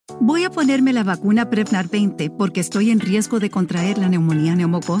Voy a ponerme la vacuna Prevnar 20 porque estoy en riesgo de contraer la neumonía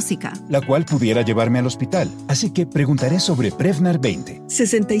neumocócica, la cual pudiera llevarme al hospital. Así que preguntaré sobre Prevnar 20.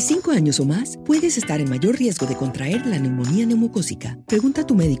 65 años o más, puedes estar en mayor riesgo de contraer la neumonía neumocócica. Pregunta a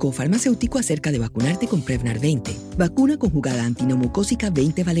tu médico o farmacéutico acerca de vacunarte con Prevnar 20. Vacuna conjugada antineumocócica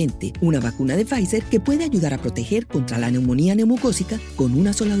 20 valente, una vacuna de Pfizer que puede ayudar a proteger contra la neumonía neumocócica con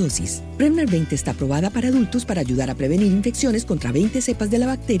una sola dosis. Prevnar 20 está aprobada para adultos para ayudar a prevenir infecciones contra 20 cepas de la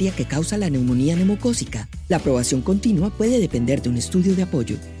bacteria que causa la neumonía neumocócica. La aprobación continua puede depender de un estudio de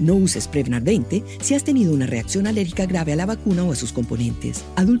apoyo. No uses Prevnar 20 si has tenido una reacción alérgica grave a la vacuna o a sus componentes.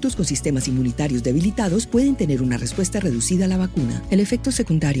 Adultos con sistemas inmunitarios debilitados pueden tener una respuesta reducida a la vacuna. El efecto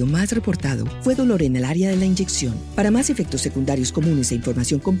secundario más reportado fue dolor en el área de la inyección. Para más efectos secundarios comunes e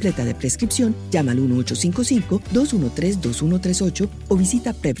información completa de prescripción, llama al 1-855-213-2138 o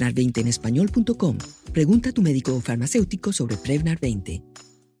visita Prevnar20enespañol.com. Pregunta a tu médico o farmacéutico sobre Prevnar 20.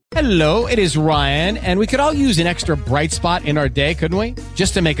 Hello, it is Ryan, and we could all use an extra bright spot in our day, couldn't we?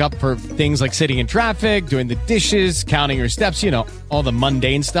 Just to make up for things like sitting in traffic, doing the dishes, counting your steps, you know, all the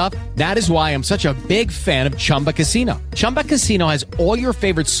mundane stuff. That is why I'm such a big fan of Chumba Casino. Chumba Casino has all your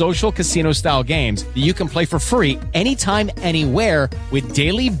favorite social casino-style games that you can play for free anytime, anywhere with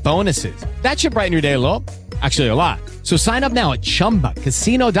daily bonuses. That should brighten your day a little. Actually, a lot. So sign up now at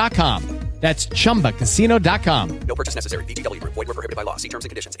ChumbaCasino.com. That's ChumbaCasino.com. No purchase necessary. VGW Group. Void where prohibited by law. See terms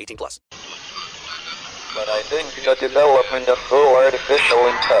and conditions. 18+. But I think the development of full artificial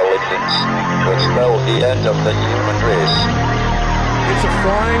intelligence could spell the end of the human race. It's a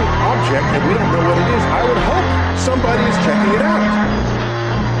flying object, and we don't know what it is. I would hope somebody is checking it out.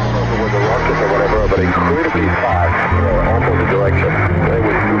 It was a rocket or whatever, but incredibly fast, opposite direction. It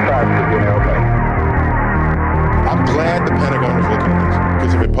was too fast to be an airplane. I'm glad the Pentagon is looking at this,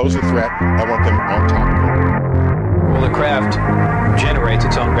 because if it poses a threat, I want them on top of it. Well, the craft generates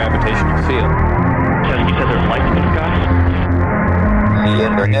its own gravitational field. So you said there's lights in the sky?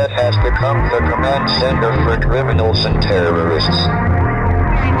 The internet has become the command center for criminals and terrorists.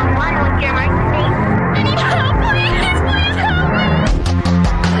 911, what's your emergency? I need help, please help me!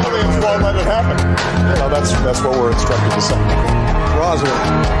 Aliens won't let it happen. You know, that's what we're instructed to say. Roswell,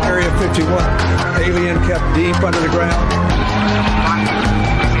 Area 51. Alien kept deep under the ground. 1,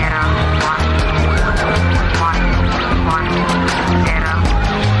 0, 1, 1, 0, 1,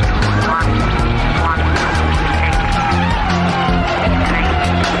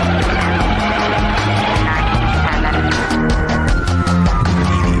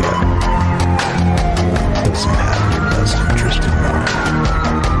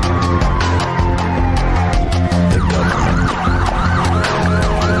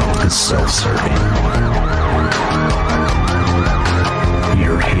 self-serving.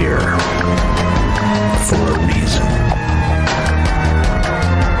 You're here for a reason.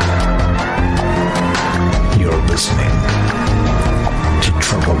 You're listening to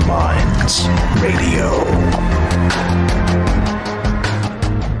Troubled Minds Radio.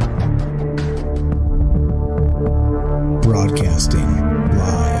 Broadcasting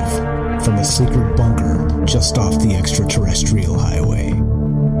live from a secret bunker just off the extraterrestrial highway.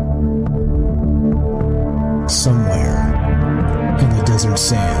 Somewhere in the desert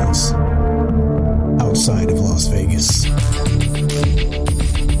sands outside of Las Vegas.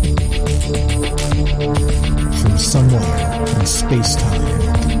 From somewhere in space-time,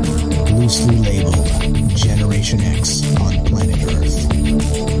 loosely labeled Generation X on planet Earth.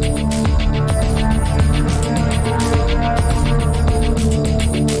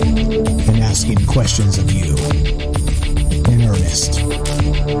 And asking questions of you in earnest.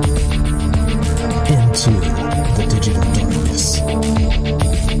 Into the digital darkness.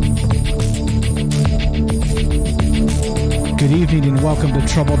 Good evening and welcome to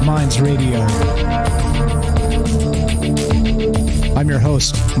Troubled Minds Radio. I'm your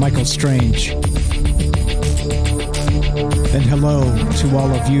host, Michael Strange. And hello to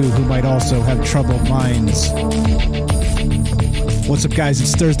all of you who might also have troubled minds. What's up, guys?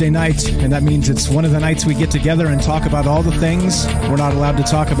 It's Thursday night, and that means it's one of the nights we get together and talk about all the things we're not allowed to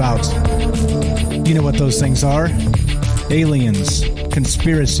talk about. You know what those things are. Aliens,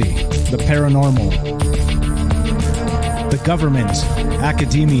 conspiracy, the paranormal, the government,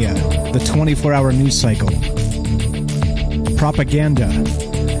 academia, the 24-hour news cycle, propaganda,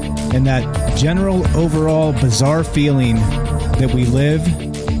 and that general overall bizarre feeling that we live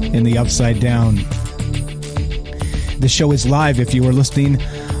in the upside down. The show is live if you are listening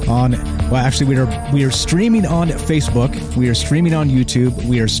on, well, actually, we are streaming on Facebook. We are streaming on YouTube.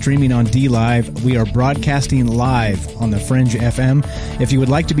 We are streaming on DLive. We are broadcasting live on the Fringe FM. If you would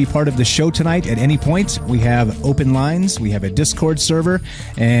like to be part of the show tonight at any point, we have open lines. We have a Discord server,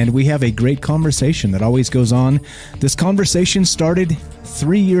 and we have a great conversation that always goes on. This conversation started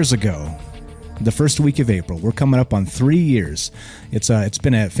 3 years ago. The first week of April. We're coming up on 3 years. It's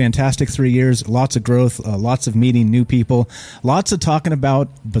been a fantastic 3 years. Lots of growth, lots of meeting new people, lots of talking about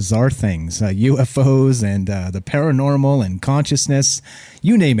bizarre things, UFOs and the paranormal and consciousness,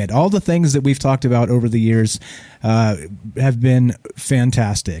 you name it. All the things that we've talked about over the years have been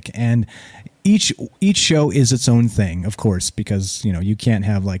fantastic. And each show is its own thing, of course, because you can't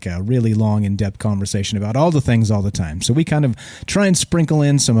have like a really long, in-depth conversation about all the things all the time. So we kind of try and sprinkle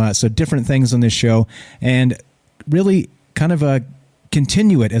in some different things on this show, and really kind of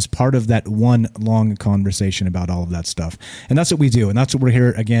continue it as part of that one long conversation about all of that stuff. And that's what we do, and that's what we're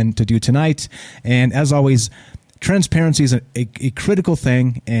here again to do tonight. And as always, transparency is a critical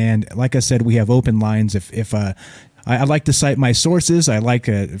thing, and like I said, we have open lines. If I like to cite my sources. I like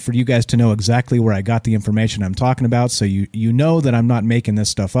for you guys to know exactly where I got the information I'm talking about, so you know that I'm not making this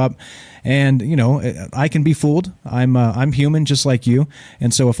stuff up. And I can be fooled. I'm human just like you.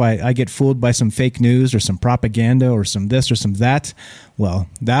 And so if I get fooled by some fake news or some propaganda or some this or some that, well,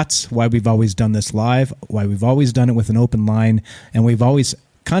 that's why we've always done this live. Why we've always done it with an open line, and we've always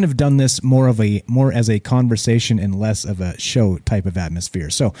kind of done this more as a conversation and less of a show type of atmosphere.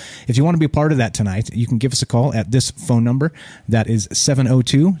 So if you want to be a part of that tonight, you can give us a call at this phone number. That is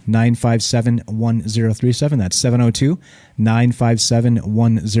 702-957-1037. That's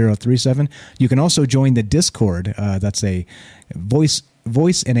 702-957-1037. You can also join the Discord. That's a voice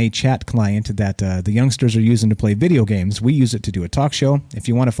and a chat client that the youngsters are using to play video games. We use it to do a talk show. If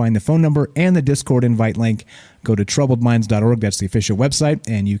you want to find the phone number and the Discord invite link, go to troubledminds.org. That's the official website,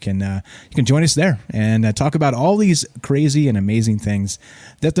 and you can join us there and talk about all these crazy and amazing things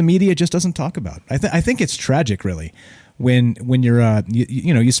that the media just doesn't talk about. I think it's tragic, really, when you're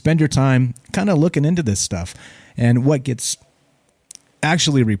you spend your time kind of looking into this stuff and what gets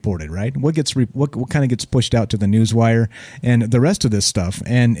actually reported, right? What kind of gets pushed out to the newswire and the rest of this stuff.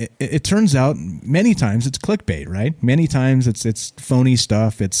 And it turns out many times it's clickbait, right? Many times it's phony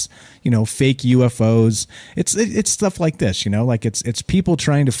stuff. It's, fake UFOs. It's stuff like this, like it's people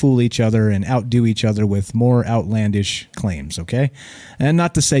trying to fool each other and outdo each other with more outlandish claims. Okay. And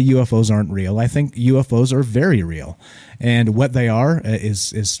not to say UFOs aren't real. I think UFOs are very real. And what they are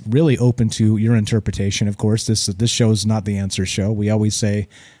is really open to your interpretation. Of course, this show is not the answer show. We always say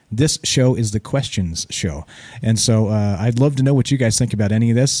this show is the questions show. And so I'd love to know what you guys think about any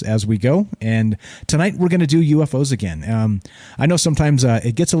of this as we go. And tonight we're going to do UFOs again. I know sometimes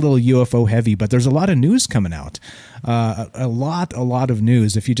it gets a little UFO heavy, but there's a lot of news coming out. A lot of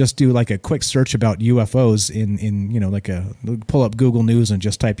news. If you just do like a quick search about UFOs in pull up Google News and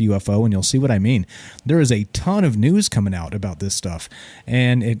just type UFO, and you'll see what I mean. There is a ton of news coming out about this stuff,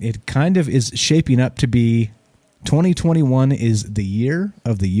 and it kind of is shaping up to be 2021 is the year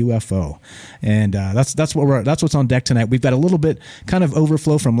of the UFO, and that's what's on deck tonight. We've got a little bit kind of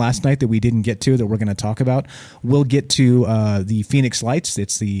overflow from last night that we didn't get to that we're going to talk about. We'll get to the Phoenix Lights.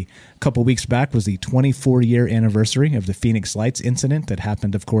 It's the couple weeks back was the 24-year anniversary of the Phoenix Lights incident that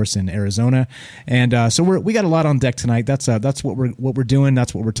happened, of course, in Arizona, and so we got a lot on deck tonight. That's what we're doing.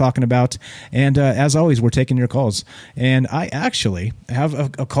 That's what we're talking about, and as always, we're taking your calls. And I actually have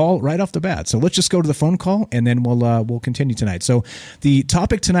a call right off the bat, so let's just go to the phone call, and then we'll continue tonight. So the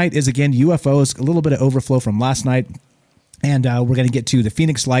topic tonight is, again, UFOs, a little bit of overflow from last night. And we're going to get to the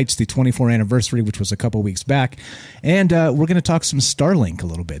Phoenix Lights, the 24th anniversary, which was a couple weeks back. And we're going to talk some Starlink a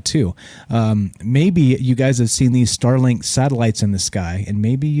little bit, too. Maybe you guys have seen these Starlink satellites in the sky, and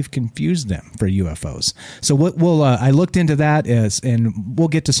maybe you've confused them for UFOs. So I looked into that, and we'll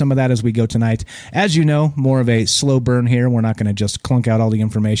get to some of that as we go tonight. As you know, more of a slow burn here. We're not going to just clunk out all the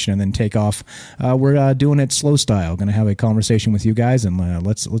information and then take off. We're doing it slow style. Going to have a conversation with you guys, and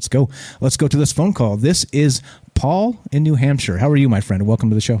let's go. Let's go to this phone call. This is Paul in New Hampshire. How are you, my friend? Welcome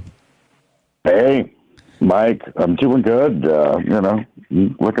to the show. Hey, Mike. I'm doing good.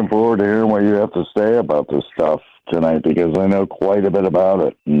 Looking forward to hearing what you have to say about this stuff tonight, because I know quite a bit about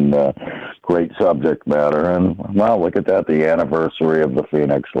it, and great subject matter. And, wow, look at that, the anniversary of the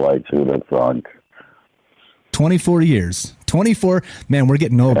Phoenix Lights. Who'd have thunk? 24 years. 24, man, we're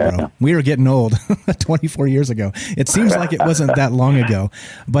getting old, bro. We are getting old. 24 years ago. It seems like it wasn't that long ago.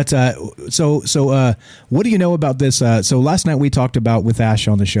 But so what do you know about this? So last night we talked about, with Ash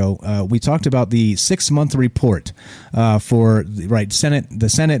on the show, we talked about the 6-month report for Senate. The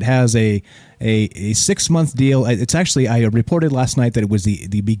Senate has a a 6-month deal. It's actually, I reported last night that it was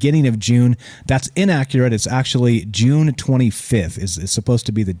the beginning of June. That's inaccurate. It's actually June 25th is supposed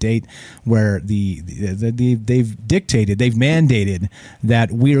to be the date where they've mandated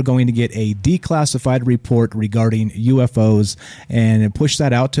that we are going to get a declassified report regarding UFOs and push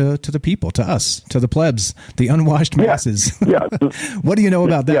that out to the people, to us, to the plebs, the unwashed masses. Yeah. What do you know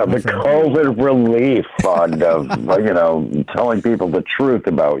about that? Yeah, the COVID relief fund of, telling people the truth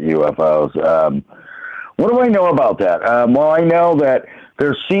about UFOs. What do I know about that? Well, I know that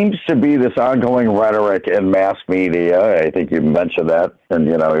there seems to be this ongoing rhetoric in mass media. I think you mentioned that in,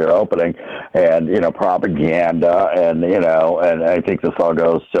 your opening, and, propaganda, and, and I think this all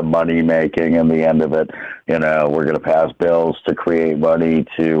goes to money making in the end of it. We're going to pass bills to create money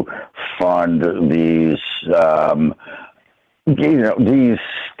to fund these, these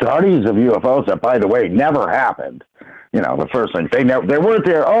studies of UFOs that, by the way, never happened. The first thing, they weren't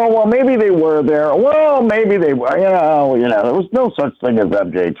there. Oh, well, maybe they were there. Well, maybe they were, there was no such thing as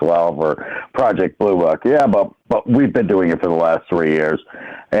MJ-12 or Project Blue Book. Yeah, but we've been doing it for the last 3 years.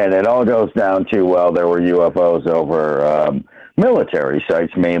 And it all goes down to, well, there were UFOs over military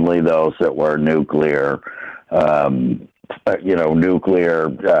sites, mainly those that were nuclear, nuclear,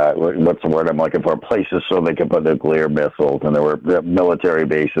 what's the word I'm looking for? Places so they could put nuclear missiles, and there were military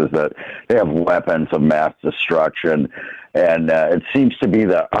bases that they have weapons of mass destruction. And it seems to be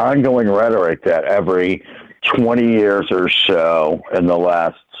the ongoing rhetoric that every 20 years or so in the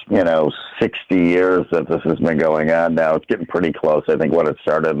last, 60 years that this has been going on now. It's getting pretty close. I think when it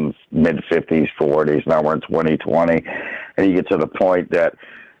started in mid-50s, 40s, now we're in 2020. And you get to the point that,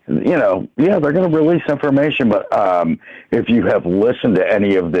 they're going to release information, but if you have listened to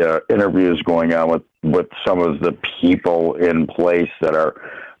any of the interviews going on with some of the people in place that are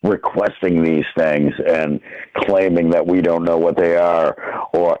requesting these things and claiming that we don't know what they are,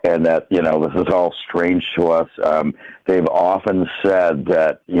 and that, this is all strange to us, they've often said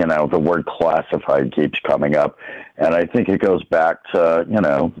that, the word classified keeps coming up. And I think it goes back to,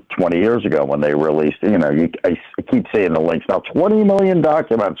 20 years ago when they released, I keep saying the links now, 20 million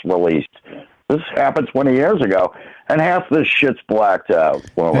documents released. This happened 20 years ago, and half this shit's blacked out.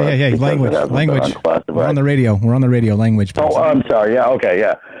 Well, hey, language. We're on the radio. Language. Oh, I'm sorry. Yeah, okay,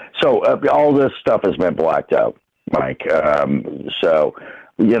 yeah. So all this stuff has been blacked out, Mike. So,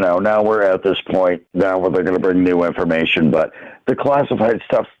 now we're at this point now where they're going to bring new information, but the classified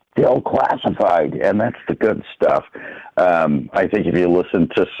stuff's still classified, and that's the good stuff. I think if you listen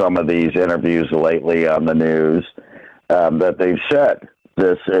to some of these interviews lately on the news, that they've said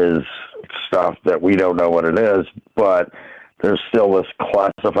this is stuff that we don't know what it is, but there's still this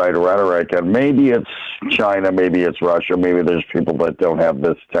classified rhetoric, and maybe it's China, maybe it's Russia, maybe there's people that don't have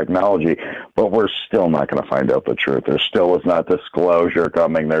this technology, but we're still not going to find out the truth. There still is not disclosure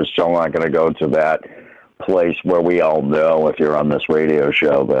coming. They're still not going to go to that place where we all know, if you're on this radio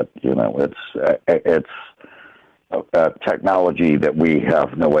show, that it's technology that we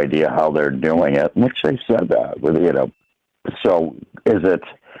have no idea how they're doing it, which they said that. So is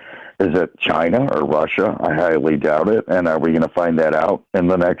it China or Russia? I highly doubt it. And are we going to find that out in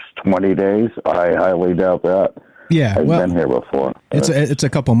the next 20 days? I highly doubt that. Yeah, I've been here before. It's a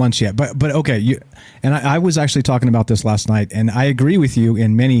couple months yet, but okay. I was actually talking about this last night, and I agree with you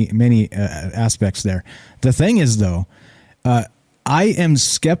in many aspects there. The thing is, though, I am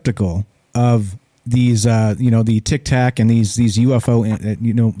skeptical of these, the Tic Tac and these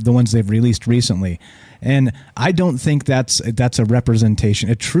UFO, the ones they've released recently. And I don't think that's a representation,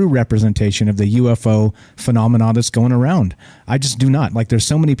 a true representation of the UFO phenomenon that's going around. I just do not. Like, there's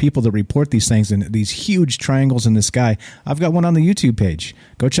so many people that report these things and these huge triangles in the sky. I've got one on the YouTube page.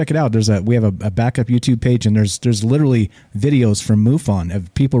 Go check it out. We have a backup YouTube page, and there's literally videos from MUFON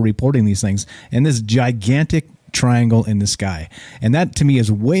of people reporting these things, and this gigantic triangle in the sky. And that to me is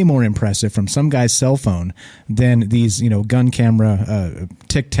way more impressive from some guy's cell phone than these, gun camera,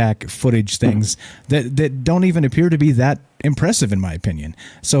 Tic Tac footage things that don't even appear to be that impressive, in my opinion.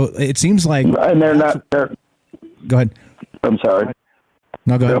 So it seems like, and they're not. Go ahead. I'm sorry.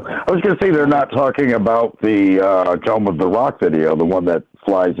 No, go ahead. I was going to say they're not talking about the Dome of the Rock video, the one that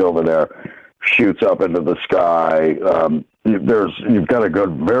flies over there, shoots up into the sky. You've got a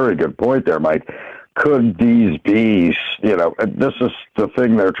very good point there, Mike. Could these be, this is the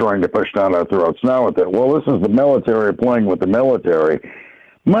thing they're trying to push down our throats now with it. Well, this is the military playing with the military.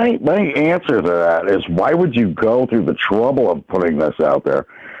 My answer to that is, why would you go through the trouble of putting this out there?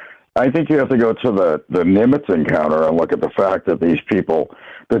 I think you have to go to the Nimitz encounter and look at the fact that these people,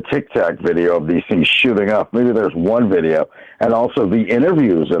 the Tic Tac video of these things shooting up, maybe there's one video, and also the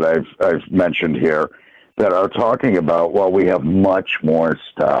interviews that I've mentioned here that are talking about, well, we have much more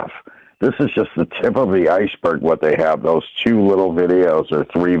stuff this is just the tip of the iceberg, what they have, those 2 little videos or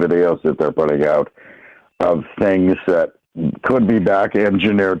 3 videos that they're putting out of things that could be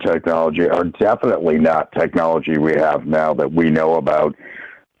back-engineered technology, are definitely not technology we have now that we know about.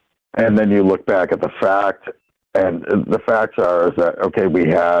 And then you look back at the fact, and the facts are is that, okay, we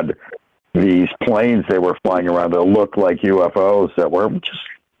had these planes they were flying around that looked like UFOs that were just,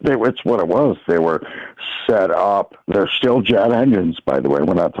 it's what it was. They were set up. They're still jet engines, by the way.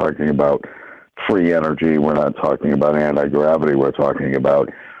 We're not talking about free energy. We're not talking about anti-gravity. We're talking about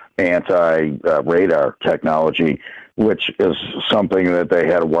anti-radar technology, which is something that they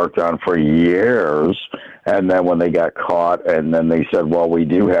had worked on for years. And then when they got caught, and then they said, well, we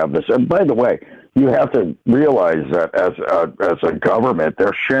do have this. And by the way, you have to realize that as a government,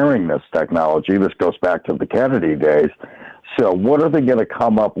 they're sharing this technology. This goes back to the Kennedy days. So what are they going to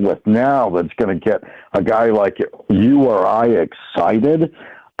come up with now that's going to get a guy like you or I excited?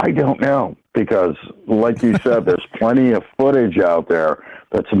 I don't know, because like you said, there's plenty of footage out there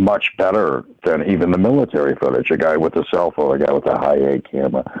that's much better than even the military footage. A guy with a cell phone, a guy with a high-A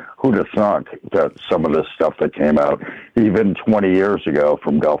camera. Who'd have thought that some of this stuff that came out even 20 years ago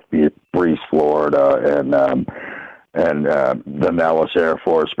from Gulf Breeze, Florida, and the Nellis Air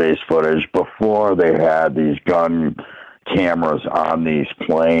Force Base footage, before they had these gun cameras on these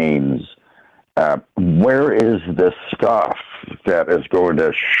planes, where is this stuff that is going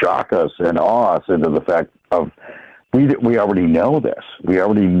to shock us and awe us into the fact of we already know this. We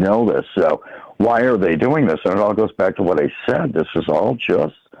already know this. So why are they doing this? And it all goes back to what I said. This is all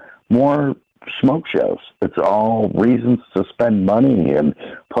just more smoke shows. It's all reasons to spend money and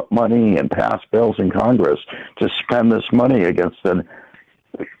put money and pass bills in Congress to spend this money against a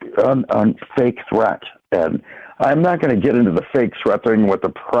fake threat. And I'm not going to get into the fake threat thing with the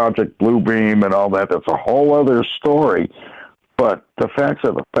Project Bluebeam and all that. That's a whole other story. But the facts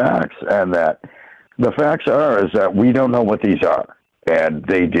are the facts, and that the facts are is that we don't know what these are, and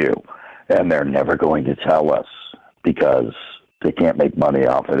they do. And they're never going to tell us because they can't make money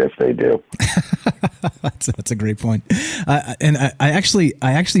off it if they do. That's a great point. And I actually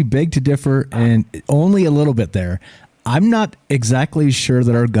beg to differ, and only a little bit there. I'm not exactly sure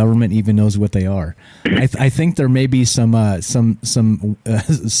that our government even knows what they are. I think there may be some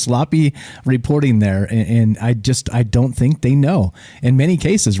sloppy reporting there, and I don't think they know in many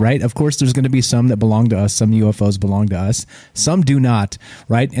cases, right? Of course, there's going to be some that belong to us. Some UFOs belong to us. Some do not,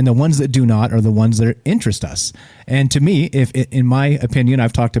 right? And the ones that do not are the ones that interest us. And to me, if in my opinion,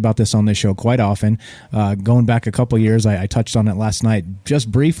 I've talked about this on this show quite often, going back a couple years, I touched on it last night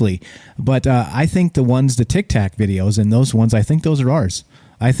just briefly, but I think the Tic Tac videos and those ones, I think those are ours.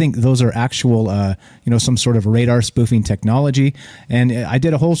 I think those are actual, some sort of radar spoofing technology. And I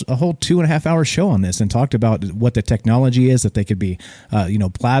did a whole 2.5 hour show on this and talked about what the technology is, that they could be,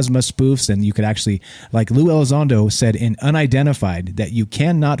 plasma spoofs. And you could actually, like Lou Elizondo said in Unidentified, that you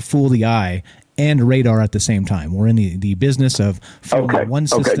cannot fool the eye and radar at the same time. We're in the business of fooling one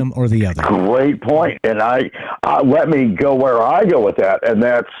system or the other. Great point. And let me go where I go with that, and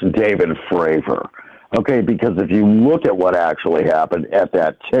that's David Fravor. Okay, because if you look at what actually happened at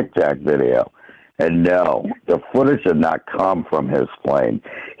that Tic Tac video, and no, the footage did not come from his plane.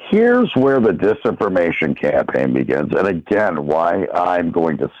 Here's where the disinformation campaign begins. And again, why I'm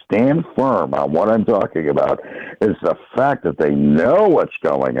going to stand firm on what I'm talking about is the fact that they know what's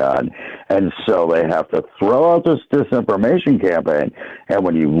going on. And so they have to throw out this disinformation campaign. And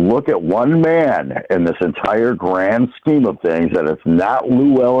when you look at one man in this entire grand scheme of things, that it's not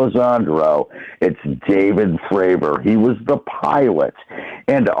Lou Elizondo, it's David Fravor. He was the pilot.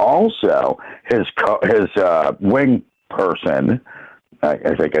 And also his wing person,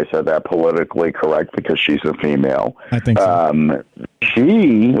 I think I said that politically correct because she's a female. I think so.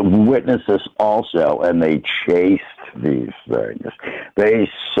 She witnessed this also, and they chased these things. They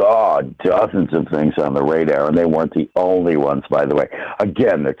saw dozens of things on the radar, and they weren't the only ones, by the way.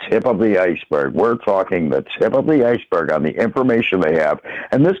 Again, the tip of the iceberg. We're talking the tip of the iceberg on the information they have.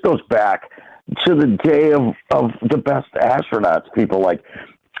 And this goes back to the day of the best astronauts, people like,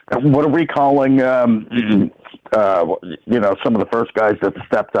 what are we calling, some of the first guys that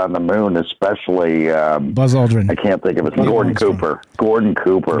stepped on the moon, especially Buzz Aldrin. I can't think of it. Gordon Cooper. Gordon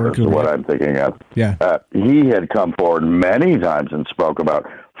Cooper is what I'm thinking of. Yeah. He had come forward many times and spoke about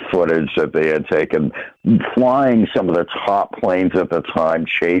footage that they had taken, flying some of the top planes at the time,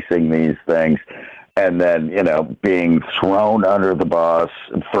 chasing these things, and then, being thrown under the bus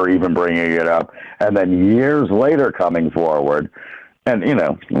for even bringing it up. And then years later coming forward, and,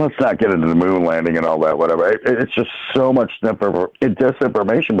 let's not get into the moon landing and all that, whatever. It's just so much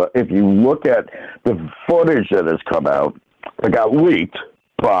disinformation. But if you look at the footage that has come out, that got leaked,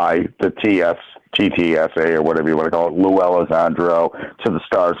 by the TTSA or whatever you want to call it, Lou Elizondo, to the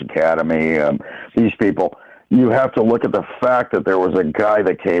Stars Academy, these people. You have to look at the fact that there was a guy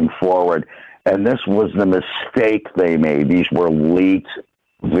that came forward, and this was the mistake they made. These were leaked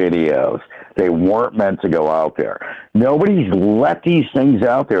videos. They weren't meant to go out there. Nobody's let these things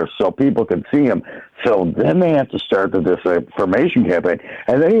out there so people could see them. So then they have to start the disinformation campaign.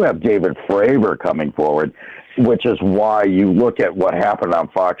 And then you have David Fravor coming forward, which is why you look at what happened on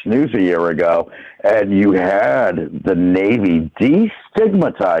Fox News a year ago, and you had the Navy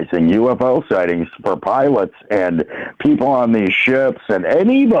destigmatizing UFO sightings for pilots and people on these ships, and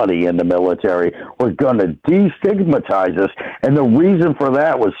anybody in the military was going to destigmatize us. And the reason for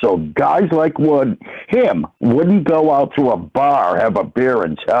that was so guys like him wouldn't go out to a bar, have a beer,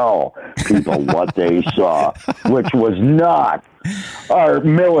 and tell people what they saw, which was not our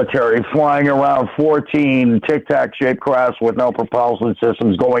military flying around 14 tic-tac-shaped crafts with no propulsion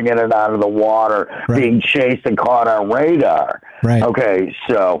systems going in and out of the water, being chased and caught on radar. Right. Okay,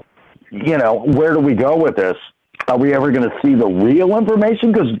 so, where do we go with this? Are we ever going to see the real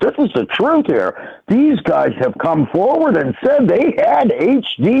information? Because this is the truth here. These guys have come forward and said they had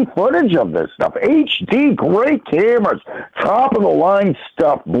HD footage of this stuff. HD, great cameras, top-of-the-line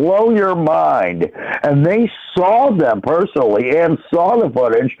stuff, blow your mind. And they saw them personally and saw the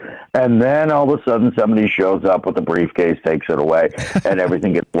footage, and then all of a sudden somebody shows up with a briefcase, takes it away, and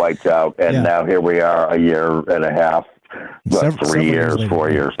everything gets wiped out. And now here we are a year and a half, 3 years,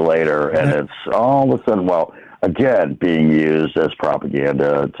 4 years later, and it's all of a sudden, again, being used as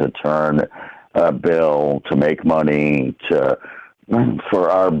propaganda to turn a bill, to make money, for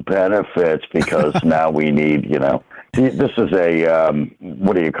our benefits, because now we need, this is a,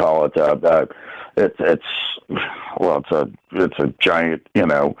 what do you call it? It's a giant,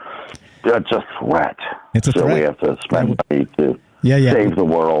 it's a threat. It's a threat. So we have to spend money to save the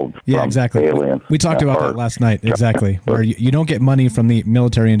world from exactly. aliens. We talked about that last night, exactly, where you don't get money from the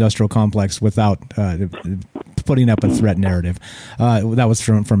military-industrial complex without putting up a threat narrative. That was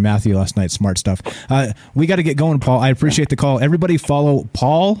from Matthew last night. Smart stuff. We got to get going, Paul. I appreciate the call. Everybody follow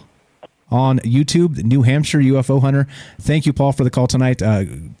Paul on YouTube, New Hampshire UFO Hunter. Thank you, Paul, for the call tonight.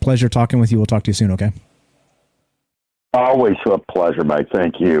 Pleasure talking with you. We'll talk to you soon, okay? Always a pleasure, Mike.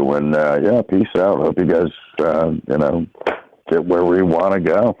 Thank you. And, peace out. Hope you guys, get where we want to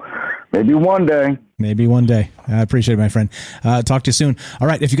go. Maybe one day. Maybe one day. I appreciate it, my friend. Talk to you soon. All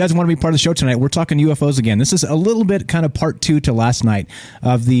right. If you guys want to be part of the show tonight, we're talking UFOs again. This is a little bit kind of part 2 to last night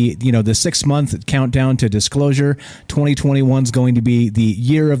of the 6-month countdown to disclosure. 2021 is going to be the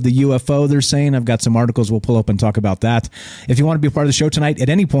year of the UFO, they're saying. I've got some articles we'll pull up and talk about that. If you want to be a part of the show tonight at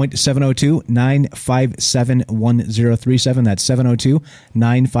any point, 702-957-1037. That's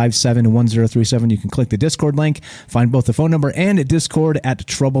 702-957-1037. You can click the Discord link, find both the phone number and Discord at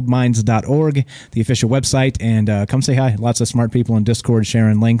troubledminds.org, the official website, and come say hi. Lots of smart people in Discord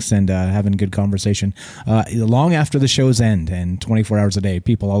sharing links and having good conversation long after the shows end, and 24 hours a day,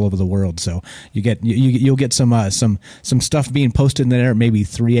 people all over the world. So you'll get some stuff being posted in there at maybe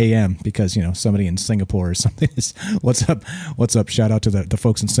 3 a.m. because somebody in Singapore or something is what's up. Shout out to the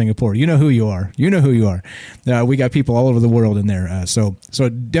folks in Singapore. You know who you are. We got people all over the world in there. So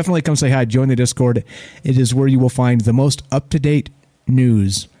definitely come say hi. Join the Discord. It is where you will find the most up-to-date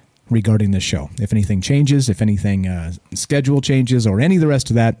news regarding this show. If anything changes, if anything schedule changes, or any of the rest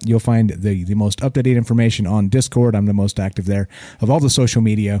of that, you'll find the most up-to-date information on Discord. I'm the most active there of all the social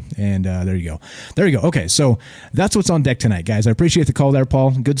media, and there you go. Okay, so that's what's on deck tonight, guys. I appreciate the call there,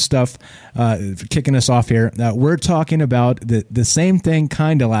 Paul. Good stuff for kicking us off here. We're talking about the same thing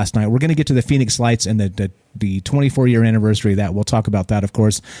kind of last night. We're going to get to the Phoenix Lights and the 24-year anniversary of that. We'll talk about that, of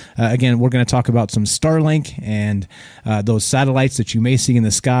course. Again, we're going to talk about some Starlink and those satellites that you may see in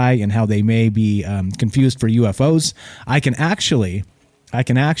the sky and how they may be confused for UFOs. I can actually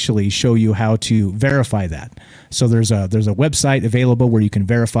show you how to verify that. So there's a website available where you can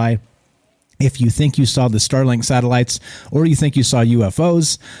verify if you think you saw the Starlink satellites or you think you saw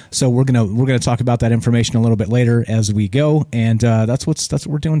UFOs. So we're gonna talk about that information a little bit later as we go, and that's what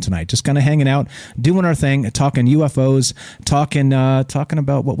we're doing tonight. Just kind of hanging out, doing our thing, talking UFOs, talking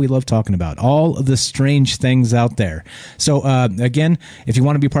about what we love talking about, all of the strange things out there. So again, if you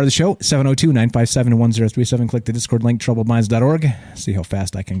want to be part of the show, 702-957-1037. Click the Discord link, troubledminds.org. See how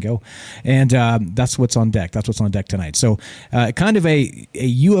fast I can go, and that's what's on deck. That's what's on deck tonight. So kind of a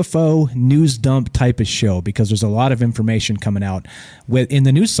UFO news dump type of show, because there's a lot of information coming out in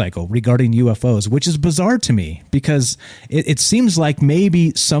the news cycle regarding UFOs, which is bizarre to me, because it seems like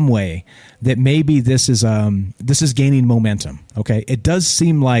maybe some way that maybe this is gaining momentum. Okay, it does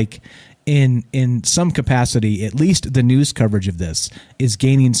seem like in some capacity, at least the news coverage of this is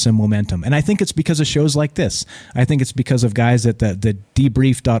gaining some momentum. And I think it's because of shows like this. I think it's because of guys at the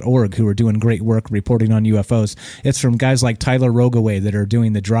debrief.org who are doing great work reporting on UFOs. It's from guys like Tyler Rogaway that are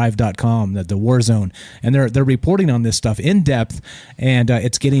doing the drive.com, the War Zone, and they're reporting on this stuff in depth, and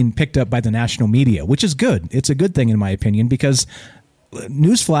it's getting picked up by the national media, which is good. It's a good thing in my opinion, because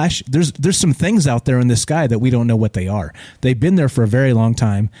newsflash, there's some things out there in the sky that we don't know what they are. They've been there for a very long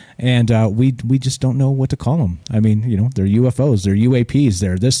time, and we just don't know what to call them. I mean, they're UFOs, they're UAPs,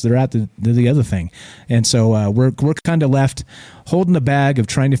 they're this, they're that, they're the other thing. And so we're kind of left holding the bag of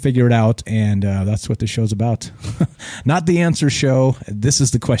trying to figure it out, and that's what this show's about. Not the answer show. This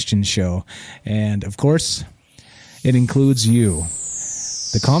is the question show. And, of course, it includes you.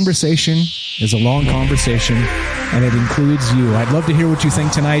 The conversation is a long conversation, and it includes you. I'd love to hear what you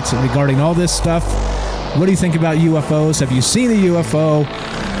think tonight regarding all this stuff. What do you think about UFOs? Have you seen a UFO?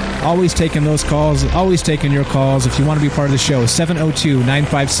 Always taking those calls, always taking your calls. If you want to be part of the show,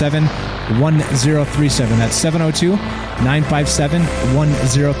 702-957-1037. That's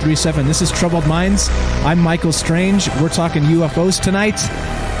 702-957-1037. This is Troubled Minds. I'm Michael Strange. We're talking UFOs tonight.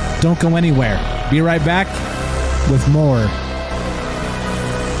 Don't go anywhere. Be right back with more.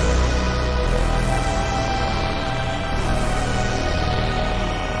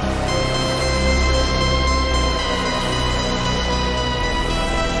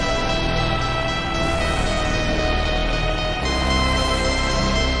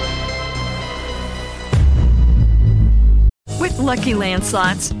 Lucky Land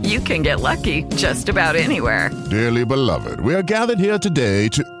Slots, you can get lucky just about anywhere. Dearly beloved, we are gathered here today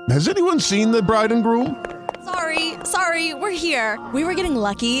to... Has anyone seen the bride and groom? Sorry, we're here. We were getting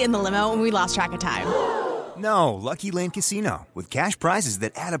lucky in the limo and we lost track of time. No, Lucky Land Casino, with cash prizes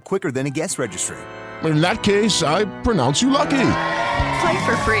that add up quicker than a guest registry. In that case, I pronounce you lucky. Play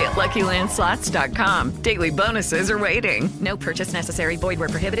for free at LuckyLandSlots.com. Daily bonuses are waiting. No purchase necessary. Void where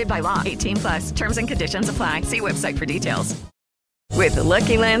prohibited by law. 18+. Terms and conditions apply. See website for details. With the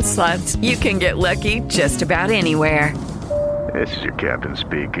Lucky Land Slots, you can get lucky just about anywhere. This is your captain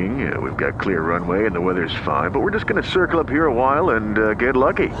speaking. We've got clear runway and the weather's fine, but we're just going to circle up here a while and get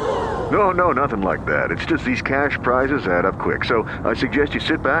lucky. No, nothing like that. It's just these cash prizes add up quick. So I suggest you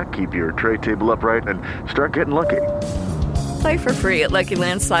sit back, keep your tray table upright, and start getting lucky. Play for free at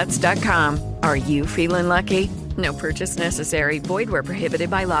LuckyLandSlots.com. Are you feeling lucky? No purchase necessary. Void where prohibited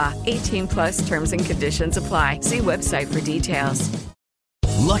by law. 18+ terms and conditions apply. See website for details.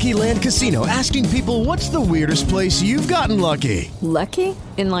 Lucky Land Casino, asking people, what's the weirdest place you've gotten lucky? Lucky?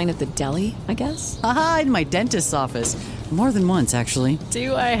 In line at the deli, I guess? Aha, in my dentist's office. More than once, actually.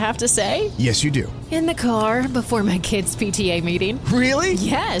 Do I have to say? Yes, you do. In the car before my kids' PTA meeting. Really?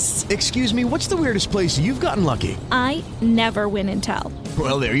 Yes. Excuse me, what's the weirdest place you've gotten lucky? I never win and tell.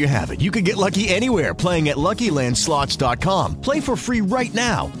 Well, there you have it. You can get lucky anywhere, playing at LuckyLandSlots.com. Play for free right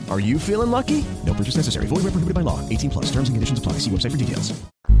now. Are you feeling lucky? No purchase necessary. Void where prohibited by law. 18+. Terms and conditions apply. See website for details.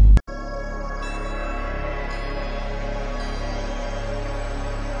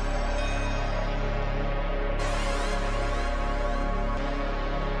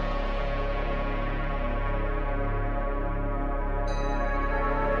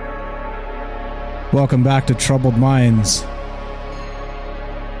 Welcome back to Troubled Minds.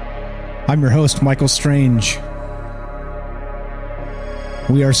 I'm your host, Michael Strange.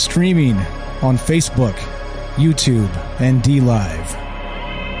 We are streaming on Facebook, YouTube, and DLive.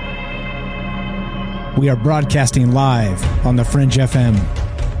 We are broadcasting live on the Fringe FM.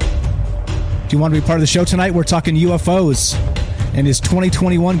 Do you want to be part of the show tonight? We're talking UFOs. And is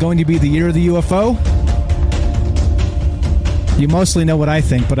 2021 going to be the year of the UFO? You mostly know what I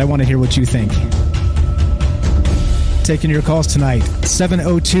think, but I want to hear what you think. Taking your calls tonight,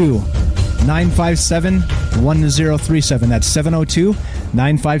 702-957-1037. That's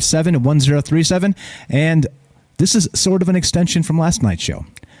 702-957-1037. And this is sort of an extension from last night's show.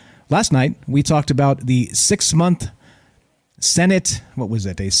 Last night, we talked about the 6-month Senate, what was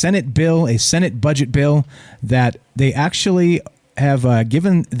it? A Senate bill, a Senate budget bill that they actually have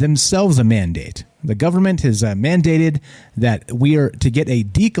given themselves a mandate. The government has mandated that we are to get a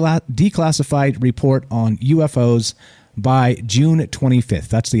declassified report on UFOs by June 25th.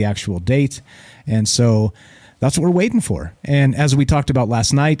 That's the actual date. And so that's what we're waiting for. And as we talked about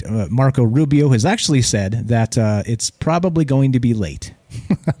last night, Marco Rubio has actually said that it's probably going to be late.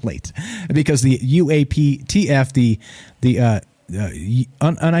 Late. Because the UAPTF, the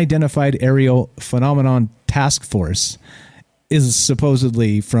Unidentified Aerial Phenomenon Task Force, is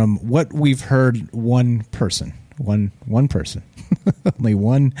supposedly, from what we've heard, one person. One person. Only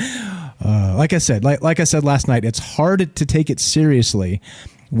one. Like I said last night, it's hard to take it seriously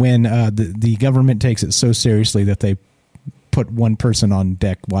when the government takes it so seriously that they put one person on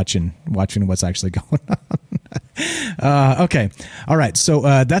deck watching what's actually going on. Okay. All right.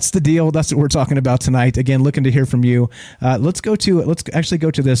 So that's the deal. That's what we're talking about tonight. Again, looking to hear from you. Let's actually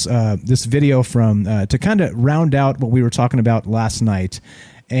go to this video from to kind of round out what we were talking about last night.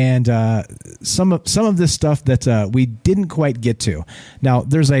 And some of this stuff that we didn't quite get to. Now,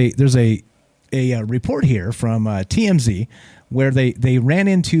 there's a report here from TMZ where they ran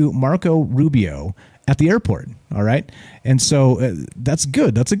into Marco Rubio at the airport. All right. And so that's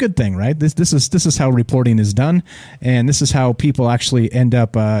good. That's a good thing, right? This is how reporting is done. And this is how people actually end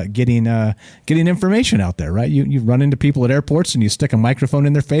up getting information out there, right? You run into people at airports and you stick a microphone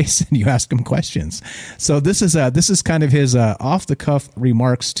in their face and you ask them questions. So this is kind of his off the cuff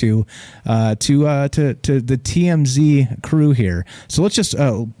remarks to the TMZ crew here. So let's just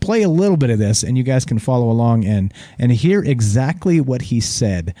play a little bit of this and you guys can follow along and hear exactly what he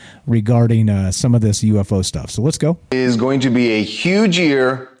said regarding some of this UFO stuff. So let's go. It is going to be a huge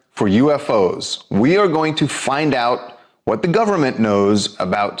year for UFOs. We are going to find out what the government knows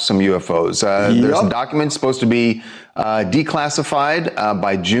about some UFOs. There's some documents supposed to be declassified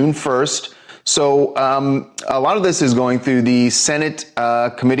by June 1st. So a lot of this is going through the Senate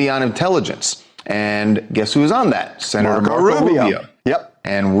Committee on Intelligence. And guess who's on that? Senator Marco Rubio. Yep.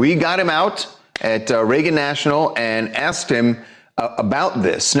 And we got him out at Reagan National and asked him about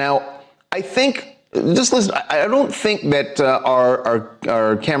this. Now, I think... Just listen, I don't think that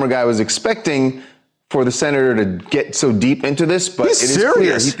our camera guy was expecting for the senator to get so deep into this, but he's it is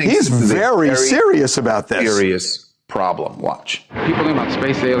serious. Clear. He's very serious about this. Serious problem. Watch. People think about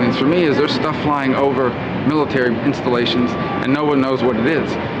space aliens. For me, is there's stuff flying over military installations, and no one knows what it is,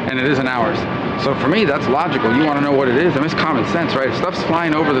 and it isn't ours. So for me, that's logical. You want to know what it is. I mean, it's common sense, right? If stuff's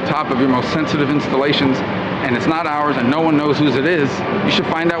flying over the top of your most sensitive installations, and it's not ours, and no one knows whose it is, you should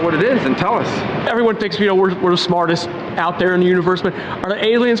find out what it is and tell us. Everyone thinks, we're the smartest out there in the universe, but are the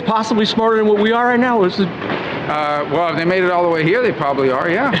aliens possibly smarter than what we are right now? Well, if they made it all the way here, they probably are,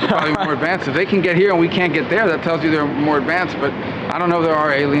 yeah. They're probably more advanced. If they can get here and we can't get there, that tells you they're more advanced, but I don't know if there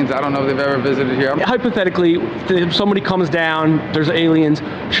are aliens. I don't know if they've ever visited here. Hypothetically, if somebody comes down, there's aliens,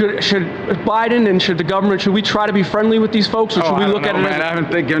 should Biden and should the government, should we try to be friendly with these folks, or should we look at it man, I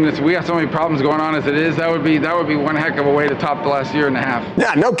haven't think given this. We have so many problems going on as it is. That would be one heck of a way to top the last year and a half.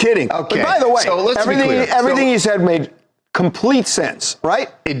 Yeah, no kidding. Okay. But by the way, so everything you said made complete sense, right?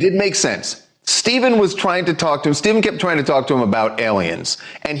 It did make sense. Stephen was trying to talk to him. Stephen kept trying to talk to him about aliens,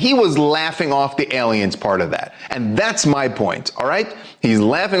 and he was laughing off the aliens part of that. And that's my point, all right? He's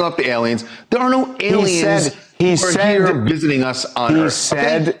laughing off the aliens. There are no aliens who are here visiting us on Earth.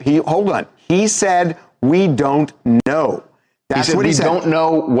 Hold on. He said, we don't know. That's what he said. We don't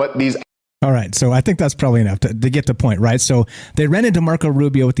know what these... All right, so I think that's probably enough to get the point, right? So they ran into Marco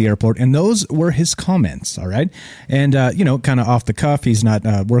Rubio at the airport, and those were his comments, all right? And, kind of off the cuff, he's not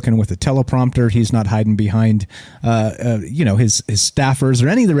working with a teleprompter. He's not hiding behind, his staffers or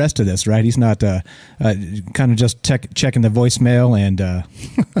any of the rest of this, right? He's not kind of just checking the voicemail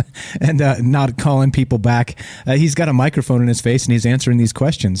and not calling people back. He's got a microphone in his face, and he's answering these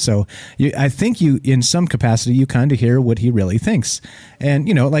questions. So I think in some capacity, you kind of hear what he really thinks. And,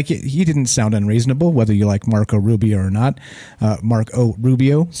 he didn't sound unreasonable, whether you like Marco Rubio or not. Marco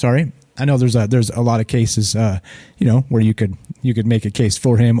Rubio, sorry. I know there's a lot of cases, where you could make a case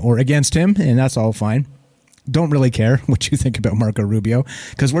for him or against him, and that's all fine. Don't really care what you think about Marco Rubio,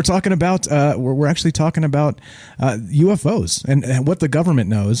 because we're talking about we're actually talking about UFOs and what the government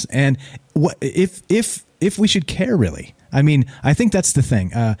knows, and what if we should care really. I mean, I think that's the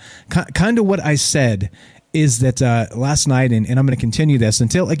thing. Kind of what I said is that last night, and I'm going to continue this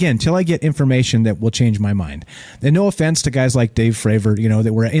until I get information that will change my mind. And no offense to guys like Dave Fravor,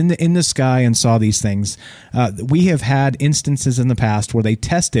 that were in the sky and saw these things. We have had instances in the past where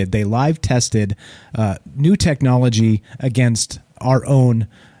they live tested new technology against our own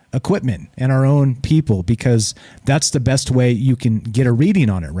equipment and our own people, because that's the best way you can get a reading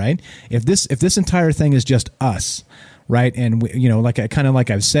on it, right? If this entire thing is just us, right? And like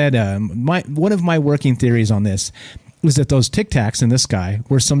I've said, one of my working theories on this is that those Tic Tacs in the sky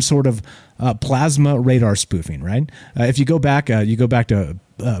were some sort of plasma radar spoofing, right? If you go back to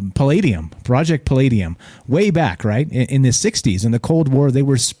Palladium, Project Palladium, way back, right? In the 60s, in the Cold War, they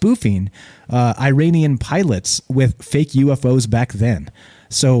were spoofing Iranian pilots with fake UFOs back then.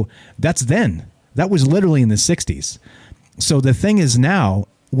 So that's then. That was literally in the 60s. So the thing is now,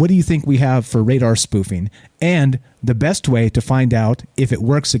 what do you think we have for radar spoofing? And the best way to find out if it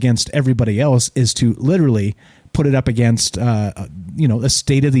works against everybody else is to literally put it up against, a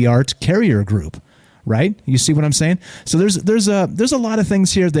state-of-the-art carrier group, right? You see what I'm saying? So there's a lot of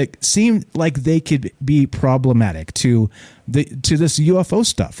things here that seem like they could be problematic to this UFO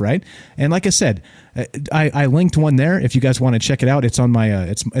stuff, right? And like I said, I linked one there. If you guys want to check it out, it's on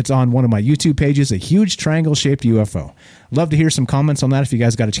my it's on one of my YouTube pages. A huge triangle shaped UFO. Love to hear some comments on that if you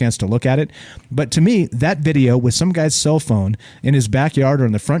guys got a chance to look at it. But to me, that video with some guy's cell phone in his backyard or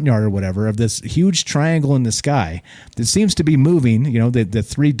in the front yard or whatever of this huge triangle in the sky that seems to be moving. You know, the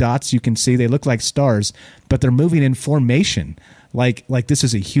three dots you can see, they look like stars, but they're moving in formation. Like this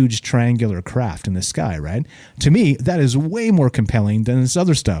is a huge triangular craft in the sky, right? To me, that is way more compelling than this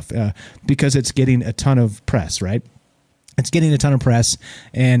other stuff because it's getting a ton of press, right? It's getting a ton of press,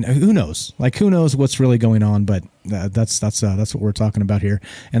 and who knows? Like, who knows what's really going on? But that's what we're talking about here,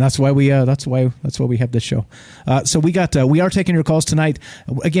 and that's why we have this show. So we are taking your calls tonight.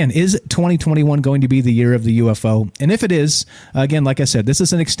 Again, is 2021 going to be the year of the UFO? And if it is, again, like I said, this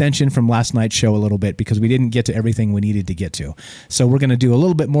is an extension from last night's show a little bit because we didn't get to everything we needed to get to. So we're going to do a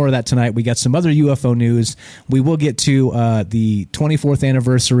little bit more of that tonight. We got some other UFO news. We will get to the 24th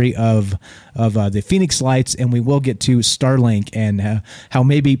anniversary of the Phoenix Lights, and we will get to Starlink and how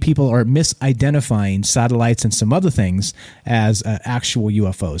maybe people are misidentifying satellites and some other things as actual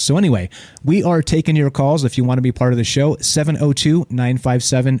UFOs. So anyway, we are taking your calls if you want to be part of the show.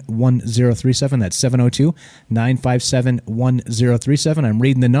 702-957-1037. That's 702-957-1037. I'm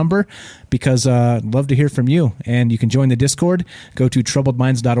reading the number because I'd love to hear from you. And you can join the Discord. Go to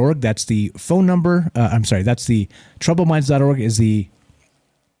troubledminds.org. That's the phone number. I'm sorry. That's the troubledminds.org is the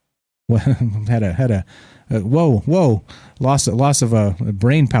loss of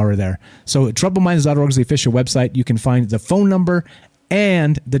brain power there. So troubleminds.org is the official website. You can find the phone number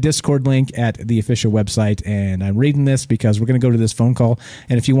and the Discord link at the official website. And I'm reading this because we're going to go to this phone call.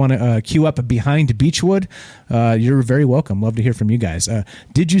 And if you want to queue up behind Beechwood, you're very welcome. Love to hear from you guys.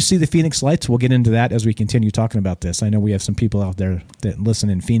 Did you see the Phoenix Lights? We'll get into that as we continue talking about this. I know we have some people out there that listen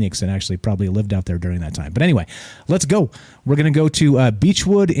in Phoenix and actually probably lived out there during that time. But anyway, let's go. We're going to go to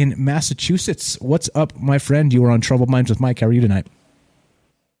Beechwood in Massachusetts. What's up, my friend? You were on Troubled Minds with Mike. How are you tonight?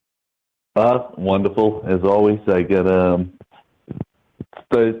 Wonderful. As always, I get...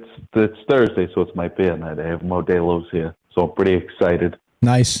 It's Thursday, so it's my beer night. I have Modelo's here, so I'm pretty excited.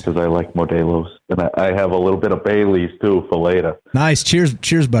 Nice. Because I like Modelo's. And I have a little bit of Bailey's, too, for later. Nice. Cheers,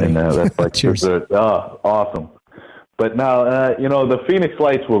 buddy. And that's like cheers. Dessert. Awesome. But now, the Phoenix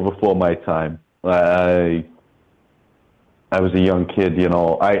Lights were before my time. I was a young kid,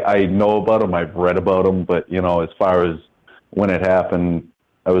 I know about them, I've read about them, but, as far as when it happened,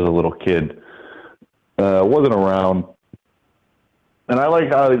 I was a little kid. Wasn't around. And I like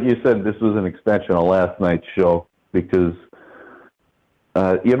how you said this was an extension of last night's show because,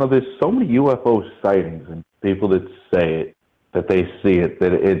 there's so many UFO sightings and people that say it, that they see it,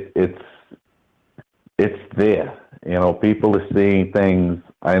 that it's there. People are seeing things.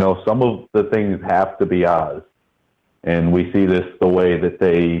 I know some of the things have to be ours. And we see this the way that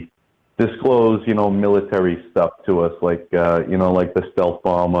they disclose, military stuff to us, like the stealth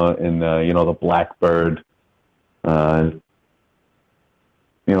bomber and, the Blackbird,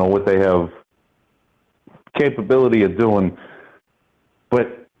 what they have capability of doing.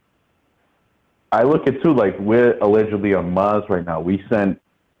 But I look at, too, like we're allegedly on Mars right now. We sent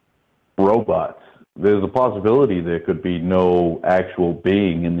robots. There's a possibility there could be no actual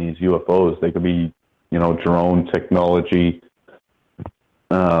being in these UFOs. They could be, drone technology.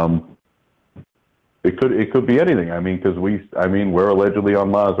 It could be anything. Because we're allegedly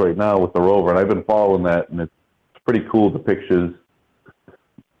on Mars right now with the rover, and I've been following that, and it's pretty cool, the pictures.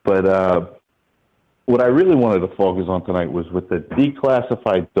 But what I really wanted to focus on tonight was with the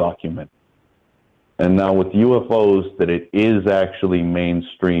declassified document. And now with UFOs, that it is actually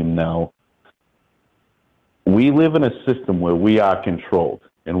mainstream now. We live in a system where we are controlled.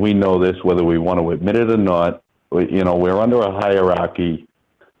 And we know this, whether we want to admit it or not. We're under a hierarchy.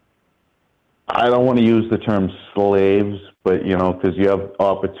 I don't want to use the term slaves, but, because you have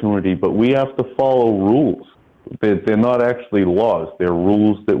opportunity. But we have to follow rules. They're not actually laws. They're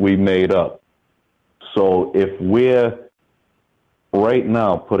rules that we made up. So if we're right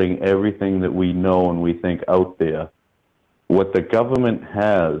now putting everything that we know and we think out there, what the government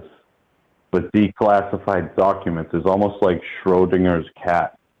has with declassified documents is almost like Schrodinger's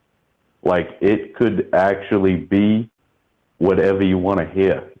cat. Like, it could actually be whatever you want to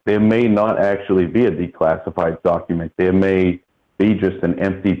hear. There may not actually be a declassified document. There may be just an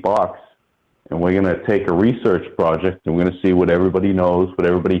empty box. And we're going to take a research project, and we're going to see what everybody knows, what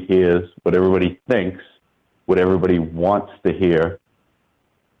everybody hears, what everybody thinks, what everybody wants to hear.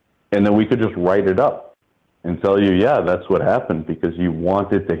 And then we could just write it up. and tell you, yeah, that's what happened because you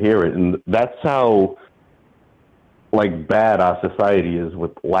wanted to hear it. And that's how like bad our society is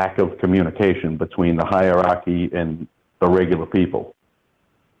with lack of communication between the hierarchy and the regular people.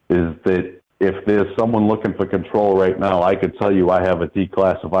 Is that if there's someone looking for control right now, I could tell you I have a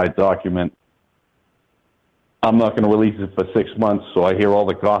declassified document. I'm not going to release it for 6 months, so I hear all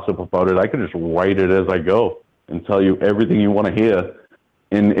the gossip about it. I could just write it as I go and tell you everything you want to hear.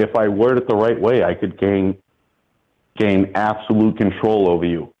 And if I word it the right way, I could gain absolute control over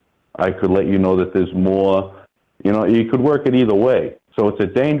you. I could let you know that there's more. You know, you could work it either way. So it's a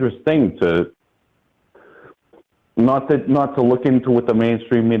dangerous thing to not to look into what the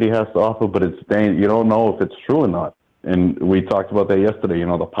mainstream media has to offer, but you don't know if it's true or not. And we talked about that yesterday. You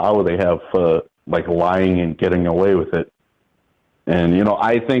know, the power they have for like lying and getting away with it. And you know,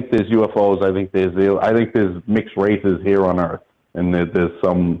 I think there's UFOs. I think there's mixed races here on Earth, and there's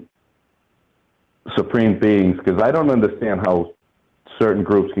some supreme beings. Because I don't understand how certain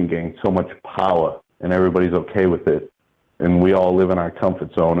groups can gain so much power and everybody's okay with it, and we all live in our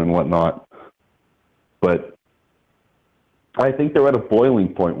comfort zone and whatnot. But I think they're at a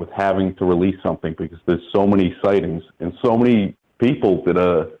boiling point with having to release something because there's so many sightings and so many people that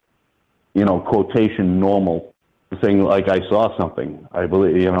are, you know, quotation normal, saying like, I saw something, I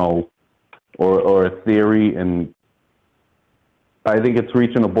believe, you know, or a theory. And I think it's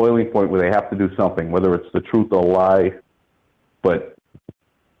reaching a boiling point where they have to do something, whether it's the truth or lie. But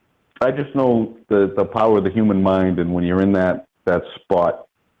I just know the power of the human mind, and when you're in that spot,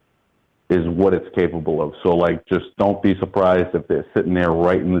 is what it's capable of. So, like, just don't be surprised if they're sitting there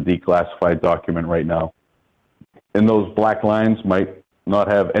writing the declassified document right now. And those black lines might not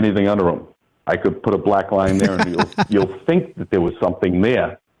have anything under them. I could put a black line there, and you'll think that there was something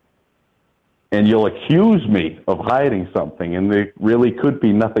there. And you'll accuse me of hiding something, and there really could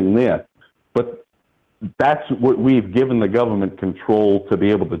be nothing there. But that's what we've given the government control to be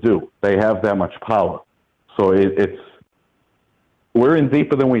able to do. They have that much power. So we're in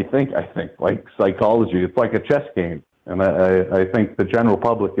deeper than we think, I think, like psychology. It's like a chess game. And I think the general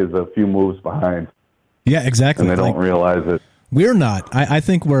public is a few moves behind. Yeah, exactly. And they don't realize it. We're not. I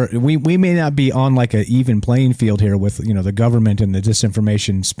think we may not be on like an even playing field here with, you know, the government and the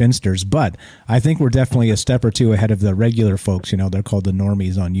disinformation spinsters, but I think we're definitely a step or two ahead of the regular folks. You know, they're called the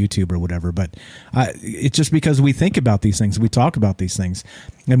normies on YouTube or whatever. But it's just because we think about these things, we talk about these things,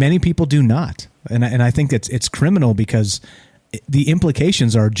 and many people do not. And I think it's criminal because the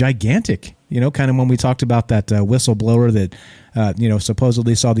implications are gigantic. You know, kind of when we talked about that whistleblower that you know,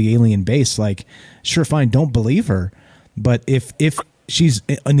 supposedly saw the alien base. Like, sure, fine, don't believe her. But if she's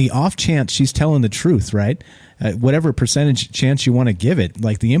in the off chance she's telling the truth, right? Whatever percentage chance you want to give it,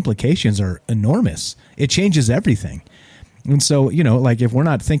 like the implications are enormous. It changes everything. And so, you know, like if we're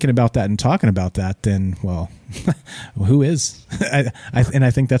not thinking about that and talking about that, then, well, who is?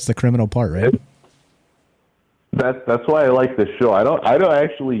 I think that's the criminal part, right? That's why I like this show. I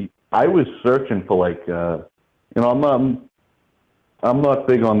was searching for like, you know, I'm not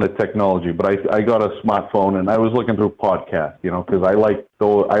big on the technology, but I got a smartphone and I was looking through podcasts, you know, because I like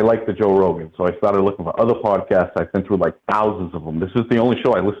the Joe Rogan. So I started looking for other podcasts. I've been through like thousands of them. This is the only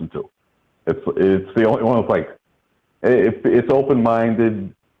show I listen to. It's the only one that's like, it's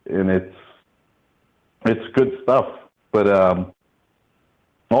open-minded and it's good stuff. But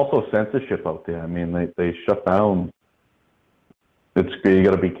also censorship out there. I mean, they shut down. You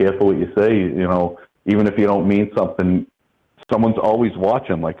got to be careful what you say. You know, even if you don't mean something, someone's always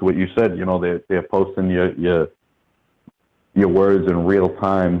watching, like what you said. You know, they're posting your words in real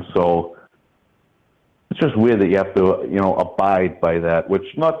time. So it's just weird that you have to, you know, abide by that. Which,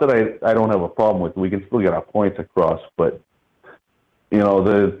 not that I don't have a problem with. We can still get our points across, but you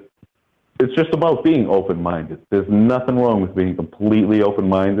know, it's just about being open-minded. There's nothing wrong with being completely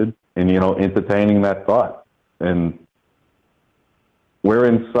open-minded and, you know, entertaining that thought. And we're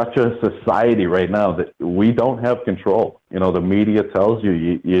in such a society right now that we don't have control. You know, the media tells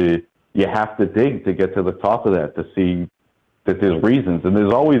you have to dig to get to the top of that to see that there's reasons, and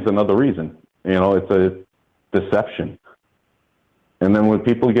there's always another reason. You know, it's a deception. And then when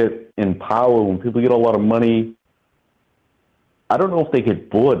people get in power, when people get a lot of money, I don't know if they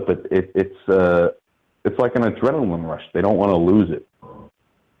get bored, but it's like an adrenaline rush. They don't want to lose it.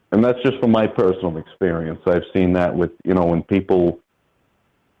 And that's just from my personal experience. I've seen that with, you know, when people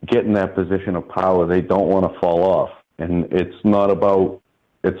get in that position of power, they don't want to fall off. And it's not about,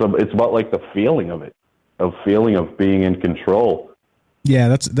 it's about like the feeling of it, of being in control. Yeah,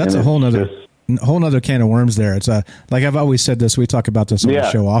 that's a whole nother can of worms there. It's like I've always said this, we talk about this on the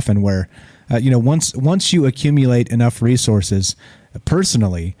show often, where you know, once you accumulate enough resources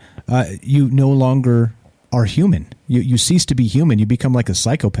personally, you no longer are human. You cease to be human. You become like a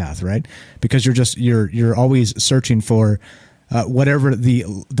psychopath, right? Because you're always searching for whatever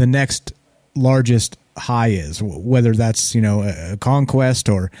the next largest high is, whether that's a conquest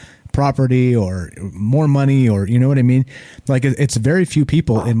or property or more money, or you know what I mean. Like, it's very few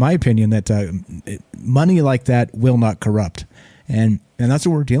people, in my opinion, that money like that will not corrupt. And that's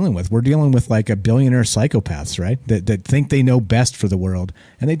what we're dealing with. We're dealing with like a billionaire psychopaths, right? That think they know best for the world,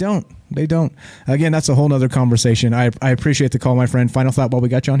 and they don't. They don't. Again, that's a whole nother conversation. I appreciate the call, my friend. Final thought while we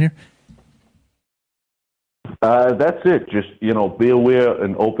got you on here? That's it. Just, be aware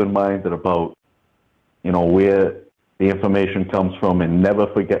and open-minded about, where the information comes from, and never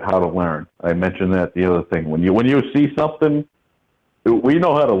forget how to learn. I mentioned that the other thing. When you see something, we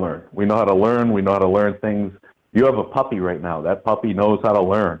know how to learn. We know how to learn. We know how to learn things. You have a puppy right now. That puppy knows how to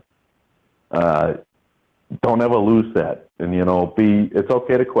learn. Don't ever lose that. And, it's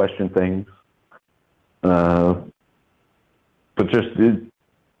okay to question things. But just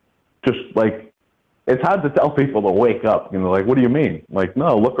like, it's hard to tell people to wake up. Like, what do you mean? Like,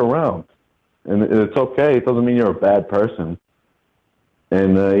 no, look around. And it's okay. It doesn't mean you're a bad person.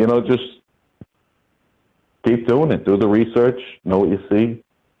 And, just keep doing it. Do the research. Know what you see.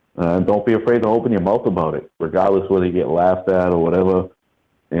 Don't be afraid to open your mouth about it, regardless whether you get laughed at or whatever.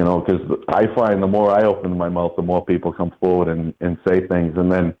 Because I find the more I open my mouth, the more people come forward and say things.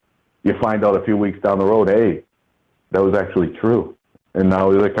 And then you find out a few weeks down the road, hey, that was actually true. And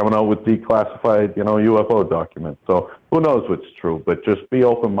now they're coming out with declassified, UFO documents. So who knows what's true? But just be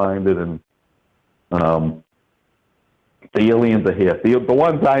open-minded, and the aliens are here. The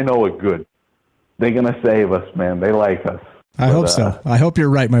ones I know are good. They're going to save us, man. They like us. I hope so. I hope you're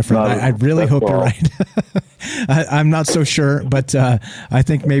right, my friend. I really hope you're right. I'm not so sure, but I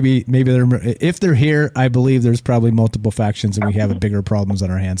think maybe if they're here, I believe there's probably multiple factions and we have bigger problems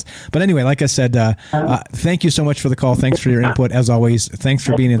on our hands. But anyway, like I said, thank you so much for the call. Thanks for your input, as always. Thanks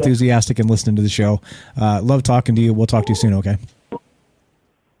for being enthusiastic and listening to the show. Love talking to you. We'll talk to you soon, okay?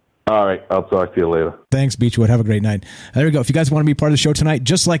 All right. I'll talk to you later. Thanks, Beechwood. Have a great night. There we go. If you guys want to be part of the show tonight,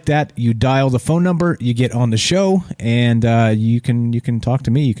 just like that, you dial the phone number, you get on the show, and you can talk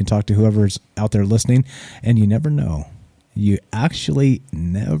to me. You can talk to whoever's out there listening, and you never know. You actually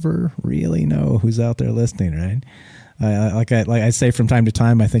never really know who's out there listening, right? Like I say from time to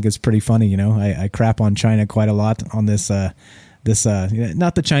time, I think it's pretty funny. I crap on China quite a lot on this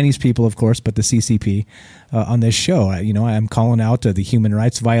not the Chinese people, of course, but the CCP on this show. I'm calling out the human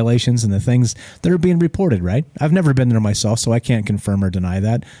rights violations and the things that are being reported, right? I've never been there myself, so I can't confirm or deny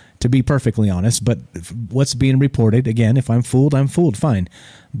that, to be perfectly honest. But what's being reported, again, if I'm fooled, fine.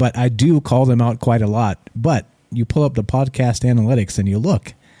 But I do call them out quite a lot. But you pull up the podcast analytics and you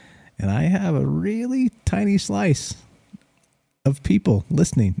look, and I have a really tiny slice of people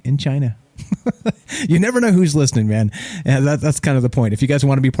listening in China. You never know who's listening, man. And that's kind of the point. If you guys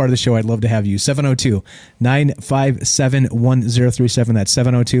want to be part of the show, I'd love to have you. 702-957-1037. That's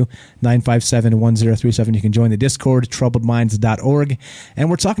 702-957-1037. You can join the Discord, troubledminds.org.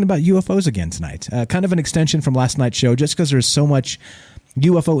 And we're talking about UFOs again tonight. Kind of an extension from last night's show, just because there's so much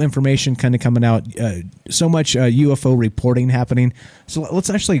UFO information kind of coming out, so much UFO reporting happening. So let's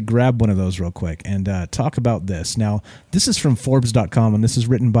actually grab one of those real quick and talk about this. Now, this is from Forbes.com, and this is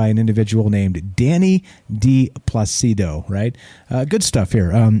written by an individual named Danny D. Placido, right? Good stuff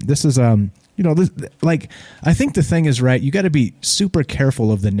here. This is... I think the thing is, right, you got to be super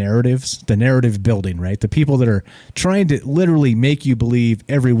careful of the narratives, the narrative building, right? The people that are trying to literally make you believe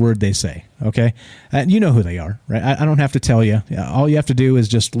every word they say, okay? And you know who they are, right? I don't have to tell you. All you have to do is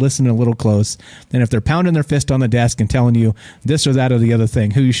just listen a little close. And if they're pounding their fist on the desk and telling you this or that or the other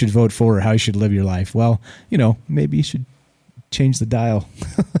thing, who you should vote for or how you should live your life, well, maybe you should change the dial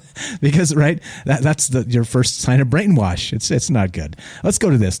because that's your first sign of brainwash. It's not good. Let's go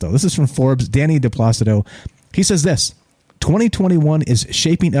to this though. This is from Forbes. Danny De Placido. He says this: 2021 is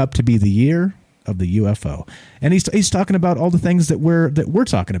shaping up to be the year of the UFO, and he's talking about all the things that we're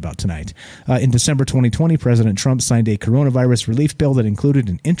talking about tonight. In December 2020, President Trump signed a coronavirus relief bill that included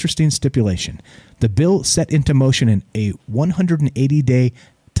an interesting stipulation. The bill set into motion a 180-day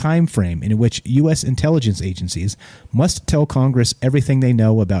time frame in which U.S. intelligence agencies must tell Congress everything they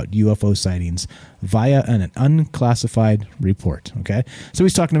know about UFO sightings via an unclassified report. Okay, so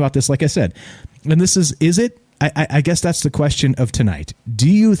he's talking about this, like I said, and this is it? I guess that's the question of tonight. Do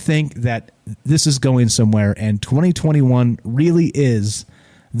you think that this is going somewhere and 2021 really is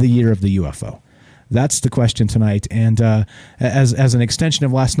the year of the UFO? That's the question tonight. And as an extension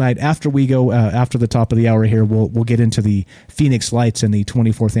of last night, after we go after the top of the hour here, we'll get into the Phoenix Lights and the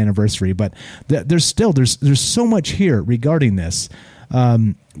 24th anniversary. But there's so much here regarding this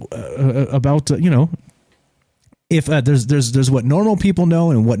about if there's what normal people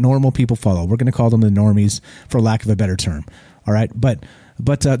know and what normal people follow. We're going to call them the normies, for lack of a better term. All right, but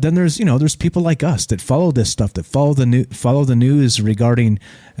then there's people like us that follow this stuff, that follow the news regarding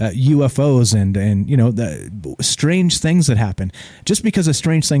UFOs and the strange things that happen. Just because a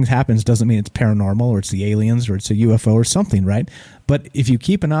strange thing happens doesn't mean it's paranormal or it's the aliens or it's a UFO or something, right? But if you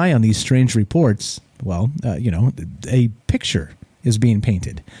keep an eye on these strange reports, well, a picture is being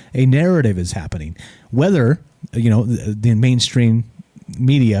painted, a narrative is happening. Whether the mainstream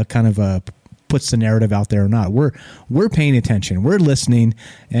media kind of puts the narrative out there or not, we're paying attention, we're listening,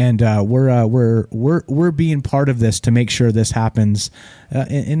 and we're being part of this to make sure this happens.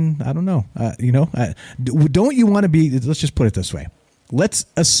 And I don't know, don't you want to be? Let's just put it this way. Let's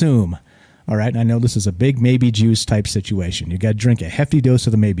assume. All right, I know this is a big maybe juice type situation. You got to drink a hefty dose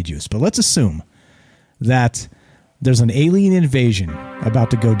of the maybe juice, but let's assume that there's an alien invasion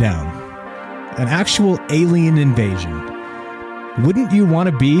about to go down, an actual alien invasion. Wouldn't you want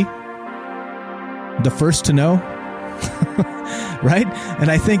to be the first to know? Right?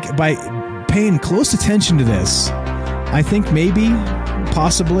 And I think by paying close attention to this, I think maybe,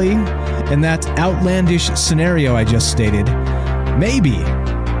 possibly, in that outlandish scenario I just stated, maybe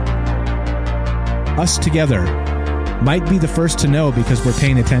us together might be the first to know because we're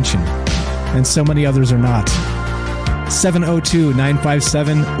paying attention, and so many others are not.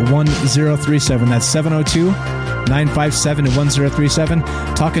 702-957-1037. That's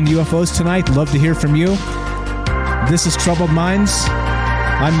 702-957-1037. Talking to UFOs tonight. Love to hear from you. This is Troubled Minds.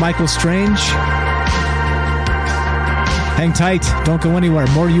 I'm Michael Strange. Hang tight. Don't go anywhere.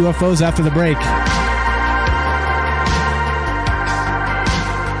 More UFOs after the break.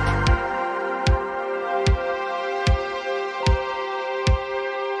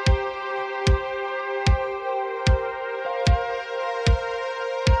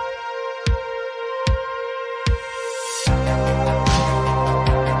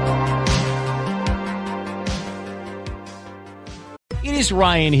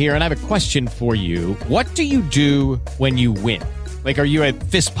 Ryan here, and I have a question for you. What do you do when you win? Like, are you a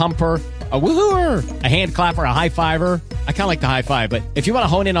fist pumper, a woohooer, a hand clapper, a high fiver? I kind of like the high five, but if you want to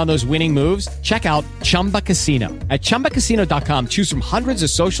hone in on those winning moves, check out Chumba Casino. At ChumbaCasino.com, choose from hundreds of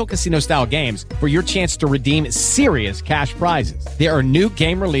social casino style games for your chance to redeem serious cash prizes. There are new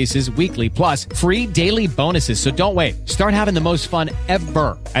game releases weekly, plus free daily bonuses. So don't wait. Start having the most fun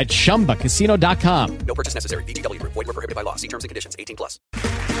ever at ChumbaCasino.com. No purchase necessary. VGW. Void where prohibited by law. See terms and conditions. 18+.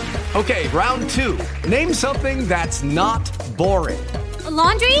 Okay, round two. Name something that's not boring. A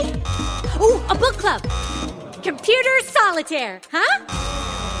laundry? Ooh, a book club. Computer solitaire, huh?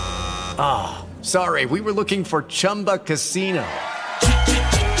 Ah, sorry, we were looking for Chumba Casino.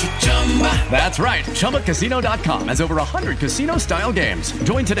 That's right, ChumbaCasino.com has over 100 casino-style games.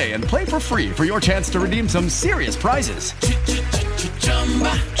 Join today and play for free for your chance to redeem some serious prizes.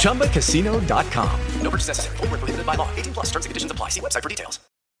 ChumbaCasino.com. No purchase necessary. Void where prohibited by law. 18+. Terms and conditions apply. See website for details.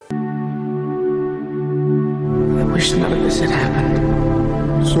 I wish none of this had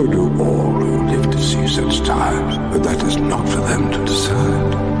happened. So do all who live to see such times, but that is not for them to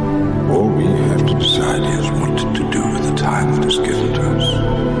decide. All we have to decide is what to do with the time that is given to us.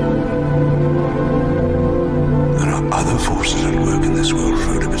 There are other forces at work in this world,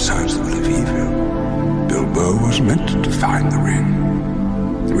 Frodo, besides the will of evil. Bilbo was meant to find the ring,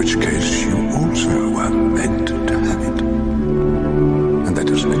 in which case you also were meant to have it. And that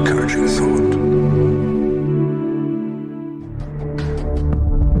is an encouraging thought.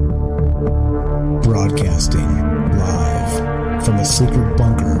 Broadcasting live from a secret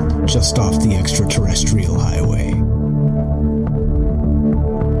bunker just off the extraterrestrial highway.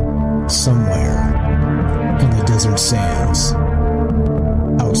 Somewhere in the desert sands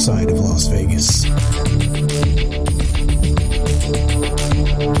outside of Las Vegas.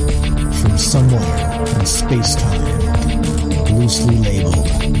 From somewhere in space-time, loosely labeled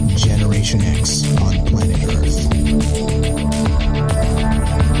Generation X on planet Earth.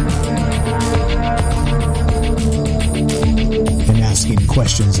 Asking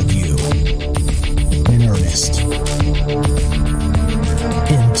questions of you in earnest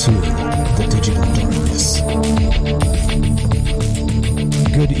into the digital darkness.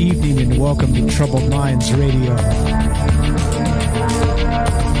 Good evening and welcome to Troubled Minds Radio.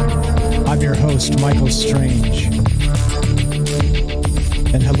 I'm your host, Michael Strange.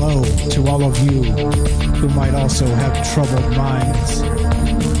 And hello to all of you who might also have troubled minds.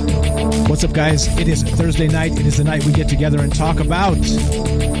 What's up, guys? It is Thursday night. It is the night we get together and talk about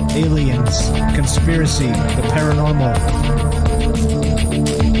aliens, conspiracy, the paranormal,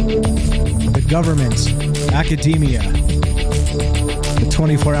 the government, academia, the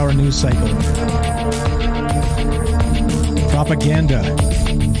 24-hour news cycle. propaganda,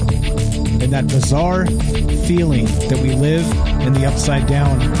 and that bizarre feeling that we live in the upside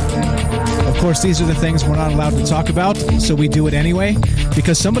down. Of course, these are the things we're not allowed to talk about, so we do it anyway,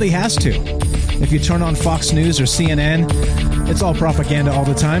 because somebody has to. If you turn on Fox News or CNN, it's all propaganda all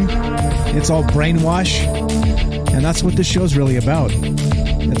the time. It's all brainwash, and that's what this show's really about.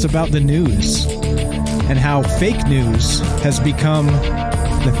 It's about the news and how fake news has become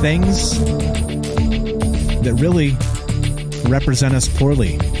the things that really represent us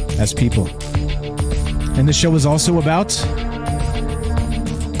poorly as people. And the show is also about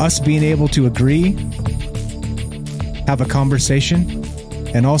us being able to agree, have a conversation,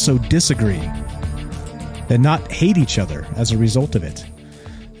 and also disagree, and not hate each other as a result of it.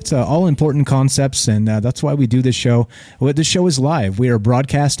 It's all important concepts, and that's why we do this show. Well, this show is live. We are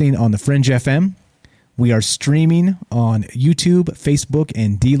broadcasting on the Fringe FM. We are streaming on YouTube, Facebook,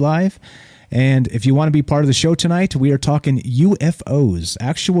 and DLive. And if you want to be part of the show tonight, we are talking UFOs,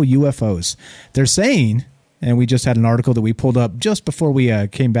 actual UFOs. They're saying, and we just had an article that we pulled up just before we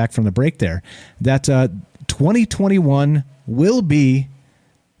came back from the break there, that 2021 will be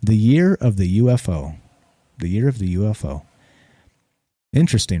the year of the UFO. The year of the UFO.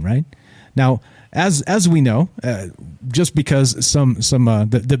 Interesting, right? Now, as we know, just because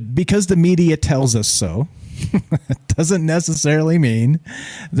because the media tells us so, doesn't necessarily mean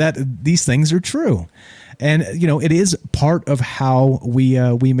that these things are true. And it is part of how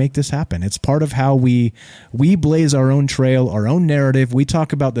we make this happen. It's part of how we blaze our own trail, our own narrative. We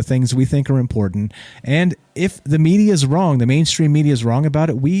talk about the things we think are important. And if the media is wrong, the mainstream media is wrong about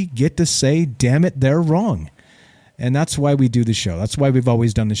it, we get to say, damn it, they're wrong. And that's why we do the show. That's why we've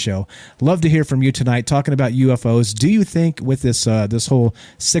always done the show. Love to hear from you tonight talking about UFOs. Do you think with this this whole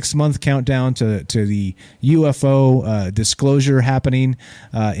 6-month countdown to the UFO disclosure happening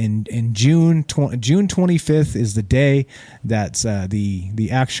in June 25th is the day that the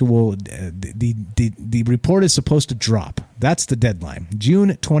actual the report is supposed to drop. That's the deadline.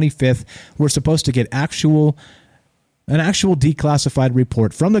 June 25th, we're supposed to get an actual declassified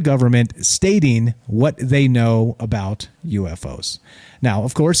report from the government stating what they know about UFOs. Now,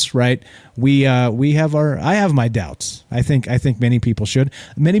 of course, right? I have my doubts. I think many people should.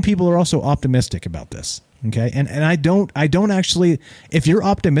 Many people are also optimistic about this. Okay, and I don't actually. If you're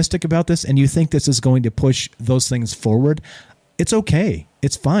optimistic about this and you think this is going to push those things forward, it's okay.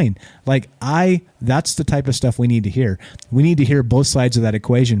 It's fine. That's the type of stuff we need to hear. We need to hear both sides of that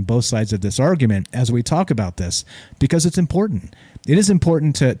equation, both sides of this argument as we talk about this, because it's important. It is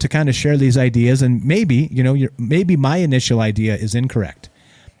important to kind of share these ideas, and maybe my initial idea is incorrect.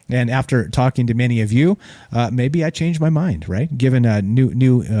 And after talking to many of you, maybe I changed my mind, right? Given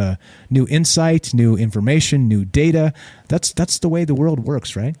new insight, new information, new data. That's the way the world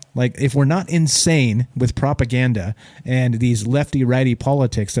works, right? Like, if we're not insane with propaganda and these lefty-righty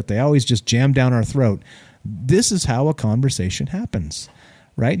politics that they always just jam down our throat, this is how a conversation happens,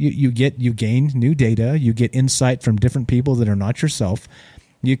 right? You gain new data, you get insight from different people that are not yourself,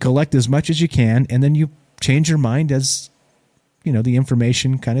 you collect as much as you can, and then you change your mind as the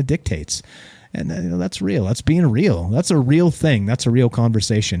information kind of dictates. And that's real. That's being real. That's a real thing. That's a real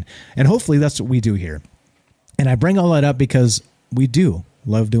conversation. And hopefully that's what we do here. And I bring all that up because we do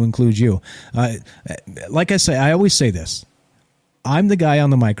love to include you. Like I say, I always say this. I'm the guy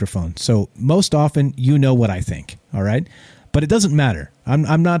on the microphone. So most often, what I think. All right. But it doesn't matter.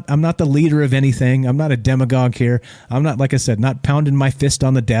 I'm not the leader of anything. I'm not a demagogue here. I'm not, like I said, not pounding my fist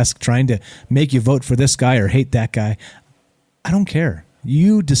on the desk trying to make you vote for this guy or hate that guy. I don't care.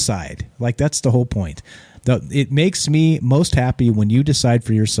 You decide. That's the whole point. It makes me most happy when you decide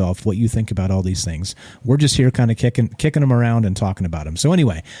for yourself what you think about all these things. We're just here kind of kicking them around and talking about them. So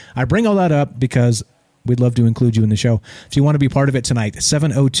anyway, I bring all that up because we'd love to include you in the show. If you want to be part of it tonight,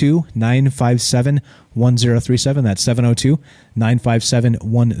 702-957-1037. That's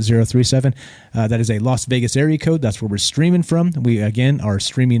 702-957-1037. That is a Las Vegas area code. That's where we're streaming from. We, again, are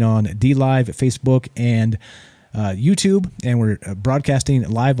streaming on DLive, Facebook, and YouTube, and we're broadcasting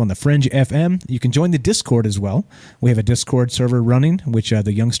live on the Fringe FM. You can join the Discord as well. We have a Discord server running, which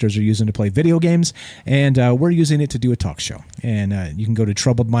the youngsters are using to play video games, and we're using it to do a talk show. And you can go to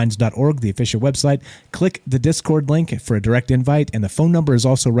troubledminds.org, the official website, click the Discord link for a direct invite, and the phone number is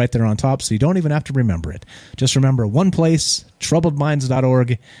also right there on top, so you don't even have to remember it. Just remember one place,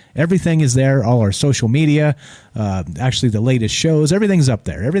 troubledminds.org. Everything is there, all our social media, actually the latest shows, everything's up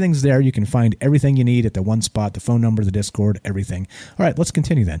there. Everything's there. You can find everything you need at the one spot, the phone number, the Discord, everything. All right, let's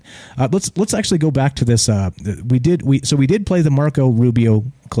continue then. Let's actually go back to this. We did play the Marco Rubio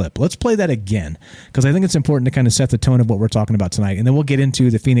clip. Let's play that again, because I think it's important to kind of set the tone of what we're talking about tonight, and then we'll get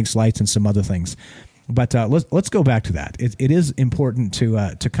into the Phoenix Lights and some other things. But let's go back to that. It is important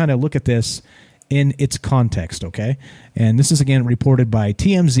to kind of look at this in its context, okay? And this is, again, reported by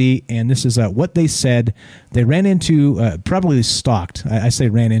TMZ, and this is what they said. They ran into, probably stalked. I say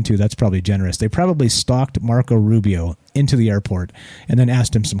ran into, that's probably generous. They probably stalked Marco Rubio into the airport and then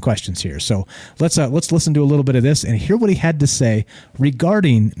asked him some questions here. So let's listen to a little bit of this and hear what he had to say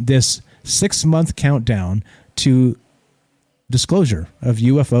regarding this 6-month countdown to disclosure of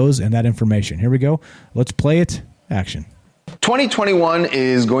UFOs and that information. Here we go. Let's play it. Action. 2021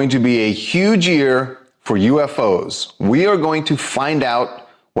 is going to be a huge year for UFOs. We are going to find out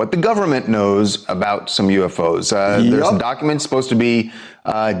what the government knows about some UFOs. There's some documents supposed to be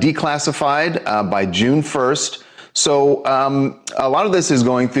declassified by June 1st. So a lot of this is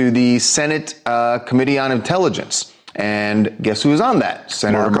going through the Senate Committee on Intelligence. And guess who's on that?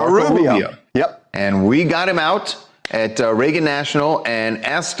 Senator Marco Rubio. Yep. And we got him out at Reagan National and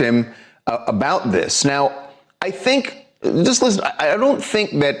asked him about this. Now, I think, just listen, I don't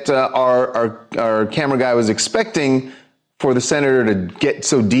think that our camera guy was expecting for the senator to get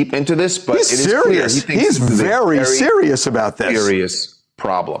so deep into this, but he's it is serious. Clear. He He's very serious about this. Serious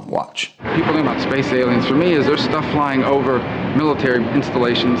problem. Watch. People think about space aliens. For me, is there's stuff flying over military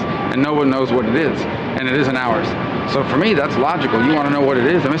installations, and no one knows what it is, and it isn't ours. So for me, that's logical. You want to know what it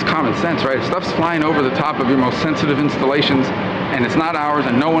is. I mean, it's common sense, right? If stuff's flying over the top of your most sensitive installations, and it's not ours,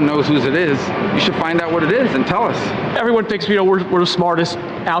 and no one knows whose it is, you should find out what it is and tell us. Everyone thinks, we're the smartest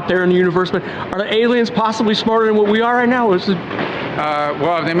out there in the universe, but are the aliens possibly smarter than what we are right now?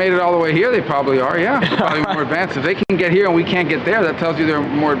 Well, if they made it all the way here, they probably are, yeah. They're probably more advanced. If they can get here and we can't get there, that tells you they're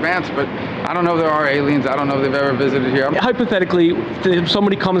more advanced. But I don't know if there are aliens. I don't know if they've ever visited here. Hypothetically, if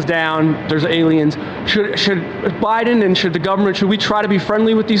somebody comes down, there's aliens, should Biden and should the government, should we try to be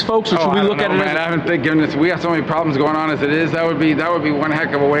friendly with these folks, or should we look at it as... I haven't given this. We have so many problems going on as it is. That would be one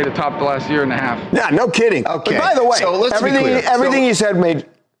heck of a way to top the last year and a half. Yeah, no kidding. Okay. But by the way, so everything you said made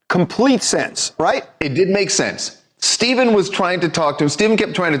complete sense, right? It did make sense. Stephen kept trying to talk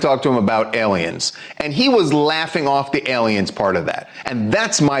to him about aliens, and he was laughing off the aliens part of that. And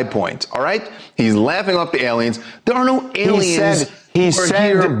that's my point, all right? He's laughing off the aliens. There are no aliens who are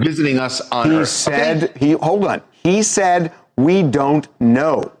here visiting us on Earth. Hold on. He said, we don't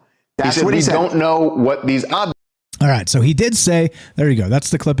know. That's what he said. We don't know what these objects. All right, so he did say, there you go.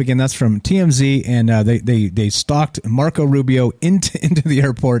 That's the clip again. That's from TMZ, and they stalked Marco Rubio into the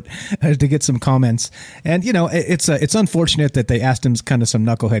airport to get some comments. And it's unfortunate that they asked him kind of some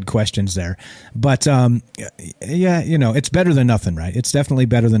knucklehead questions there, but it's better than nothing, right? It's definitely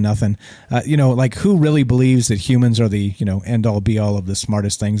better than nothing. Like who really believes that humans are the end all be all of the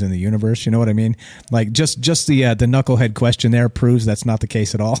smartest things in the universe? You know what I mean? Like just the knucklehead question there proves that's not the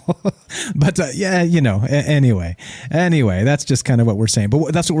case at all. But Anyway, that's just kind of what we're saying.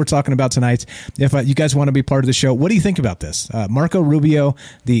 But that's what we're talking about tonight. If you guys want to be part of the show, what do you think about this? Marco Rubio,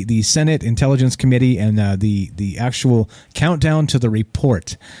 the Senate Intelligence Committee, and the actual countdown to the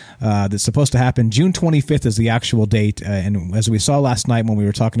report that's supposed to happen. June 25th is the actual date. And as we saw last night when we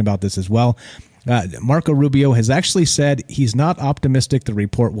were talking about this as well, Marco Rubio has actually said he's not optimistic the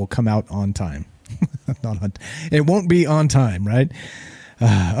report will come out on time. It won't be on time, right?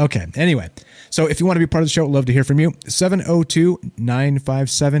 Okay. Anyway, so if you want to be part of the show, I'd love to hear from you.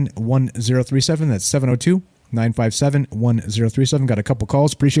 702-957-1037. That's 702-957-1037. Got a couple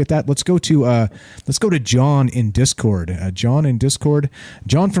calls. Appreciate that. Let's go to John in Discord. John in Discord.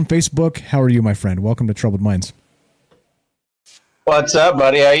 John from Facebook. How are you, my friend? Welcome to Troubled Minds. What's up,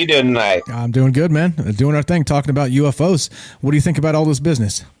 buddy? How you doing tonight? I'm doing good, man. Doing our thing, talking about UFOs. What do you think about all this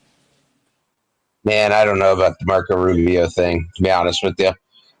business? Man, I don't know about the Marco Rubio thing, to be honest with you.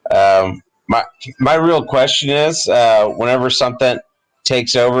 My real question is, whenever something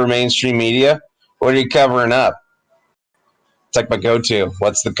takes over mainstream media, what are you covering up? It's like my go-to.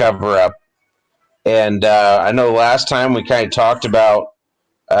 What's the cover-up? And I know last time we kind of talked about,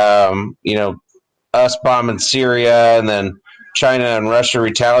 us bombing Syria and then China and Russia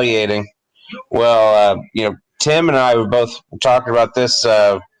retaliating. Well, Tim and I were both talking about this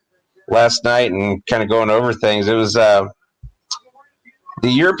last night and kind of going over things. It was the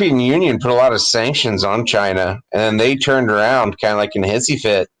European Union put a lot of sanctions on China, and then they turned around kind of like in a hissy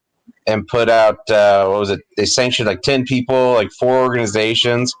fit and put out, they sanctioned like 10 people, like 4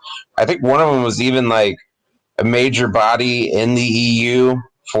 organizations. I think one of them was even like a major body in the EU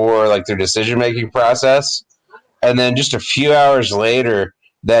for like their decision-making process. And then just a few hours later,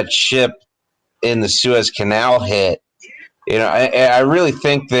 that ship in the Suez Canal hit. I really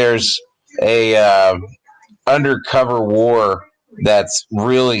think there's a undercover war that's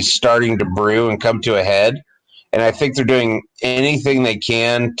really starting to brew and come to a head. And I think they're doing anything they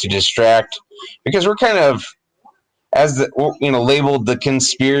can to distract because we're kind of, as the, labeled the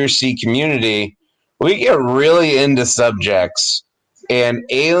conspiracy community, we get really into subjects, and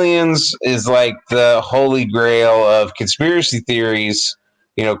aliens is like the holy grail of conspiracy theories,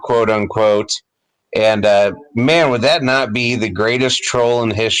 quote unquote. And man, would that not be the greatest troll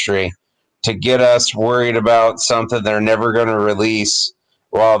in history to get us worried about something they're never going to release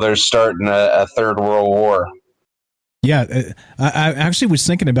while they're starting a third world war? Yeah, I actually was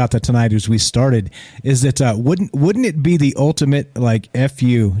thinking about that tonight as we started. Is that wouldn't it be the ultimate like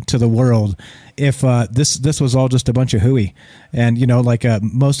FU to the world if this was all just a bunch of hooey, and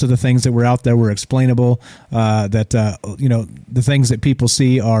most of the things that were out there were explainable. That the things that people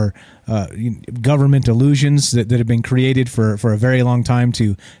see are government illusions that have been created for a very long time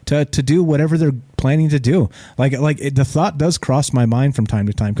to do whatever they're planning to do. Like the thought does cross my mind from time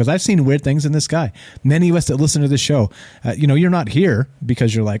to time, because I've seen weird things in the sky. Many of us that listen to the show, you're not here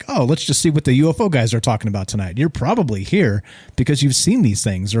because you're like, oh, let's just see what the UFO guys are talking about tonight. You're probably here because you've seen these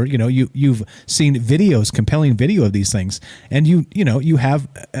things, or you've seen videos, compelling video of these things, and you have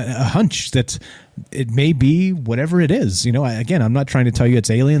a hunch that it may be whatever it is. Again, I'm not trying to tell you it's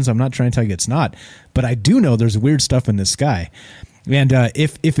aliens. I'm not trying to tell you it's not, but I do know there's weird stuff in the sky. And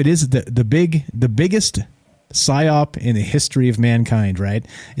if it is the biggest psyop in the history of mankind, right,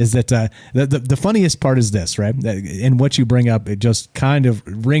 is that the funniest part is this, right? And what you bring up, it just kind of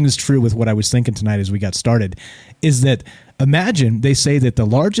rings true with what I was thinking tonight as we got started, is that imagine they say that the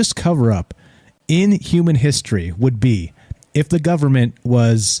largest cover-up in human history would be if the government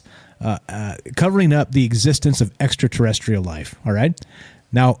was covering up the existence of extraterrestrial life, all right?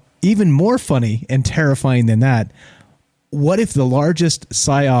 Now, even more funny and terrifying than that, what if the largest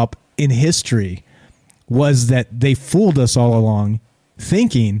psyop in history was that they fooled us all along,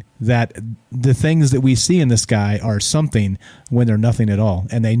 thinking that the things that we see in the sky are something when they're nothing at all,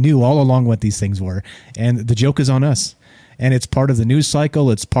 and they knew all along what these things were, and the joke is on us. And it's part of the news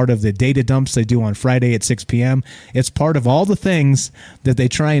cycle. It's part of the data dumps they do on Friday at 6 p.m. It's part of all the things that they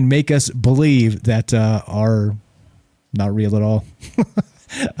try and make us believe that are not real at all.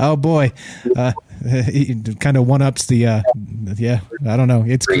 Oh boy, it kind of one-ups the yeah. I don't know.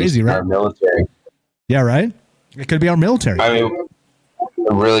 It's crazy, right? Our military. Yeah, right. It could be our military. I mean,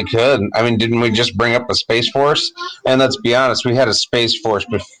 it really could. I mean, didn't we just bring up a Space Force? And let's be honest, we had a Space Force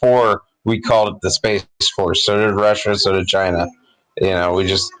before we called it the Space Force. So did Russia. So did China. We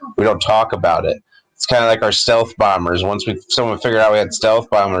don't talk about it. It's kind of like our stealth bombers. Once someone figured out we had stealth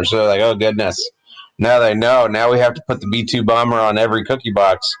bombers, they're like, oh goodness. Now they know. Now we have to put the B-2 bomber on every cookie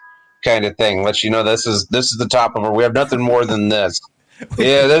box, kind of thing. Let you know this is the top of it. We have nothing more than this.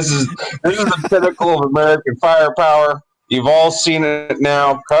 Yeah, this is the pinnacle of American firepower. You've all seen it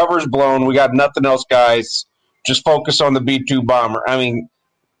now. Cover's blown. We got nothing else, guys. Just focus on the B-2 bomber. I mean,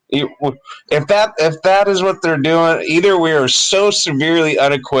 if that is what they're doing, either we are so severely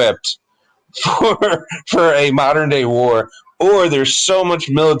unequipped for a modern day war, or there's so much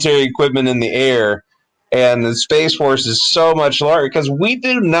military equipment in the air, and the Space Force is so much larger, because we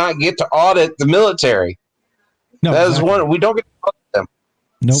do not get to audit the military. No, that is one. We don't get to audit them.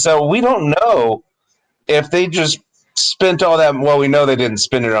 Nope. So we don't know if they just spent all that. Well, we know they didn't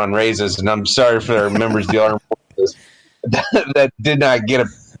spend it on raises, and I'm sorry for our members of the armed forces that did not get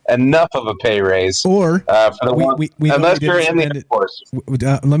enough of a pay raise, or for the unless you're in the Air Force.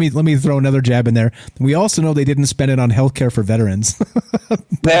 Let me throw another jab in there. We also know they didn't spend it on healthcare for veterans.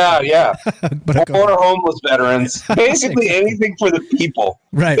 yeah, or homeless veterans. Basically, anything for the people.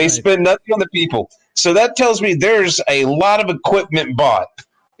 Right. They spend nothing on the people. So that tells me there's a lot of equipment bought.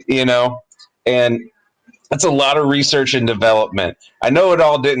 And that's a lot of research and development. I know it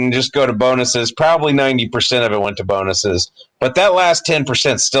all didn't just go to bonuses. Probably 90% of it went to bonuses. But that last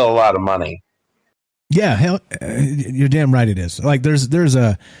 10% is still a lot of money. Yeah, you're damn right it is. Like there's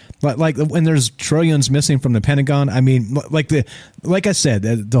when there's trillions missing from the Pentagon. I mean, like I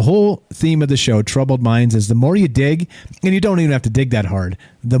said, the whole theme of the show, Troubled Minds, is the more you dig, and you don't even have to dig that hard,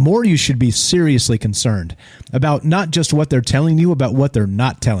 the more you should be seriously concerned about not just what they're telling you, about what they're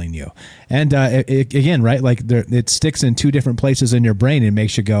not telling you. And again, right, like it sticks in two different places in your brain and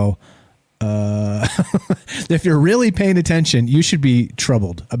makes you go, if you're really paying attention, you should be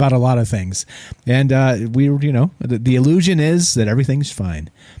troubled about a lot of things. And the illusion is that everything's fine.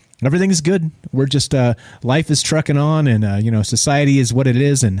 Everything's good. We're just life is trucking on, and society is what it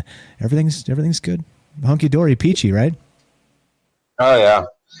is, and everything's good. Hunky dory, peachy, right? Oh yeah.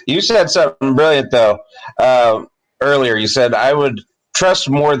 You said something brilliant though. Earlier, you said I would trust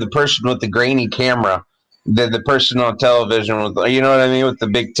more the person with the grainy camera than the person on television with, with the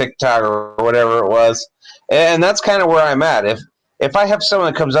big TikTok or whatever it was. And that's kind of where I'm at. if I have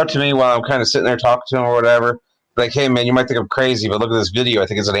someone that comes up to me while I'm kind of sitting there talking to them or whatever, like, hey, man, you might think I'm crazy, but look at this video. I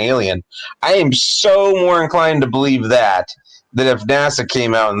think it's an alien. I am so more inclined to believe that than if NASA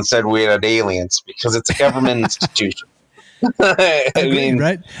came out and said we had aliens, because it's a government institution. I mean,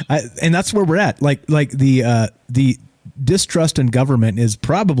 right? And that's where we're at. Like the distrust in government is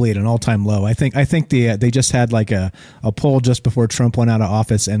probably at an all-time low. I think they just had like a poll just before Trump went out of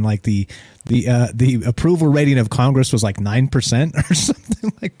office, and like the approval rating of Congress was like 9% or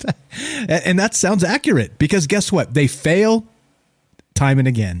something like that. And that sounds accurate, because guess what? They fail time and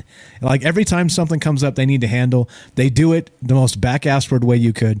again. Like every time something comes up they need to handle, they do it the most back-assward way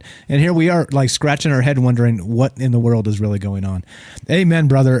you could. And here we are, like, scratching our head wondering what in the world is really going on. Amen,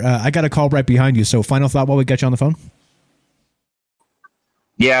 brother. I got a call right behind you. So final thought while we get you on the phone?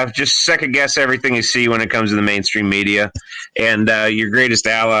 Yeah, just second guess everything you see when it comes to the mainstream media. And your greatest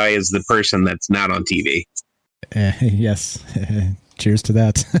ally is the person that's not on TV. Yes. Cheers to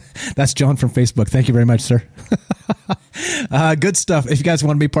that. That's John from Facebook. Thank you very much, sir. Good stuff. If you guys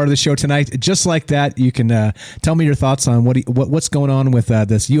want to be part of the show tonight, just like that, you can tell me your thoughts on what's going on with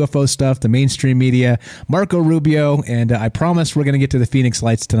this UFO stuff, the mainstream media, Marco Rubio, and I promise we're going to get to the Phoenix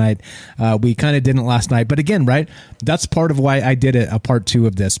Lights tonight. We kind of didn't last night, but again, right, that's part of why I did a part 2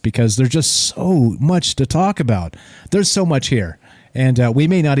 of this, because there's just so much to talk about. There's so much here, and we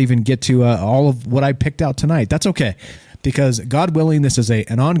may not even get to all of what I picked out tonight. That's okay, because God willing, this is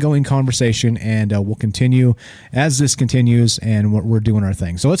an ongoing conversation, and we'll continue as this continues, and we're doing our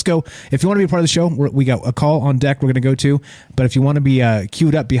thing. So let's go. If you want to be a part of the show, we got a call on deck we're going to go to, but if you want to be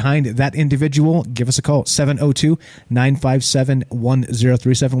queued up behind that individual, give us a call,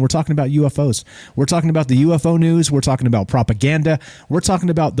 702-957-1037. We're talking about UFOs. We're talking about the UFO news. We're talking about propaganda. We're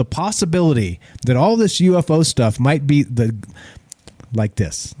talking about the possibility that all this UFO stuff might be like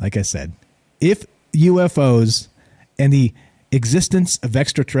this. Like I said, if UFOs and the existence of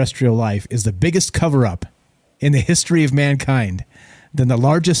extraterrestrial life is the biggest cover-up in the history of mankind, then the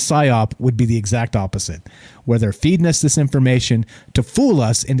largest psyop would be the exact opposite, where they're feeding us this information to fool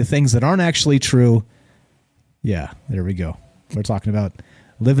us into things that aren't actually true. Yeah, there we go. We're talking about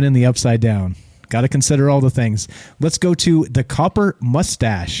living in the upside down. Got to consider all the things. Let's go to the Copper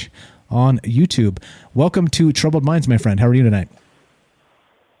Mustache on YouTube. Welcome to Troubled Minds, my friend. How are you tonight?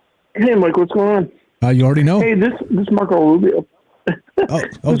 Hey, Mike, what's going on? You already know. Hey, this Marco Rubio.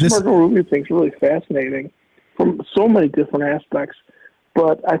 This Marco Rubio thing's really fascinating from so many different aspects.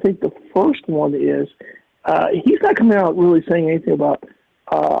 But I think the first one is he's not coming out really saying anything about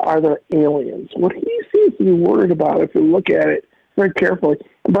are there aliens. What he seems to be worried about, if you look at it very carefully.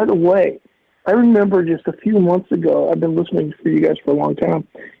 And by the way, I remember just a few months ago, I've been listening to you guys for a long time,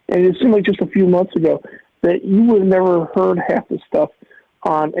 and it seemed like just a few months ago that you would have never heard half the stuff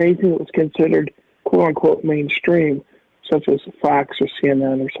on anything that was considered quote-unquote mainstream, such as Fox or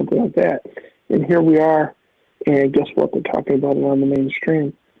CNN or something like that. And here we are, and guess what? They're talking about it on the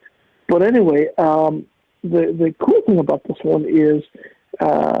mainstream. But anyway, the cool thing about this one is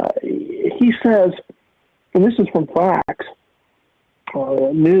he says, and this is from Fox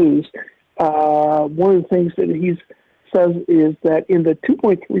News, one of the things that he says is that in the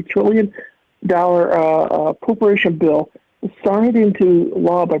 $2.3 trillion appropriation bill signed into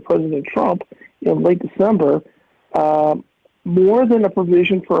law by President Trump in late December, more than a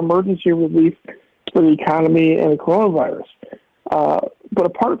provision for emergency relief for the economy and the coronavirus. But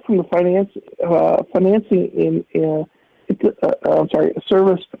apart from the financing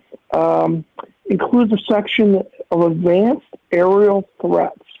service includes a section of advanced aerial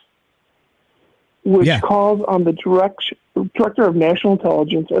threats, which calls on the Director of National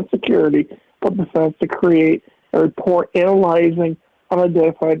Intelligence and Security of Defense to create a report analyzing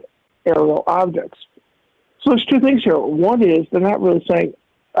unidentified aerial objects. So there's two things here. One is they're not really saying,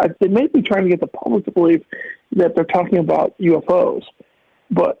 they may be trying to get the public to believe that they're talking about UFOs.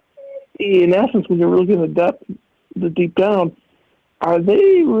 But in essence, when you're really getting the deep down, are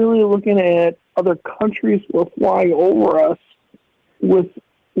they really looking at other countries who are flying over us with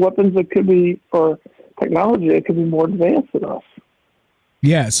weapons that could be, or technology that could be more advanced than us?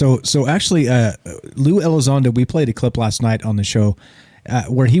 Yeah, so actually, Lou Elizondo, we played a clip last night on the show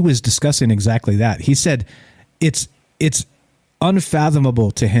where he was discussing exactly that. He said it's unfathomable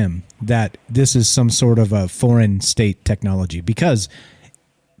to him that this is some sort of a foreign state technology, because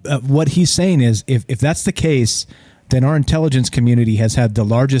what he's saying is if that's the case, then our intelligence community has had the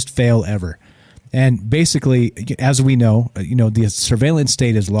largest fail ever. And basically, as we know, the surveillance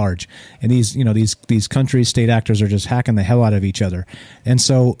state is large, and these countries, state actors are just hacking the hell out of each other. And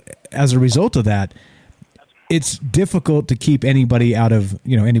so as a result of that, it's difficult to keep anybody out of,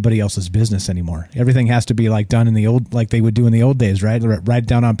 anybody else's business anymore. Everything has to be like done in the old, like they would do in the old days, right? Write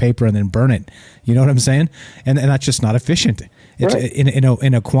down on paper and then burn it. You know what I'm saying? And that's just not efficient. It's Right.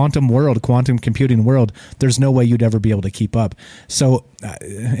 in a quantum world, quantum computing world, there's no way you'd ever be able to keep up. So,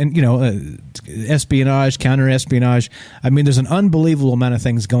 espionage, counter espionage. I mean, there's an unbelievable amount of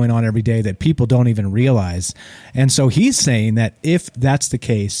things going on every day that people don't even realize. And so he's saying that if that's the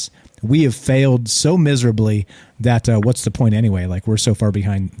case, we have failed so miserably that what's the point anyway? Like, we're so far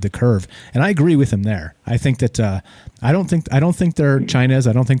behind the curve. And I agree with him there. I think that I don't think they're China's.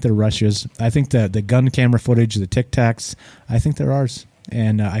 I don't think they're Russia's. I think the gun camera footage, the Tic Tacs, I think they're ours.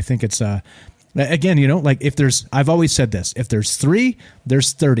 And I think it's again, like if there's, I've always said this: if there's 3,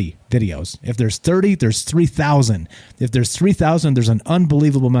 there's 30 videos. If there's 30, there's 3,000. If there's 3,000, there's an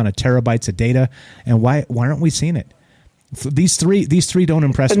unbelievable amount of terabytes of data. And why aren't we seeing it? These three don't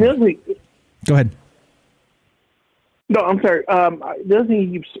impress me. Go ahead. No, I'm sorry. The other thing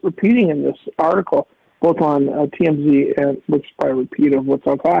he keeps repeating in this article, both on TMZ and which is probably a repeat of what's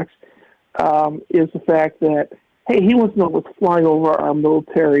on Fox, is the fact that, hey, he wants to know what's flying over our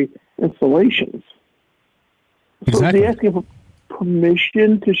military installations. Exactly. So is he asking for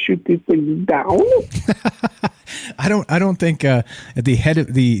permission to shoot these things down? I don't think the head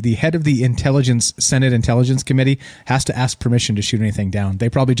of the Senate Intelligence Committee has to ask permission to shoot anything down. They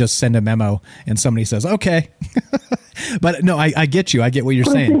probably just send a memo and somebody says, okay. But no, I get you. I get what you're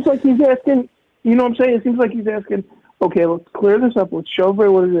saying. It seems like he's asking, you know what I'm saying? It seems like he's asking, okay, let's clear this up. Let's show everybody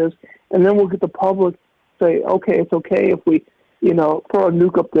what it is. And then we'll get the public say, okay, it's okay if we, throw a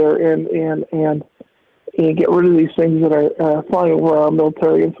nuke up there and get rid of these things that are flying over our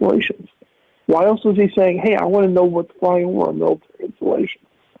military installations. Why else is he saying, hey, I want to know what's flying over our military installations?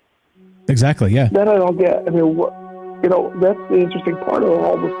 Exactly, yeah. That I don't get. I mean, that's the interesting part of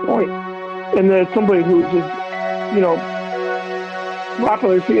all this point. And there's somebody who's just,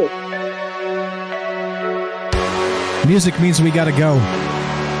 popular as he is. Music means we got to go.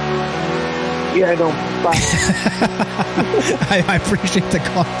 Yeah, I know. Bye. I appreciate the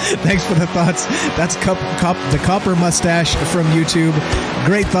call. Thanks for the thoughts. That's the Copper Mustache from YouTube.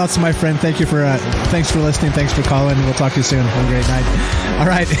 Great thoughts, my friend. Thanks for listening. Thanks for calling. We'll talk to you soon. Have a great night. All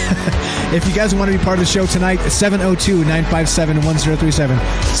right. If you guys want to be part of the show tonight, 702-957-1037.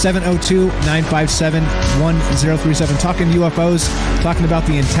 702-957-1037. Talking UFOs, talking about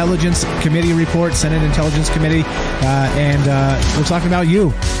the Intelligence Committee report, Senate Intelligence Committee, and we're talking about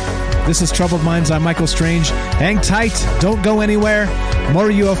you. This is Troubled Minds. I'm Michael Strange. Hang tight. Don't go anywhere. More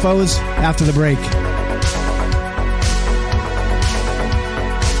UFOs after the break.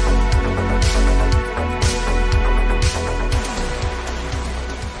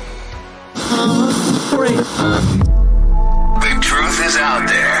 The truth is out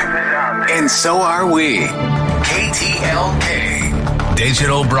there, and so are we. KTLK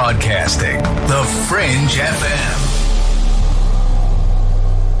Digital Broadcasting, The Fringe FM.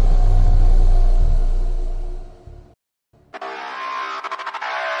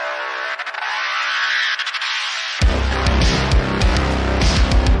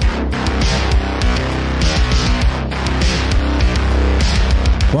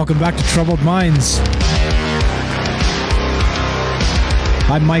 Welcome back to Troubled Minds.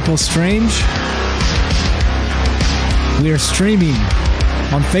 I'm Michael Strange. We are streaming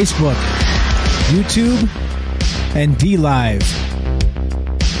on Facebook, YouTube, and DLive.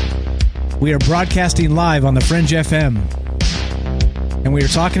 We are broadcasting live on the Fringe FM. And we are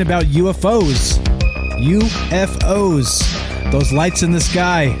talking about UFOs. UFOs. Those lights in the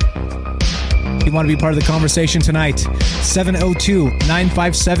sky. You want to be part of the conversation tonight?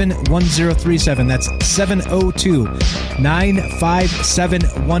 702-957-1037. That's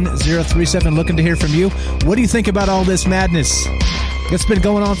 702-957-1037. Looking to hear from you. What do you think about all this madness? It's been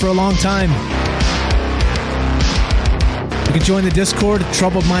going on for a long time. You can join the Discord.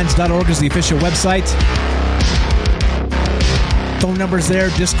 TroubledMinds.org is the official website. Phone number's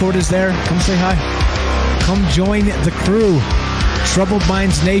there. Discord is there. Come say hi. Come join the crew. Troubled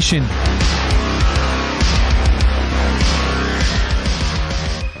Minds Nation.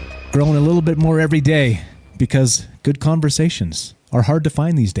 Growing a little bit more every day because good conversations are hard to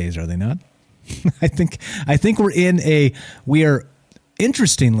find these days, are they not? I think we are,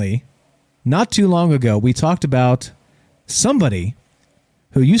 interestingly, not too long ago, we talked about somebody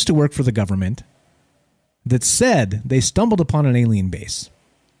who used to work for the government that said they stumbled upon an alien base.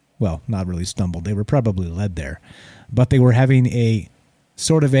 Well, not really stumbled. They were probably led there. But they were having a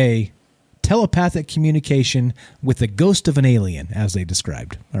sort of a telepathic communication with the ghost of an alien, as they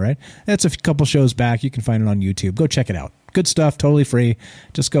described. All right? That's a couple shows back. You can find it on YouTube. Go check it out. Good stuff, totally free.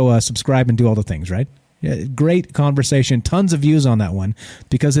 Just go subscribe and do all the things, right? Great conversation. Tons of views on that one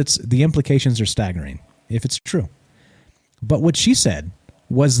because the implications are staggering if it's true. But what she said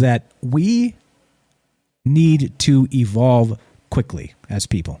was that we need to evolve quickly as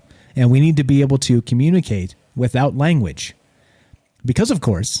people, and we need to be able to communicate without language. Because, of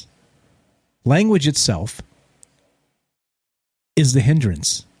course, language itself is the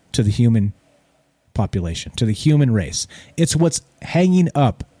hindrance to the human population, to the human race. It's what's hanging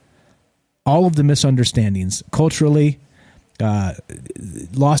up all of the misunderstandings culturally,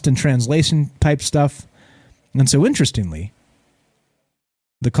 lost in translation type stuff. And so, interestingly,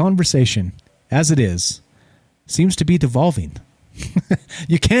 the conversation, as it is, seems to be devolving.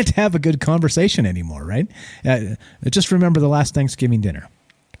 You can't have a good conversation anymore, right? Just remember the last Thanksgiving dinner.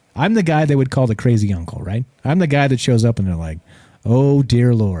 I'm the guy they would call the crazy uncle, right? I'm the guy that shows up and they're like, oh,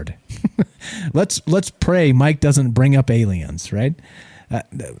 dear Lord. Let's pray Mike doesn't bring up aliens, right?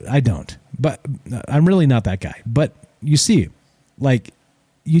 I don't. But I'm really not that guy. But you see, like,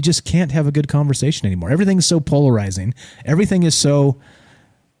 you just can't have a good conversation anymore. Everything's so polarizing. Everything is so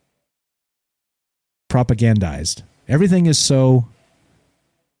propagandized. Everything is so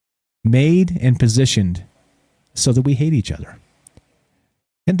made and positioned so that we hate each other.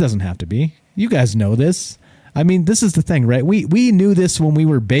 It doesn't have to be. You guys know this. I mean, this is the thing, right? We knew this when we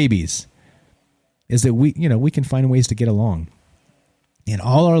were babies, is that we can find ways to get along. In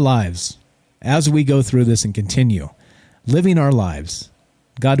all our lives, as we go through this and continue living our lives,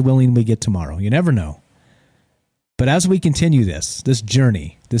 God willing, we get tomorrow. You never know. But as we continue this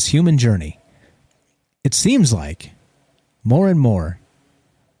journey, this human journey, it seems like more and more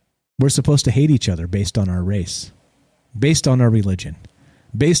we're supposed to hate each other based on our race, based on our religion,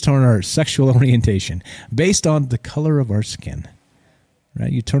 based on our sexual orientation, based on the color of our skin.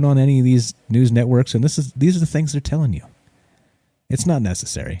 Right? You turn on any of these news networks, and these are the things they're telling you. It's not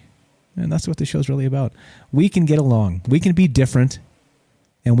necessary. And that's what the show's really about. We can get along. We can be different,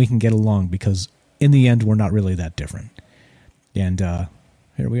 and we can get along because in the end, we're not really that different. And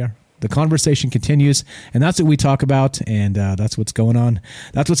here we are. The conversation continues, and that's what we talk about, and that's what's going on.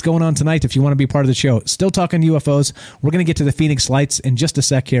 That's what's going on tonight if you want to be part of the show. Still talking UFOs. We're going to get to the Phoenix Lights in just a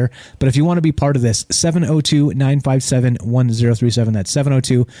sec here, but if you want to be part of this, 702-957-1037. That's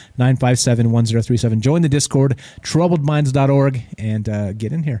 702-957-1037. Join the Discord, troubledminds.org, and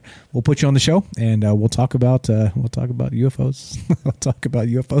get in here. We'll put you on the show, and we'll talk about UFOs. We'll talk about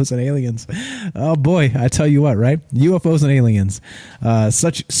UFOs and aliens. Oh, boy, I tell you what, right? UFOs and aliens.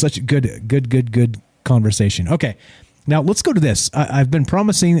 Such good conversation. Okay, now let's go to this. I've been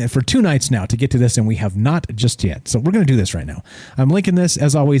promising for 2 nights now to get to this, and we have not just yet. So we're going to do this right now. I'm linking this,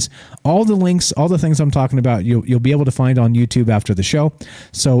 as always. All the links, all the things I'm talking about, you'll be able to find on YouTube after the show.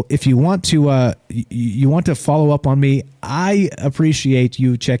 So if you want to follow up on me, I appreciate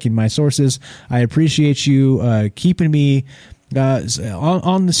you checking my sources. I appreciate you keeping me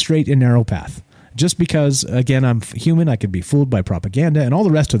on the straight and narrow path. Just because, again, I'm human, I could be fooled by propaganda and all the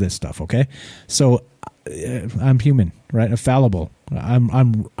rest of this stuff. Okay, so I'm human, right? I'm fallible.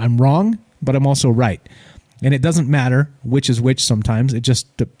 I'm wrong, but I'm also right, and it doesn't matter which is which. Sometimes it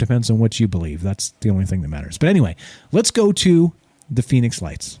just depends on what you believe. That's the only thing that matters. But anyway, let's go to the Phoenix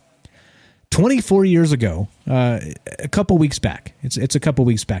Lights. 24 years ago, a couple weeks back. It's a couple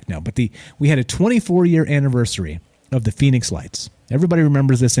weeks back now, but we had a 24-year anniversary of the Phoenix Lights. Everybody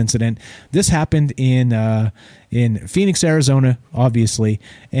remembers this incident. This happened in Phoenix, Arizona, obviously,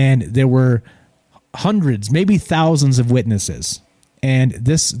 and there were hundreds, maybe thousands of witnesses. And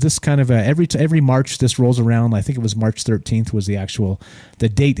this kind of every March this rolls around. I think it was March 13th was the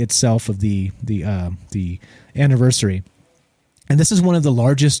date itself of the anniversary. And this is one of the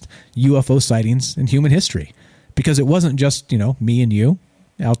largest UFO sightings in human history, because it wasn't just me and you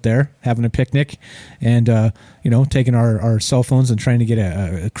out there having a picnic and taking our cell phones and trying to get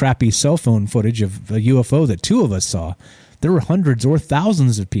a crappy cell phone footage of a UFO that 2 of us saw. There were hundreds or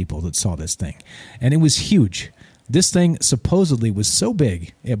thousands of people that saw this thing, and it was huge. This thing supposedly was so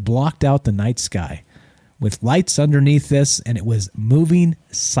big it blocked out the night sky with lights underneath this, and it was moving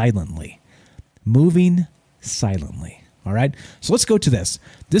silently. All right, so let's go to this.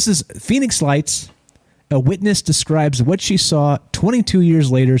 This is Phoenix Lights. A witness describes what she saw 22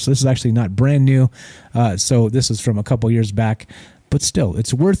 years later. So this is actually not brand new. So this is from a couple years back. But still,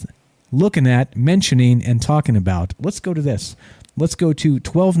 it's worth looking at, mentioning, and talking about. Let's go to this. Let's go to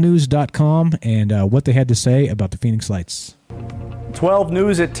 12news.com and what they had to say about the Phoenix Lights. 12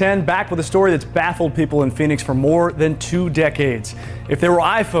 News at 10, back with a story that's baffled people in Phoenix for more than 2 decades. If there were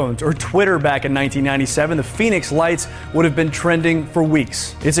iPhones or Twitter back in 1997, the Phoenix Lights would have been trending for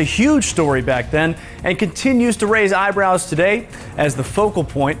weeks. It's a huge story back then and continues to raise eyebrows today as the focal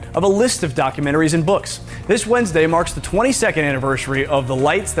point of a list of documentaries and books. This Wednesday marks the 22nd anniversary of the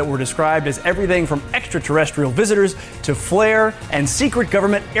lights that were described as everything from extraterrestrial visitors to flare and secret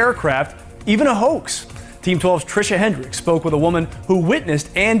government aircraft, even a hoax. Team 12's Tricia Hendricks spoke with a woman who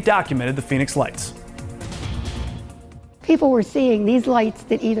witnessed and documented the Phoenix Lights. People were seeing these lights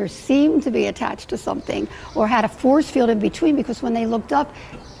that either seemed to be attached to something or had a force field in between, because when they looked up,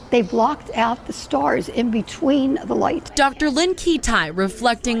 they blocked out the stars in between the lights. Dr. Lynn Ketai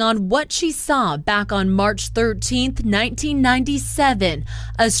reflecting on what she saw back on March 13th, 1997.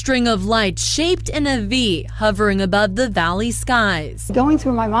 A string of lights shaped in a V hovering above the valley skies. Going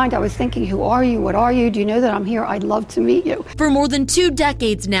through my mind, I was thinking, who are you? What are you? Do you know that I'm here? I'd love to meet you. For more than 2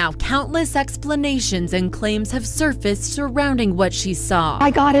 decades now, countless explanations and claims have surfaced surrounding what she saw.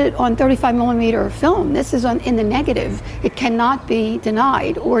 I got it on 35mm film. This is in the negative. It cannot be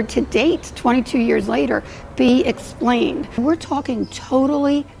denied or to date, 22 years later, be explained. We're talking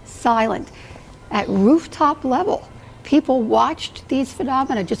totally silent at rooftop level. People watched these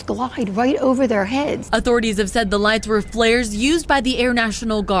phenomena just glide right over their heads. Authorities have said the lights were flares used by the Air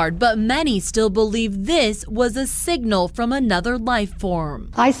National Guard, but many still believe this was a signal from another life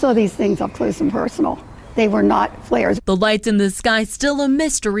form. I saw these things up close and personal. They were not flares. The lights in the sky still a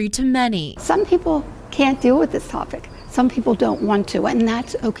mystery to many. Some people can't deal with this topic. Some people don't want to, and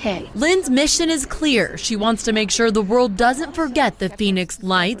that's okay. Lynn's mission is clear. She wants to make sure the world doesn't forget the Phoenix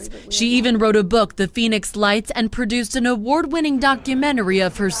Lights. She even wrote a book, The Phoenix Lights, and produced an award-winning documentary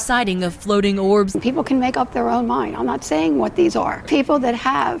of her sighting of floating orbs. People can make up their own mind. I'm not saying what these are. People that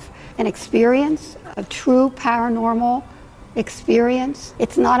have an experience, a true paranormal experience,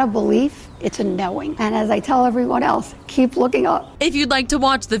 it's not a belief, it's a knowing. And as I tell everyone else, keep looking up. If you'd like to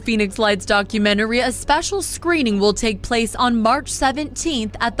watch the Phoenix Lights documentary, a special screening will take place on March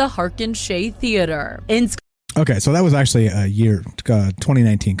 17th at the Harkin Shea Theater. Okay, so that was actually a year,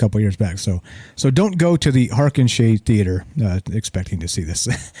 2019, a couple years back. So don't go to the Harkin Shea Theater expecting to see this.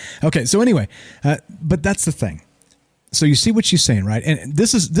 Okay, so anyway, but that's the thing. So you see what she's saying, right? And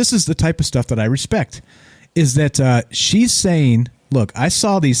this is the type of stuff that I respect. Is that she's saying, look, I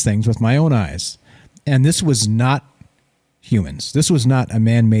saw these things with my own eyes, and this was not humans. This was not a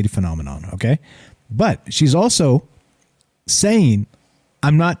man-made phenomenon, okay? But she's also saying,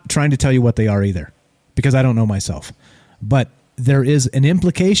 I'm not trying to tell you what they are either, because I don't know myself. But there is an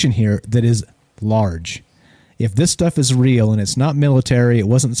implication here that is large. If this stuff is real and it's not military, it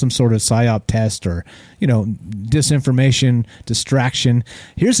wasn't some sort of PSYOP test or, disinformation, distraction.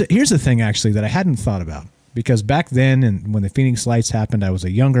 Here's the thing, actually, that I hadn't thought about. Because back then, and when the Phoenix Lights happened, I was a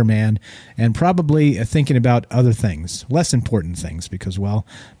younger man and probably thinking about other things, less important things, because, well,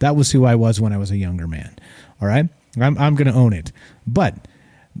 that was who I was when I was a younger man. All right? I'm going to own it. But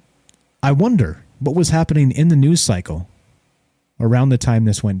I wonder what was happening in the news cycle around the time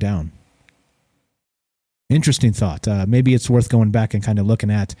this went down. Interesting thought. Maybe it's worth going back and kind of looking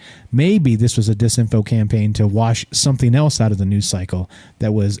at. Maybe this was a disinfo campaign to wash something else out of the news cycle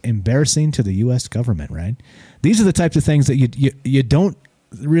that was embarrassing to the U.S. government, right? These are the types of things that you don't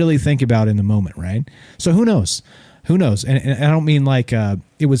really think about in the moment, right? So who knows? Who knows? And I don't mean like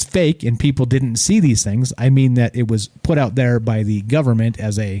it was fake and people didn't see these things. I mean that it was put out there by the government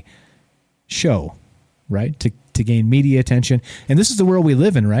as a show, right? To gain media attention. And this is the world we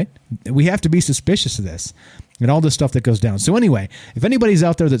live in, right? We have to be suspicious of this and all this stuff that goes down. So anyway, if anybody's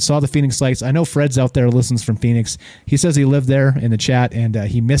out there that saw the Phoenix Lights, I know Fred's out there, listens from Phoenix. He says he lived there in the chat and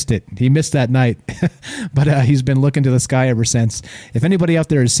he missed it. He missed that night, but he's been looking to the sky ever since. If anybody out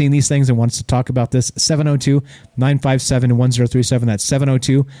there has seen these things and wants to talk about this, 702-957-1037. That's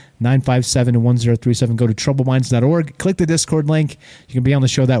 702-957-1037. Go to troubledminds.org. Click the Discord link. You can be on the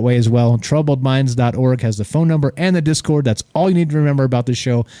show that way as well. Troubledminds.org has the phone number and the Discord. That's all you need to remember about this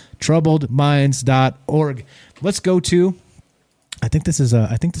show. Troubledminds.org. Let's go to, I think this is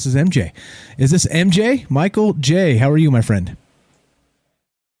MJ. Is this MJ? Michael J. How are you, my friend?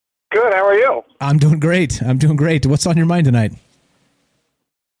 Good. How are you? I'm doing great. What's on your mind tonight?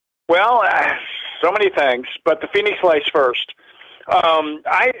 Well, so many things, but the Phoenix Lights first.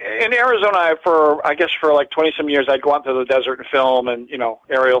 In Arizona for like 20 some years, I'd go out to the desert and film and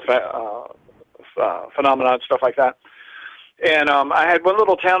aerial phenomena and stuff like that. And I had one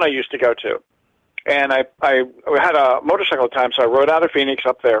little town I used to go to. And I had a motorcycle at the time, so I rode out of Phoenix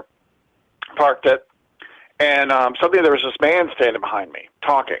up there, parked it, and suddenly there was this man standing behind me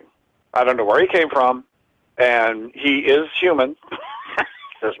talking. I don't know where he came from, and he is human,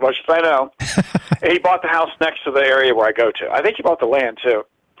 as much as I know. He bought the house next to the area where I go to. I think he bought the land, too.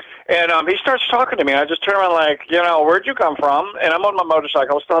 And he starts talking to me, and I just turn around like, where'd you come from? And I'm on my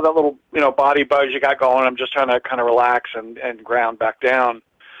motorcycle. I still have that little, body buzz you got going. I'm just trying to kind of relax and ground back down.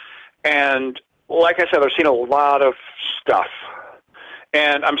 And like I said, I've seen a lot of stuff.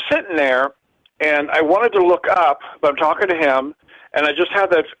 And I'm sitting there, and I wanted to look up, but I'm talking to him, and I just had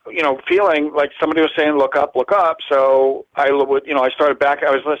that, feeling like somebody was saying, look up, look up. So I started back.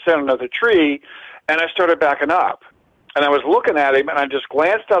 I was listening to another tree, and I started backing up. And I was looking at him, and I just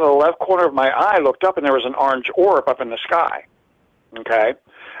glanced out of the left corner of my eye, looked up, and there was an orange orb up in the sky. Okay?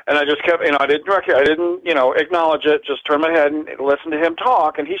 And I just kept, I didn't acknowledge it, just turned my head and listened to him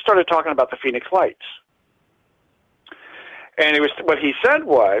talk, and he started talking about the Phoenix Lights. And what he said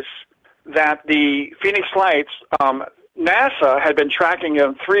was that the Phoenix Lights, NASA had been tracking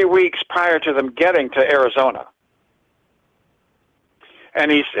them 3 weeks prior to them getting to Arizona. And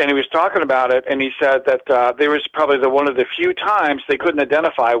he was talking about it, and he said that there was probably one of the few times they couldn't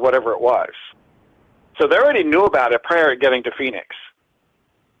identify whatever it was. So they already knew about it prior to getting to Phoenix.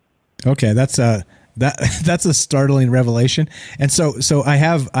 Okay, that's a startling revelation. And so I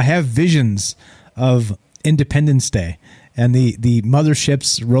have visions of Independence Day and the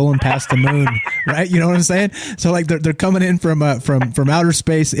motherships rolling past the moon, right? You know what I'm saying? So like they're coming in from outer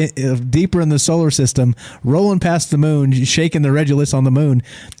space, deeper in the solar system, rolling past the moon, shaking the Regulus on the moon,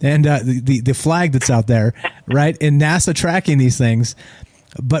 and the flag that's out there, right? And NASA tracking these things.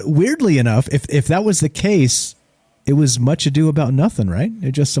 But weirdly enough, if that was the case, it was much ado about nothing, right?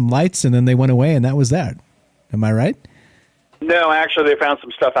 It just some lights, and then they went away, and that was that. Am I right? No, actually, they found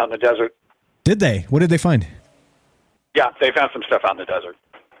some stuff out in the desert. Did they? What did they find? Yeah, they found some stuff out in the desert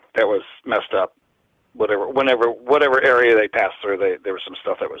that was messed up. Whatever area they passed through, there was some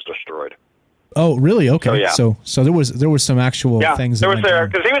stuff that was destroyed. Oh, really? Okay. So, yeah. So there was some actual things. There was there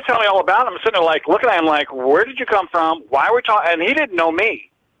because he was telling me all about them. I'm sitting there like looking at him like, where did you come from? Why are we talking? And he didn't know me.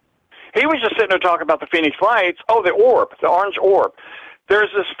 He was just sitting there talking about the Phoenix Lights. Oh, the orb, the orange orb. There's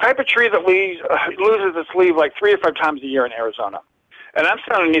this type of tree that loses its leaf like 3 or 5 times a year in Arizona. And I'm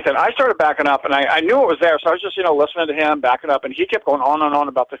sitting underneath it. I started backing up, and I knew it was there, so I was just, listening to him, backing up, and he kept going on and on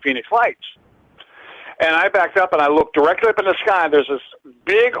about the Phoenix Lights. And I backed up, and I looked directly up in the sky. There's this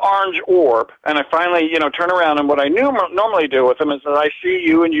big orange orb, and I finally, turn around, and what I normally do with them is that I see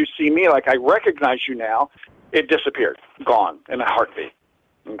you and you see me, like I recognize you now. It disappeared, gone in a heartbeat,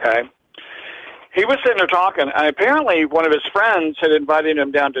 okay? He was sitting there talking, and apparently one of his friends had invited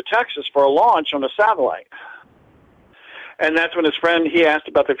him down to Texas for a launch on a satellite. And that's when his friend, he asked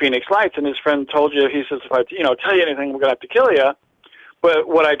about the Phoenix Lights, and his friend told you, he says, if I tell you anything, we're going to have to kill you. But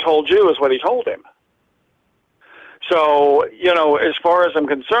what I told you is what he told him. So, as far as I'm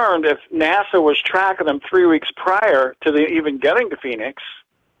concerned, if NASA was tracking them 3 weeks prior to even getting to Phoenix,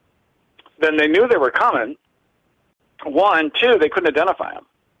 then they knew they were coming. 1, 2, they couldn't identify them.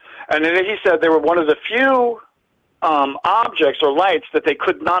 And then he said they were one of the few objects or lights that they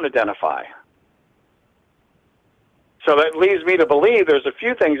could not identify. So that leads me to believe there's a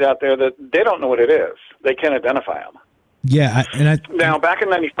few things out there that they don't know what it is. They can't identify them. Yeah. Now, back in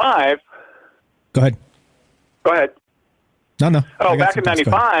 95... Go ahead. Go ahead. No. Oh, back in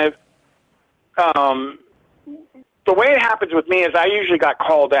 95, the way it happens with me is I usually got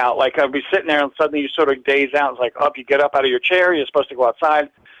called out. Like, I'd be sitting there and suddenly you sort of daze out. It's like, you get up out of your chair, you're supposed to go outside.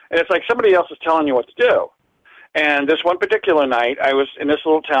 And it's like somebody else is telling you what to do. And this one particular night, I was in this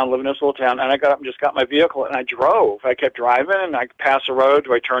little town, living in this little town, and I got up and just got my vehicle, and I drove. I kept driving, and I passed the road.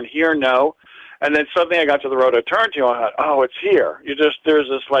 Do I turn here? No. And then suddenly I got to the road I turned to, and I thought, it's here. There's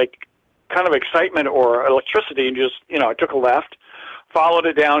this, like, kind of excitement or electricity, and just, I took a left, followed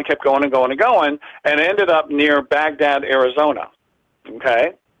it down, kept going and going and going, and ended up near Baghdad, Arizona.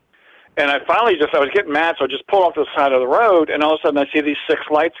 Okay? And I finally I was getting mad, so I just pulled off to the side of the road, and all of a sudden I see these 6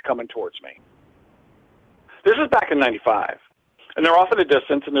 lights coming towards me. This is back in 95. And they're off in the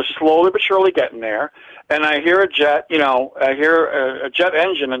distance, and they're slowly but surely getting there. And I hear a jet, I hear a jet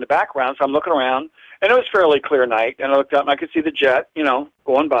engine in the background, so I'm looking around. And it was a fairly clear night, and I looked up, and I could see the jet,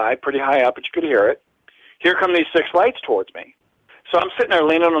 going by pretty high up, but you could hear it. Here come these 6 lights towards me. So I'm sitting there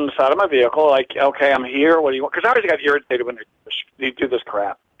leaning on the side of my vehicle, like, okay, I'm here. What do you want? Because I always got irritated when they do this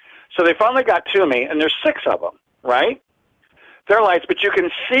crap. So they finally got to me, and there's 6 of them, right? They're lights, but you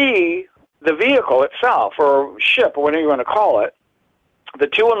can see the vehicle itself, or ship, or whatever you want to call it. The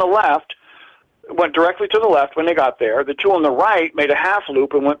 2 on the left went directly to the left when they got there. The 2 on the right made a half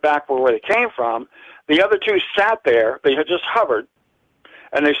loop and went back where they came from. The other 2 sat there. They had just hovered.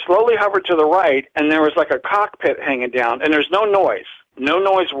 And they slowly hovered to the right, and there was like a cockpit hanging down, and there's no noise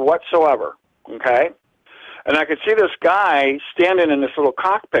whatsoever, okay? And I could see this guy standing in this little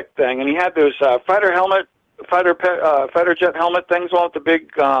cockpit thing, and he had those fighter jet helmet things on with the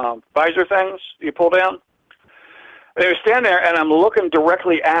big visor things you pull down. And he was standing there, and I'm looking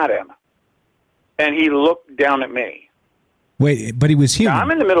directly at him, and he looked down at me. Wait, but he was human. Now,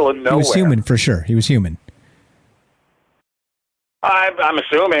 I'm in the middle of nowhere. He was human for sure. He was human. I'm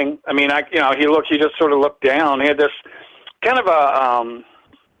assuming. I mean, he just sort of looked down. He had this kind of a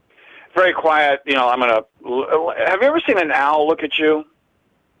very quiet, have you ever seen an owl look at you?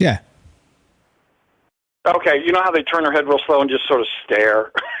 Yeah. Okay, you know how they turn their head real slow and just sort of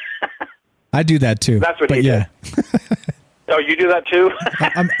stare? I do that too. That's what he did. Oh, you do that too?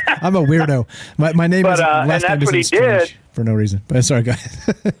 I'm a weirdo. My name is last name isn't strange for no reason. But sorry, guys.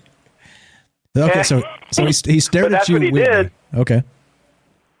 Okay, so he stared at you. That's what he did. Okay.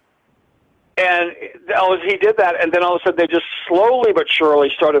 And he did that, and then all of a sudden they just slowly but surely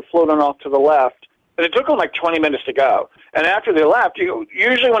started floating off to the left. And it took them like 20 minutes to go. And after they left,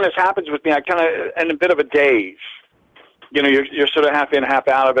 usually when this happens with me, I kind of in a bit of a daze. You're sort of half in, half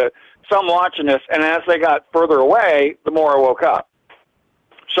out of it. So I'm watching this, and as they got further away, the more I woke up.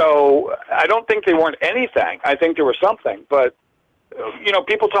 So I don't think they weren't anything. I think there was something. But,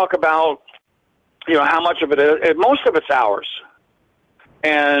 people talk about, how much of it is. Most of it's ours.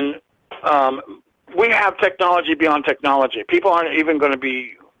 And we have technology beyond technology. People aren't even going to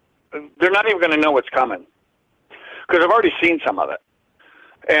be, they're not even going to know what's coming. Because I've already seen some of it.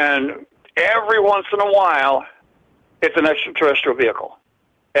 And every once in a while, it's an extraterrestrial vehicle.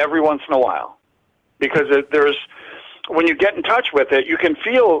 Every once in a while. Because when you get in touch with it, you can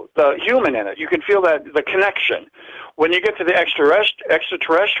feel the human in it. You can feel the connection. When you get to the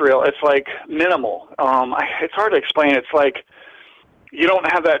extraterrestrial, it's like minimal. It's hard to explain. It's like you don't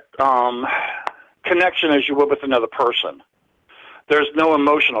have that connection as you would with another person. There's no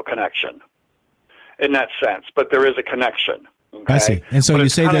emotional connection in that sense, but there is a connection. Okay? I see. And so but you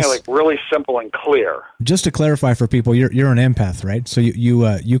it's say this like really simple and clear. Just to clarify for people, you're an empath, right? So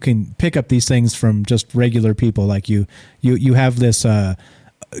you can pick up these things from just regular people. Like you have this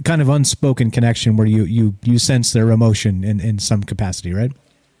kind of unspoken connection where you sense their emotion in some capacity, right?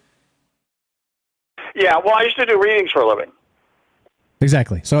 Yeah. Well, I used to do readings for a living.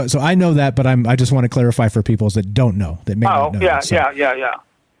 Exactly. So I know that, but I just want to clarify for people that don't know, that may not know. Yeah.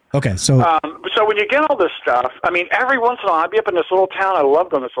 Okay, so when you get all this stuff, I mean, every once in a while, I'd be up in this little town. I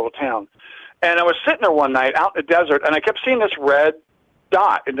loved going to this little town. And I was sitting there one night out in the desert, and I kept seeing this red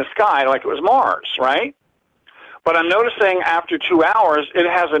dot in the sky like it was Mars, right? But I'm noticing after 2 hours, it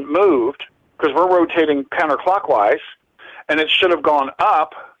hasn't moved because we're rotating counterclockwise, and it should have gone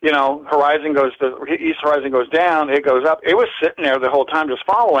up. East horizon goes down, it goes up. It was sitting there the whole time just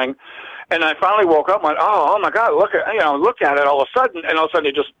following. And I finally woke up and went, oh my God, look at it all of a sudden. And all of a sudden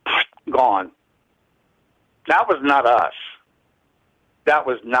it just gone. That was not us.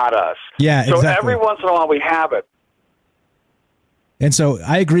 Yeah, exactly. So every once in a while we have it. And so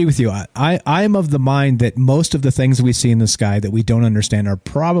I agree with you. I'm of the mind that most of the things we see in the sky that we don't understand are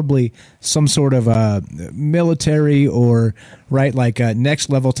probably some sort of military or like next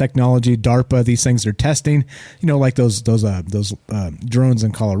level technology. DARPA, these things are testing. Like those drones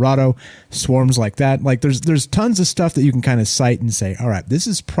in Colorado, swarms like that. Like there's tons of stuff that you can kind of cite and say, all right, this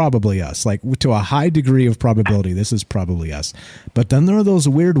is probably us. Like to a high degree of probability, this is probably us. But then there are those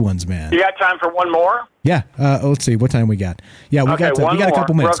weird ones, man. You got time for one more? Yeah. Let's see what time we got. Yeah, we got a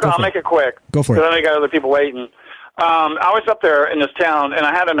couple minutes. I'll make it quick. Go for it. Because I know you got other people waiting. I was up there in this town, and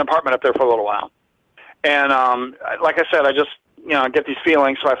I had an apartment up there for a little while. And like I said, I just get these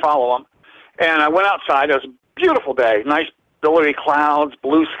feelings, so I follow them. And I went outside. It was a beautiful day, nice billowy clouds,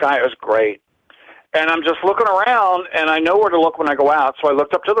 blue sky. It was great. And I'm just looking around, and I know where to look when I go out. So I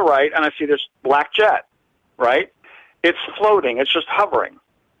looked up to the right, and I see this black jet. Right? It's floating. It's just hovering.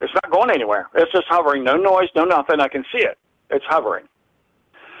 It's not going anywhere. It's just hovering. No noise, no nothing. I can see it. It's hovering.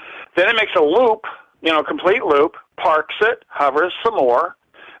 Then it makes a loop, complete loop, parks it, hovers some more,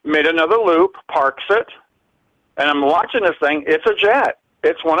 made another loop, parks it, and I'm watching this thing. It's a jet.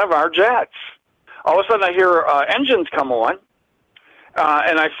 It's one of our jets. All of a sudden I hear engines come on,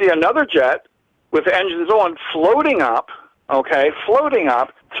 and I see another jet with the engines on floating up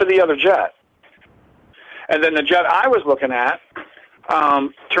to the other jet. And then the jet I was looking at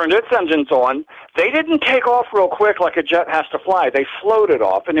turned its engines on. They didn't take off real quick like a jet has to fly. They floated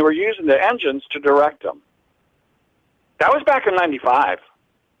off, and they were using the engines to direct them. That was back in 95.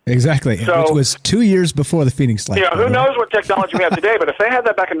 Exactly, So, which was 2 years before the Phoenix Lights. Who knows what technology we have today, but if they had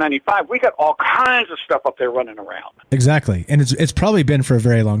that back in 95, we got all kinds of stuff up there running around. Exactly, and it's probably been for a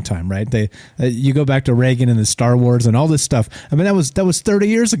very long time, right? You go back to Reagan and the Star Wars and all this stuff. I mean, that was 30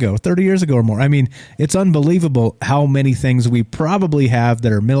 years ago or more. I mean, it's unbelievable how many things we probably have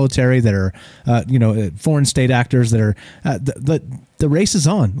that are military, that are foreign state actors, that are the race is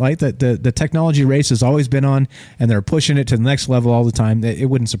on, right? The technology race has always been on, and they're pushing it to the next level all the time. It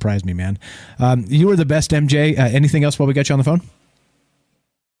wouldn't surprise me, man. You were the best, MJ. Anything else while we got you on the phone?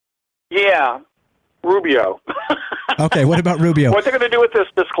 Yeah, Rubio. Okay, what about Rubio? What they're going to do with this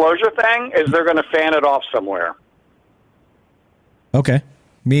disclosure thing is they're going to fan it off somewhere. Okay,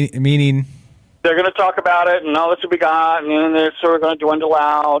 meaning? They're going to talk about it, and all this will be got, and then they're sort of going to dwindle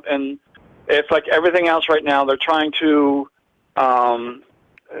out, and it's like everything else right now. They're trying to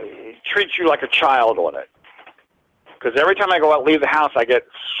treat you like a child on it. Because every time I go out, leave the house, I get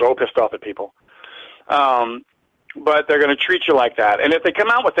so pissed off at people. But they're going to treat you like that. And if they come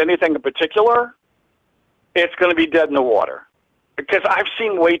out with anything in particular, it's going to be dead in the water. Because I've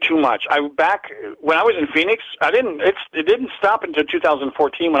seen way too much. When I was in Phoenix, it didn't stop until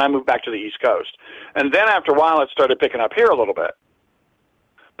 2014 when I moved back to the East Coast. And then after a while, it started picking up here a little bit.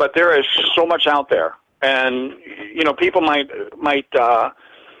 But there is so much out there. And, people might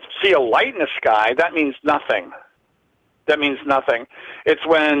see a light in the sky. That means nothing. It's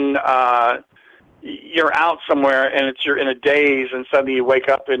when you're out somewhere and you're in a daze, and suddenly you wake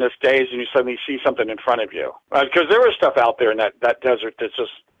up in this daze and you suddenly see something in front of you. Because there is stuff out there in that desert that's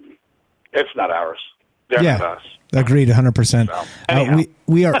just, it's not ours. They're not us. Agreed, 100%.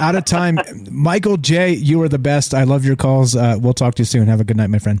 We are out of time. Michael J., you are the best. I love your calls. We'll talk to you soon. Have a good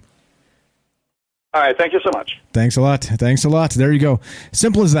night, my friend. All right, thank you so much. Thanks a lot. There you go.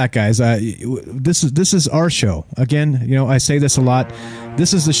 Simple as that, guys. This is our show. Again, I say this a lot.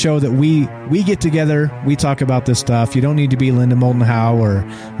 This is the show that we get together. We talk about this stuff. You don't need to be Linda Moulton Howe or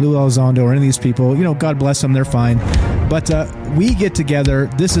Lou Elizondo or any of these people. God bless them. They're fine. But we get together.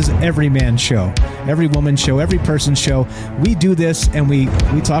 This is every man's show, every woman's show, every person's show. We do this, and we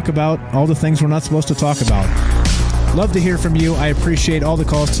talk about all the things we're not supposed to talk about. Love to hear from you. I appreciate all the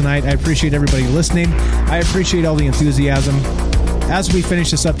calls tonight. I appreciate everybody listening. I appreciate all the enthusiasm. As we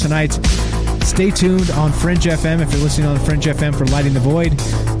finish this up tonight, stay tuned on Fringe FM if you're listening on Fringe FM for Lighting the Void.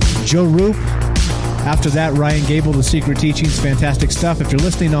 Joe Roop. After that, Ryan Gable, The Secret Teachings. Fantastic stuff. If you're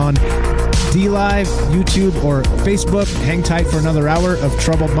listening on DLive, YouTube, or Facebook, hang tight for another hour of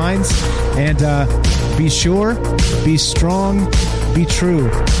Troubled Minds. And be sure, be strong, be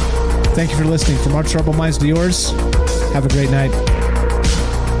true. Thank you for listening. From our Troubled Minds to yours, have a great night.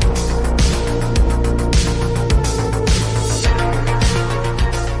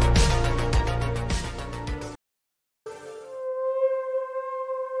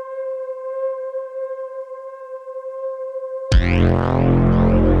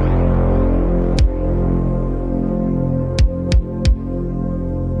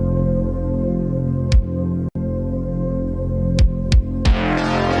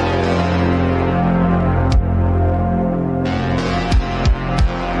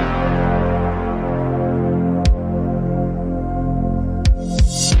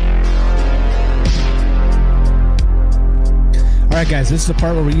 Guys, this is the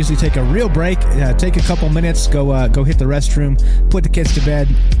part where we usually take a real break, take a couple minutes, go hit the restroom, put the kids to bed,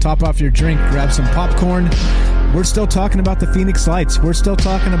 top off your drink, grab some popcorn. We're still talking about the Phoenix Lights. We're still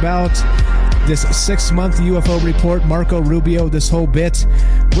talking about this 6-month UFO report, Marco Rubio, this whole bit.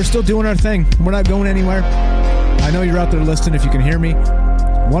 We're still doing our thing. We're not going anywhere. I know you're out there listening if you can hear me.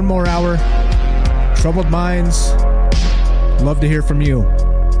 One more hour. Troubled Minds. Love to hear from you.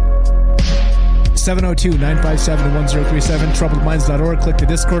 702-957-1037, troubledminds.org. Click the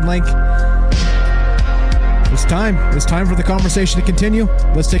Discord link. It's time. It's time for the conversation to continue.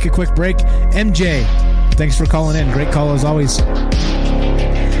 Let's take a quick break. MJ, thanks for calling in. Great call as always.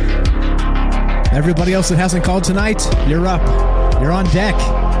 Everybody else that hasn't called tonight, you're up. You're on deck.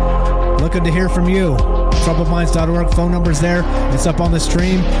 Looking to hear from you. Troubledminds.org. Phone number's there. It's up on the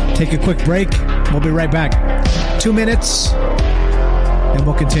stream. Take a quick break. We'll be right back. 2 minutes, and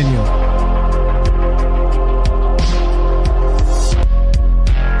we'll continue.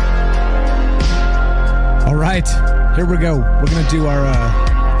 All right, here we go. We're going to do our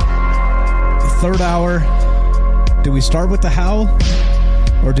third hour. Do we start with the howl,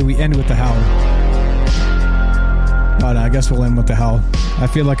 or do we end with the howl? Oh, no, I guess we'll end with the howl. I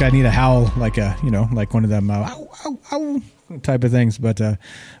feel like I need a howl, like like one of them ow, ow, ow, type of things. But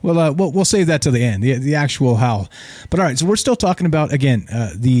we'll save that to the end, the actual howl. But all right, so we're still talking about, again,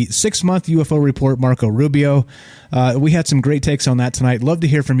 the 6-month UFO report, Marco Rubio. We had some great takes on that tonight. Love to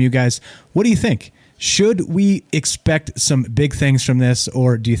hear from you guys. What do you think? Should we expect some big things from this,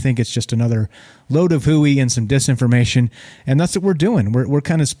 or do you think it's just another load of hooey and some disinformation? And that's what we're doing. We're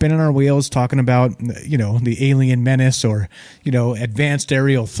kind of spinning our wheels, talking about, the alien menace or, advanced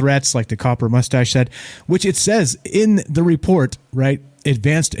aerial threats, like the Copper Mustache said, which it says in the report, right?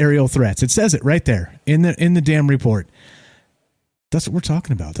 Advanced aerial threats. It says it right there in the damn report. That's what we're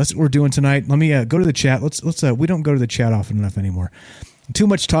talking about. That's what we're doing tonight. Let me go to the chat. Let's we don't go to the chat often enough anymore. Too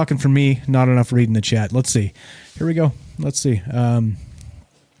much talking from me, not enough reading the chat. Let's see. Here we go. Let's see.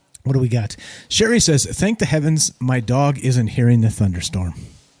 What do we got? Sherry says, thank the heavens my dog isn't hearing the thunderstorm.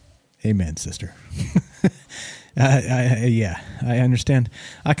 Amen, sister. Yeah, I understand.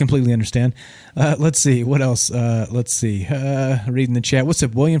 I completely understand. Let's see. What else? Let's see. Reading the chat. What's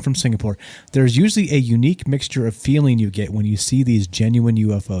up, William from Singapore? There's usually a unique mixture of feeling you get when you see these genuine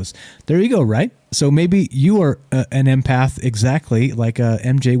UFOs. There you go, right? So maybe you are an empath, exactly like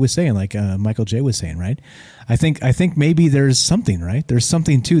MJ was saying, like Michael J was saying, right? I think maybe there's something, right? There's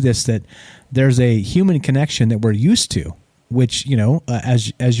something to this, that there's a human connection that we're used to, which,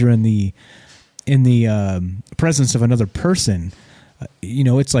 as you're in the presence of another person,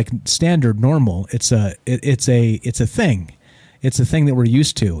 it's like standard, normal. It's a thing. It's a thing that we're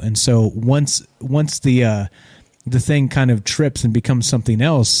used to. And so once the thing kind of trips and becomes something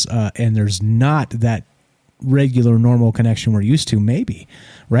else, and there's not that regular normal connection we're used to, maybe,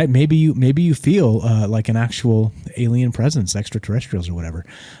 right? Maybe you feel like an actual alien presence, extraterrestrials or whatever.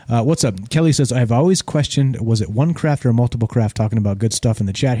 What's up? Kelly says, I've always questioned, was it one craft or multiple craft? Talking about good stuff in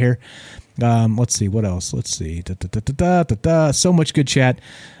the chat here. Let's see, what else? Let's see. So much good chat.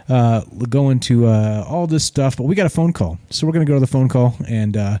 Going to all this stuff, but we got a phone call. So we're going to go to the phone call.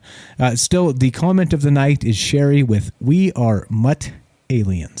 And still, the comment of the night is Sherry with, we are mutt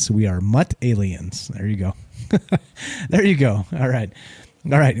aliens. We are mutt aliens. There you go. There you go. All right.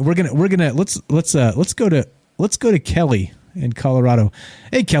 We're gonna let's go to Kelly in Colorado.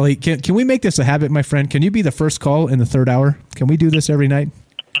 Hey, Kelly, can we make this a habit, my friend? Can you be the first call in the third hour? Can we do this every night?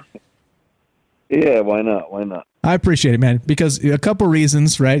 Yeah, why not? Why not? I appreciate it, man, because a couple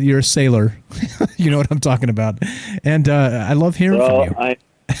reasons, right? You're a sailor. You know what I'm talking about. And I love hearing from you.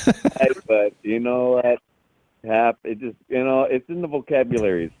 But you know what? It just, it's in the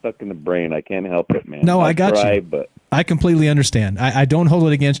vocabulary. It's stuck in the brain. I can't help it, man. No, I got you. But I completely understand. I don't hold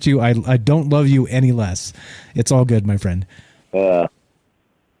it against you. I don't love you any less. It's all good, my friend. Well,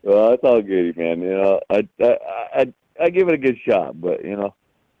 it's all good, man. I give it a good shot, but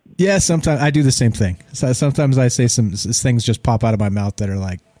Yeah, sometimes I do the same thing. So sometimes I say some things just pop out of my mouth that are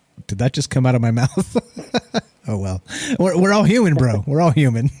like, did that just come out of my mouth? Oh, well, we're all human, bro. We're all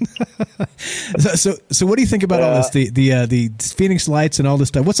human. So what do you think about all this? The Phoenix Lights and all this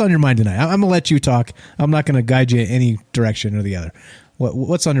stuff. What's on your mind tonight? I'm going to let you talk. I'm not going to guide you any direction or the other.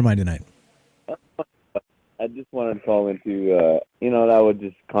 What's on your mind tonight? I just wanted to call into, I was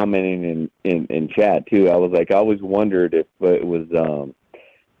just commenting in chat too. I was like, I always wondered if it was,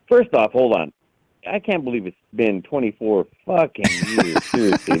 first off, hold on. I can't believe it's been 24 fucking years.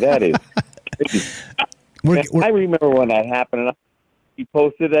 Seriously, that is. I remember when that happened, and he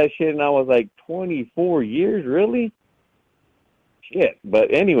posted that shit, and I was like, 24 years, really? Shit.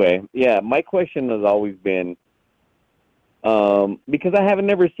 But anyway, yeah, my question has always been, because I haven't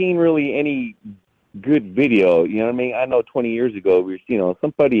never seen really any good video. You know what I mean? I know 20 years ago,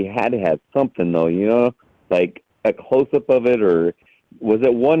 somebody had to have something though. Like a close up of it, or was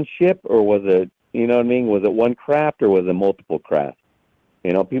it one ship, or was it? You know what I mean? Was it one craft or was it multiple crafts?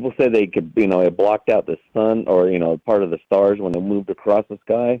 People said they could, it blocked out the sun or, part of the stars when it moved across the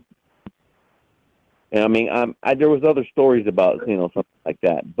sky. And I mean, there was other stories about, something like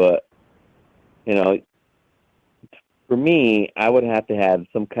that. But, for me, I would have to have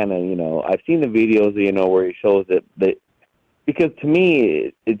some kind of, I've seen the videos, where he shows it. Because to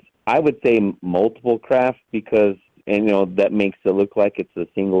me, I would say multiple crafts because, and, that makes it look like it's a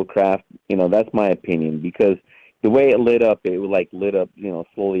single craft. That's my opinion, because the way it lit up, it lit up,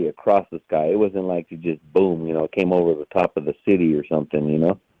 slowly across the sky. It wasn't like it just boom, came over the top of the city or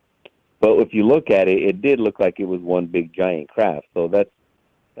something, But if you look at it, it did look like it was one big giant craft. So that's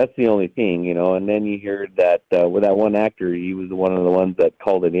the only thing, And then you hear that with that one actor, he was one of the ones that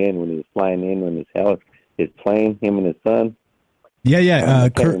called it in when he was flying in on his plane, him and his son. Yeah.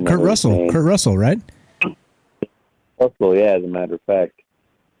 Kurt Russell. Kurt Russell, right? Russell, yeah, as a matter of fact.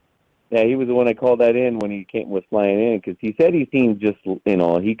 Yeah, he was the one that called that in when he was flying in, because he said he seen just,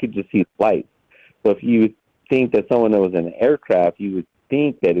 he could just see lights. So if you think that someone that was in an aircraft, you would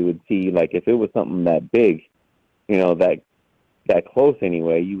think that it would see, like, if it was something that big, that close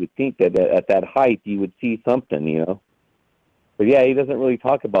anyway, you would think that at that height you would see something, But yeah, he doesn't really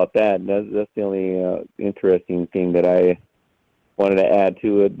talk about that. And that's the only interesting thing that I wanted to add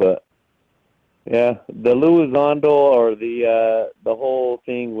to it. But yeah, the Elizondo or the whole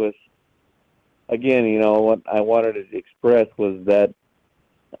thing was, again, what I wanted to express was that,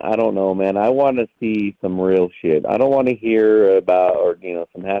 I don't know, man. I want to see some real shit. I don't want to hear about, or,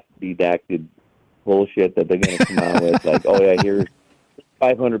 some half-redacted bullshit that they're going to come out with. Like, oh, yeah, here's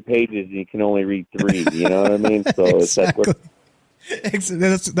 500 pages and you can only read 3. You know what I mean? So exactly.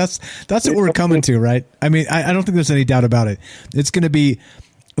 That's what we're coming to, right? I mean, I don't think there's any doubt about it. It's going to be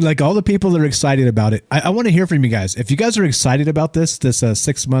like all the people that are excited about it. I want to hear from you guys. If you guys are excited about this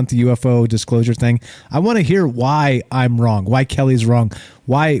 6-month UFO disclosure thing, I want to hear why I'm wrong, why Kelly's wrong,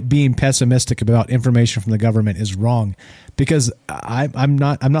 why being pessimistic about information from the government is wrong. Because I'm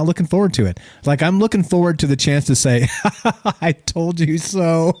not looking forward to it. Like, I'm looking forward to the chance to say, I told you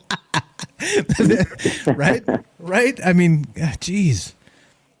so. Right? I mean, geez.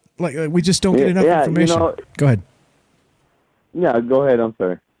 Like, we just don't get enough information. Go ahead. Yeah, go ahead. I'm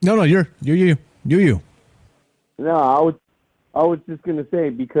sorry. No, you. No, I was just gonna say,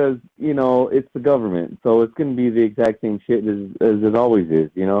 because it's the government, so it's gonna be the exact same shit as it always is,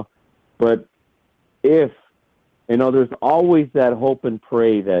 But if there's always that hope and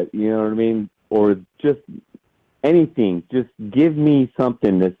pray that or just anything, just give me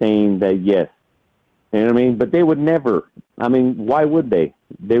something that's saying that yes, But they would never. Why would they?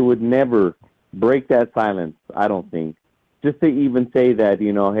 They would never break that silence. I don't think. Just to even say that,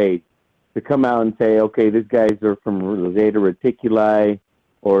 hey, to come out and say, okay, these guys are from Zeta Reticuli,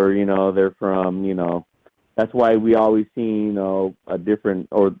 or, they're from, that's why we always see, a different,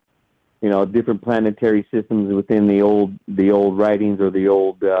 or, different planetary systems within the old writings or the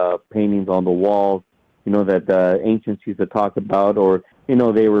old paintings on the walls, that the ancients used to talk about, or,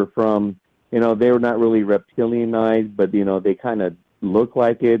 they were from, they were not really reptilianized, but, they kind of look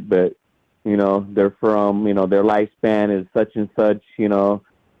like it, but, they're from, their lifespan is such and such,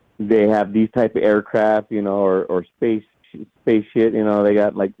 they have these type of aircraft, or space shit, they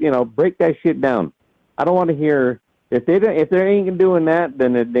got break that shit down. I don't want to hear, if they ain't doing that,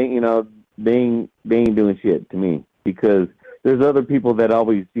 then they ain't doing shit to me, because there's other people that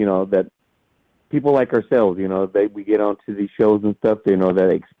always, that people like ourselves, we get onto these shows and stuff,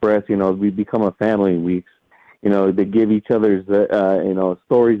 that express, we become a family. They give each other's,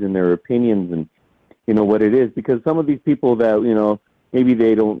 stories and their opinions and, what it is. Because some of these people that, maybe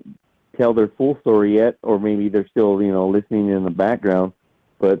they don't tell their full story yet, or maybe they're still, listening in the background.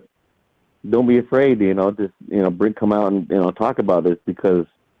 But don't be afraid, just, come out and, talk about this, because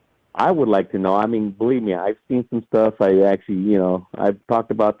I would like to know. Believe me, I've seen some stuff. I actually, I've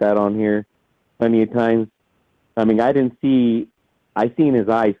talked about that on here plenty of times. I seen his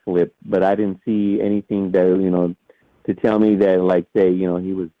eyes flip, but I didn't see anything that, to tell me that, like, say, he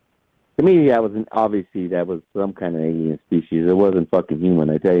was, to me, that was obviously that was some kind of alien species. It wasn't fucking human,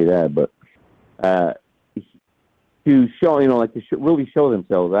 I tell you that. But to show, really show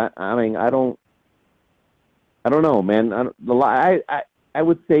themselves, I don't know, man. I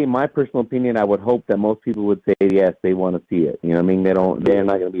would say, my personal opinion, I would hope that most people would say yes, they want to see it. They're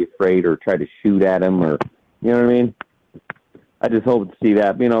not going to be afraid or try to shoot at him, or, I just hope to see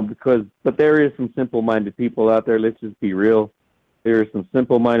that, but there is some simple-minded people out there. Let's just be real. There are some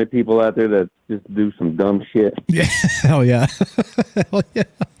simple-minded people out there that just do some dumb shit. Yeah, hell yeah. Hell yeah.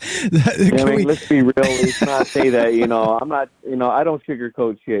 Let's be real. Let's not say that, I'm not, I don't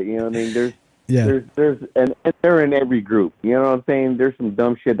sugarcoat shit, There's and they're in every group. You know what I'm saying? There's some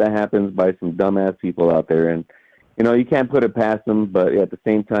dumb shit that happens by some dumbass people out there, and you can't put it past them. But at the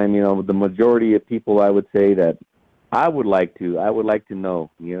same time, the majority of people, I would say that I would like to know.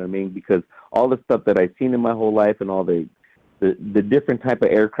 You know what I mean? Because all the stuff that I've seen in my whole life, and all the different type of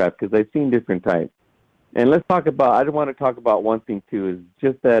aircraft, because I've seen different types. And let's talk about. I want to talk about one thing too. Is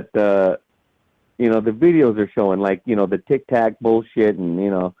just that the videos are showing, like, the Tic Tac bullshit, and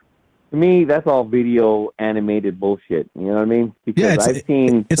to me, that's all video animated bullshit. You know what I mean? Because I've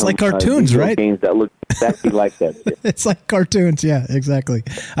seen it's like cartoons, right? Games that look exactly like that shit. It's like cartoons. Yeah, exactly.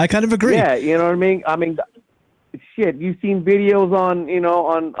 I kind of agree. Yeah, you know what I mean? Shit, you've seen videos on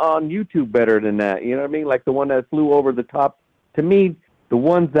on YouTube better than that. You know what I mean? Like the one that flew over the top. To me, the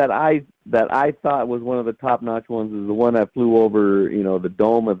ones that I thought was one of the top notch ones is the one that flew over the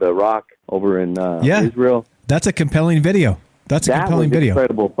Dome of the Rock over in Israel. That's a compelling video. That's a compelling video.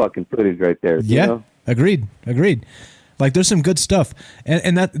 Incredible fucking footage right there. Yeah, you know? Agreed. Like there's some good stuff,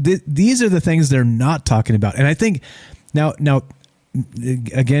 and these are the things they're not talking about. And I think now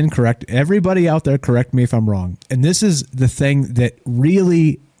again, correct everybody out there. Correct me if I'm wrong. And this is the thing that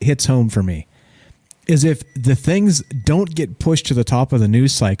really hits home for me, is if the things don't get pushed to the top of the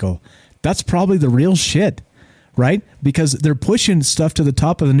news cycle, that's probably the real shit, right? Because they're pushing stuff to the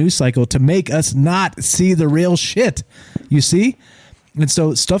top of the news cycle to make us not see the real shit. You see? And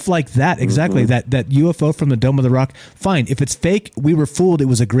so stuff like that, exactly, that UFO from the Dome of the Rock, fine. If it's fake, we were fooled. It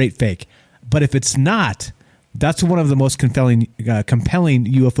was a great fake. But if it's not, that's one of the most compelling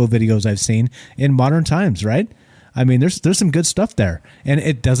UFO videos I've seen in modern times, right? I mean, there's some good stuff there. And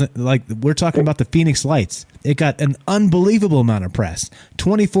it doesn't, like, we're talking about the Phoenix Lights. It got an unbelievable amount of press.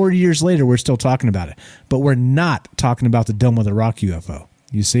 24 years later, we're still talking about it. But we're not talking about the Dome of the Rock UFO.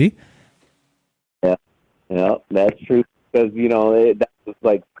 You see? Yeah, that's true. Because, you know, that was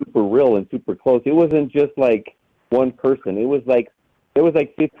like super real and super close. It wasn't just like one person. It was like, there was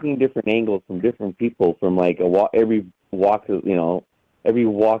like 15 different angles from different people from like every walk of, you know, every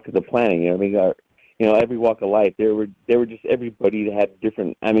walk of the planet. You know what I mean? You know, every walk of life. They were just everybody that had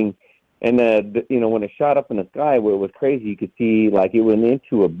different, I mean, and, you know, when it shot up in the sky, where it was crazy, you could see like it went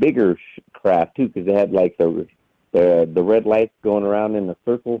into a bigger craft too, because they had like the red lights going around in a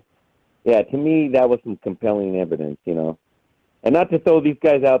circle. Yeah, to me, that was some compelling evidence, you know. And not to throw these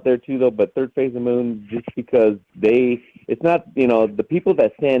guys out there too, though, but Third Phase of the Moon, just because it's not, you know, the people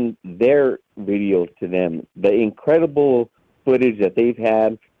that send their videos to them, the incredible footage that they've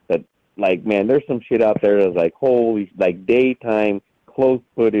had, that, like, man, there's some shit out there that's like, holy, like, daytime, close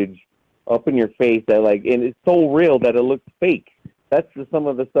footage, up in your face, that, like, and it's so real that it looks fake. That's just some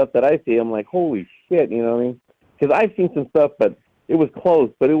of the stuff that I see. I'm like, holy shit, you know what I mean? Because I've seen some stuff, but it was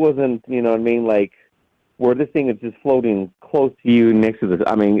close, but it wasn't, you know what I mean, like, where this thing is just floating close to you next to this.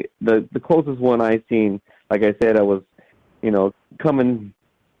 I mean, the closest one I seen, like I said, I was, you know,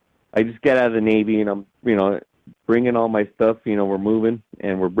 I just got out of the Navy, and I'm, you know, bringing all my stuff, you know, we're moving,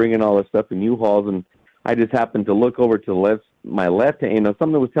 and we're bringing all the stuff in U-Hauls, and I just happened to look over to my left, and, you know,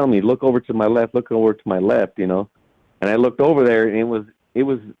 something was telling me, look over to my left, you know, and I looked over there, and it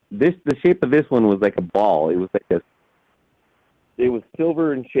was the shape of this one was like a ball. It was like it was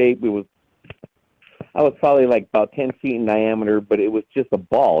silver in shape. I was probably like about 10 feet in diameter, but it was just a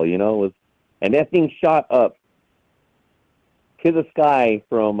ball, you know. And that thing shot up to the sky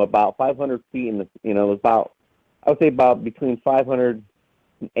from about 500 feet in the, you know, it was about, I would say about between 500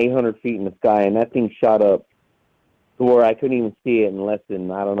 and 800 feet in the sky, and that thing shot up to where I couldn't even see it in less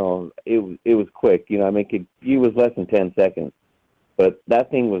than, I don't know, it was quick, you know. I mean, it was less than 10 seconds, but that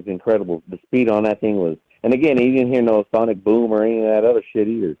thing was incredible. The speed on that thing was, and again, you didn't hear no sonic boom or any of that other shit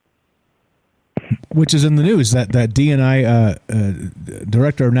either. Which is in the news, that DNI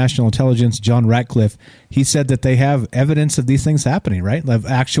Director of National Intelligence, John Ratcliffe, he said that they have evidence of these things happening, right? Of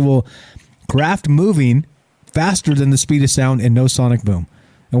actual craft moving faster than the speed of sound and no sonic boom.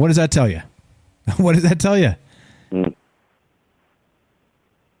 And what does that tell you? What does that tell you? Oh,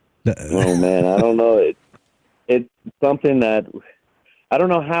 man, I don't know. It's something that... I don't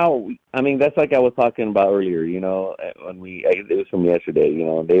know how. I mean, that's like I was talking about earlier. You know, when it was from yesterday. You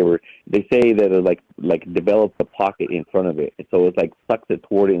know, they say that it like develops a pocket in front of it, so it's like sucks it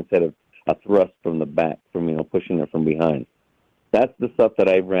toward it instead of a thrust from the back, from, you know, pushing it from behind. That's the stuff that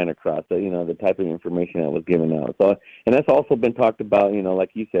I ran across. You know, the type of information that was given out. So, and that's also been talked about. You know,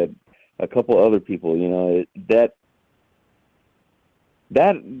 like you said, a couple other people. You know, that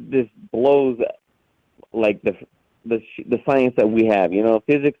just blows like the science that we have. You know,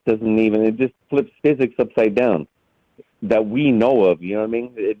 physics doesn't even, it just flips physics upside down that we know of, you know what I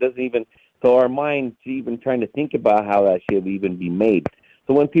mean? It doesn't even, so our mind's even trying to think about how that should even be made.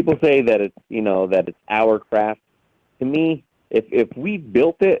 So when people say that it's, you know, that it's our craft, to me, if we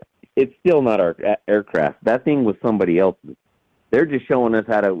built it, it's still not our aircraft. That thing was somebody else's. They're just showing us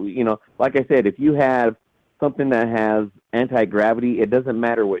how to, you know, like I said, if you have something that has anti-gravity, it doesn't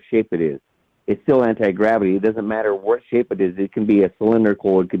matter what shape it is. It's still anti-gravity. It doesn't matter what shape it is. It can be a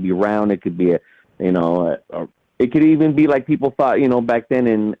cylindrical. It could be round. It could be it could even be like people thought, you know, back then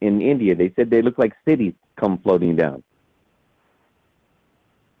in India. They said they look like cities come floating down.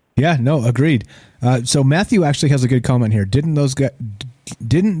 Yeah, no, agreed. So Matthew actually has a good comment here. Didn't those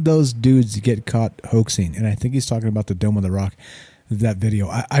dudes get caught hoaxing? And I think he's talking about the Dome of the Rock, that video.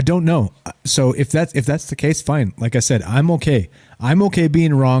 I don't know. So if that's the case, fine. Like I said, I'm okay. I'm okay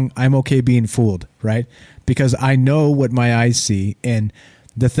being wrong. I'm okay being fooled, right? Because I know what my eyes see, and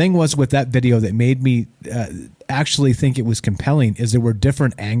The thing was with that video that made me actually think it was compelling is there were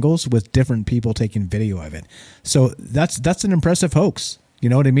different angles with different people taking video of it. So that's an impressive hoax. You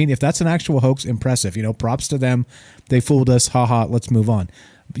know what I mean? If that's an actual hoax, impressive. You know, props to them. They fooled us. Ha ha. Let's move on.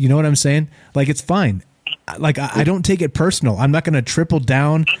 You know what I'm saying? Like, it's fine. Like, I don't take it personal. I'm not going to triple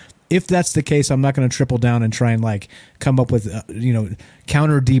down. If that's the case, I'm not going to triple down and try and like come up with,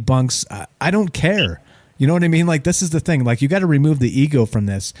 counter debunks. I don't care. You know what I mean? Like, this is the thing. Like, you got to remove the ego from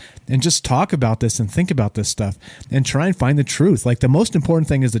this and just talk about this and think about this stuff and try and find the truth. Like, the most important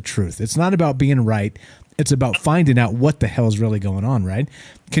thing is the truth. It's not about being right. It's about finding out what the hell is really going on, right?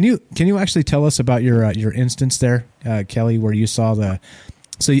 Can you actually tell us about your instance there, Kelly, where you saw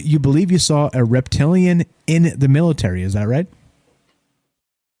so you believe you saw a reptilian in the military, is that right?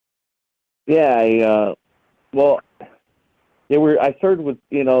 Yeah, I started with,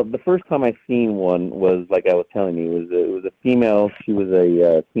 the first time I seen one was, like I was telling you, it was a female. She was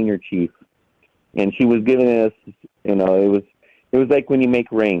a senior chief, and she was giving us, it was like when you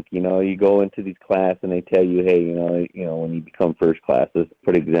make rank, you go into these classes and they tell you, hey, when you become first class,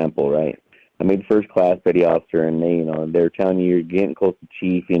 for example, right? I made first class petty officer, and they're telling you you're getting close to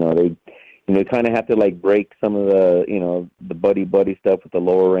chief. They kind of have to like break some of the, the buddy stuff with the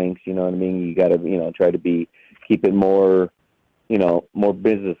lower ranks. You know what I mean? You got to, try to keep it more, more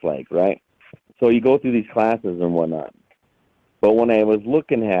business-like, right? So you go through these classes and whatnot. But when I was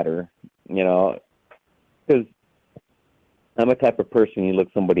looking at her, because I'm a type of person, you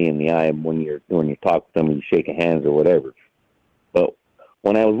look somebody in the eye when you talk to them and you shake hands or whatever. But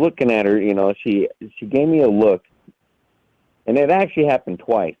when I was looking at her, she gave me a look, and it actually happened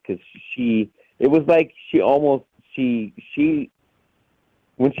twice because it was like when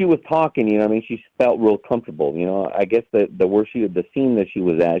she was talking, she felt real comfortable. I guess the scene that she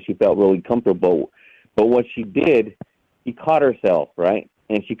was at, she felt really comfortable. But what she did, she caught herself, right?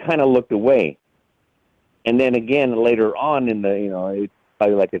 And she kind of looked away. And then again, later on in it's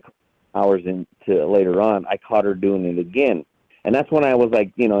probably like hours into later on, I caught her doing it again. And that's when I was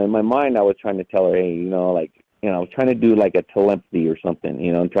like, in my mind, I was trying to tell her, hey, I was trying to do like a telepathy or something,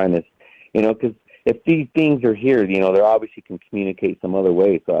 trying to, because if these things are here, they obviously can communicate some other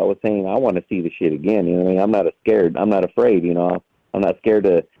way. So I was saying, I want to see the shit again. I'm not scared. I'm not afraid. I'm not scared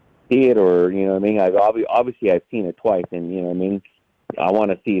to see it, or obviously I've seen it twice, and I want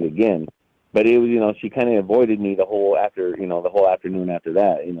to see it again. But it was, she kind of avoided me the whole afternoon after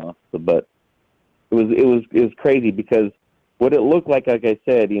that, but it was crazy because what it looked like I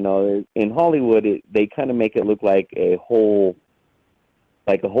said, in Hollywood, they kind of make it look like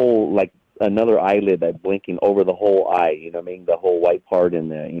like another eyelid that blinking over the whole eye, the whole white part in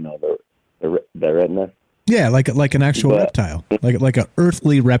the retina. Yeah, like an actual reptile, like an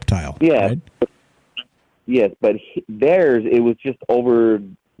earthly reptile. Yeah. Right? Yes, but theirs, it was just over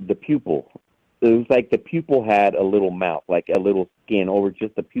the pupil. It was like the pupil had a little mouth, like a little skin over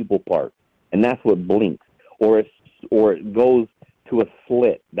just the pupil part, and that's what blinks, or it goes to a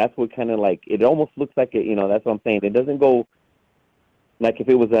slit. That's what kind of like it almost looks like it. That's what I'm saying. It doesn't go like if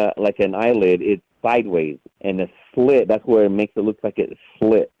it was like an eyelid, it's sideways, and the slit. That's where it makes it look like it's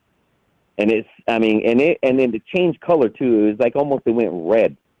slit, and and then to change color too. It was like almost it went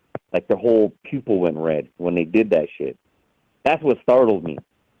red, like the whole pupil went red when they did that shit. That's what startled me.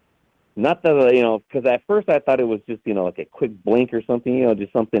 Not that, because at first I thought it was just, like a quick blink or something,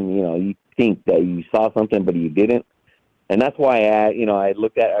 just something, you think that you saw something, but you didn't. And that's why I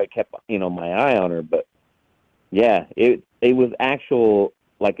looked at her, I kept, my eye on her. But yeah, it was actual,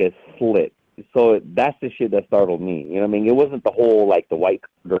 like a slit. So that's the shit that startled me. It wasn't the whole, like the white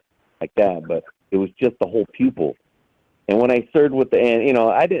like that, but it was just the whole pupil. And when I started with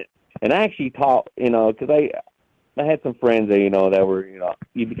I didn't, and I actually taught, because I had some friends that, that were,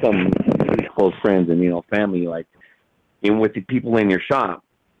 you become pretty close friends and, family, like, with the people in your shop.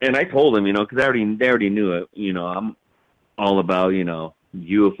 And I told them, because they already knew it, I'm all about,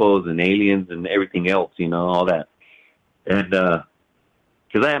 UFOs and aliens and everything else, all that. And,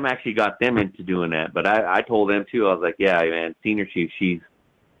 because I actually got them into doing that. But I told them, too, I was like, yeah, man, Senior Chief, she's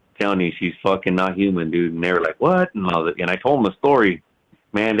telling you she's fucking not human, dude. And they were like, what? And I told them a story.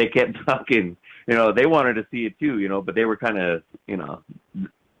 Man, they kept talking. They wanted to see it too, but they were kind of,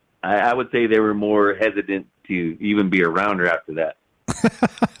 I would say they were more hesitant to even be around her after that.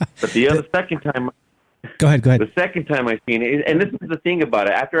 But the second time, go ahead. The second time I seen it, and this is the thing about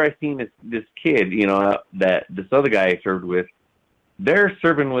it. After I seen this kid, that this other guy I served with, they're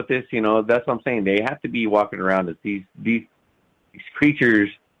serving with this. That's what I'm saying. They have to be walking around as these creatures,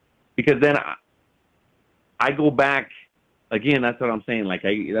 because then I go back. Again, that's what I'm saying. Like,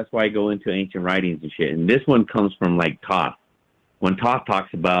 that's why I go into ancient writings and shit. And this one comes from like Thoth. when Toth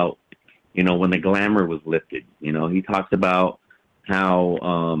talks about, when the glamour was lifted, he talks about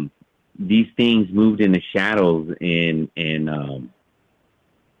how these things moved in the shadows in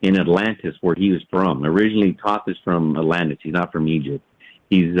Atlantis, where he was from. Originally, Toth is from Atlantis. He's not from Egypt.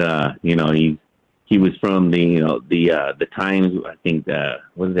 He's, he was from the times, I think,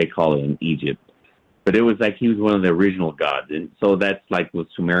 what do they call it in Egypt? But it was like he was one of the original gods. And so that's like with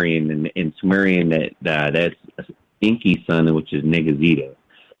Sumerian. And in Sumerian, that's Enki's son, which is Negazita.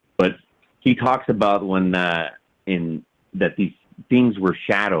 But he talks about when that these things were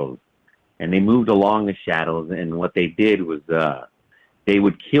shadows, and they moved along the shadows. And what they did was they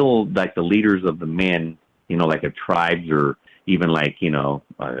would kill like the leaders of the men, like a tribes or even like,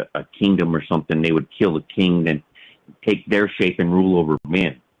 a kingdom or something. They would kill the king and take their shape and rule over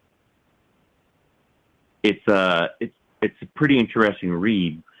men. It's a pretty interesting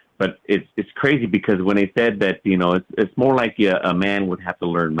read, but it's crazy because when they said that, it's more like a man would have to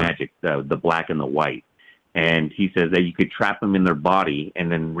learn magic, the black and the white. And he says that you could trap them in their body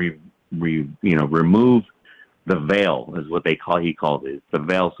and then remove the veil is what he calls it, the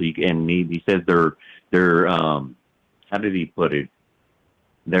veil. So he says they're how did he put it?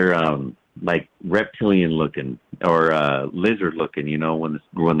 They're like reptilian looking or lizard looking, when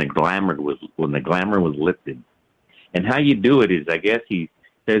the glamour was lifted. And how you do it is, I guess he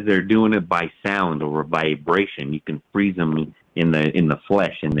says they're doing it by sound or vibration. You can freeze them in the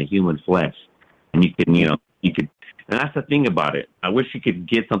flesh, in the human flesh, and you can and that's the thing about it. I wish you could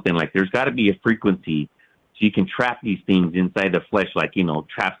get something like there's got to be a frequency so you can trap these things inside the flesh, like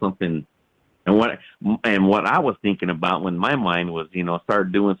trap something. And what I was thinking about when my mind was,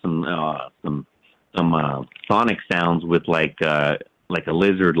 start doing some sonic sounds with like a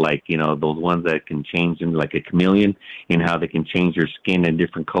lizard, like, those ones that can change into like a chameleon, and how they can change their skin in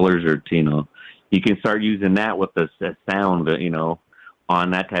different colors, or you can start using that with the sound,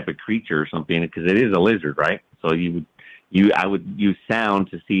 on that type of creature or something, because it is a lizard, right? So I would use sound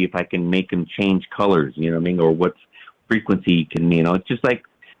to see if I can make them change colors, or what frequency you can, it's just like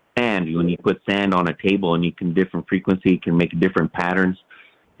sand. When you put sand on a table and you can different frequency, you can make different patterns,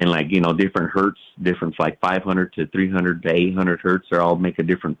 and like, different hertz, different like 500 to 300 to 800 hertz, or all make a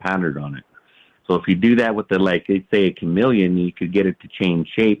different pattern on it. So if you do that with say a chameleon, you could get it to change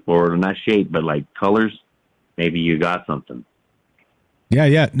shape, or not shape, but like colors. Maybe you got something.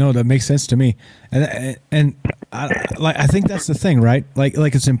 Yeah, no, that makes sense to me, and I think that's the thing, right? Like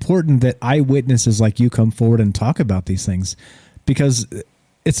it's important that eyewitnesses like you come forward and talk about these things, because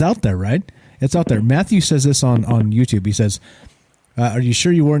it's out there, right? It's out there. Matthew says this on YouTube. He says, "Are you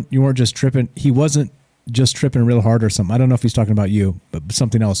sure you weren't just tripping? He wasn't just tripping real hard or something. I don't know if he's talking about you, but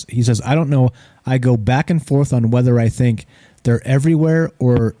something else." He says, "I don't know. I go back and forth on whether I think they're everywhere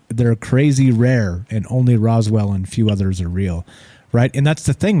or they're crazy rare, and only Roswell and few others are real." Right. And that's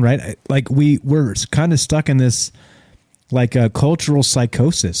the thing, right? Like we're kind of stuck in this like a cultural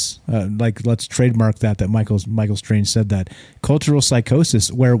psychosis. Like let's trademark that Michael Strange said that cultural psychosis,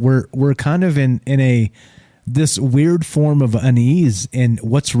 where we're kind of in this weird form of unease in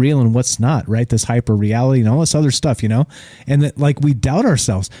what's real and what's not, right? This hyper reality and all this other stuff, and that like we doubt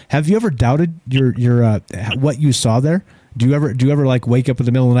ourselves. Have you ever doubted your what you saw there? Do you ever like wake up in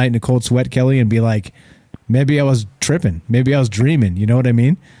the middle of the night in a cold sweat, Kelly, and be like, maybe I was tripping. Maybe I was dreaming. You know what I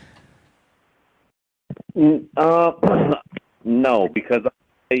mean? No, because I'll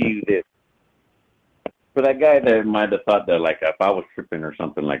tell you this. For that guy that might have thought that, like, if I was tripping or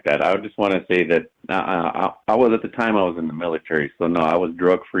something like that, I would just want to say that I was, at the time I was in the military, so no, I was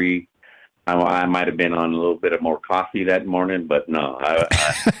drug-free. I might have been on a little bit of more coffee that morning, but no,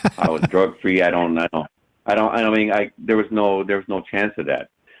 I was drug-free. There was no chance of that.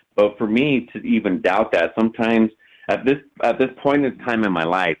 But for me to even doubt that, sometimes at this point in time in my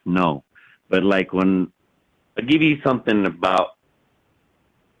life, no. But like when I give you something about,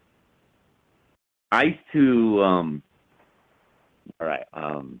 I used to,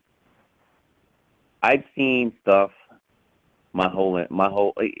 I've seen stuff my whole,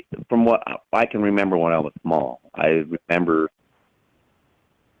 from what I can remember when I was small. I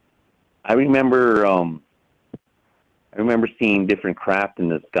remember seeing different craft in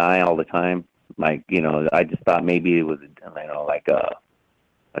the sky all the time. Like, I just thought maybe it was, like a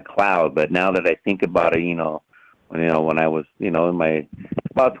cloud. But now that I think about it, when I was,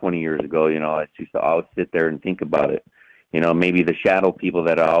 about 20 years ago, I used to always sit there and think about it. Maybe the shadow people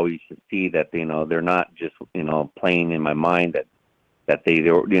that I always used to see, that, they're not just, playing in my mind, that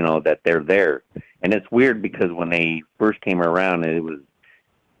they're there. And it's weird because when they first came around, it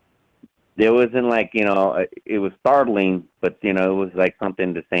wasn't like, it was startling, but, it was like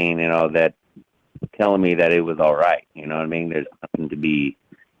something to saying, that telling me that it was all right. You know what I mean? There's nothing to be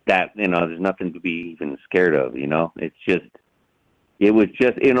there's nothing to be even scared of, you know? It was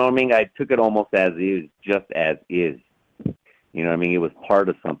just, you know what I mean? I took it almost as is, just as is. You know what I mean? It was part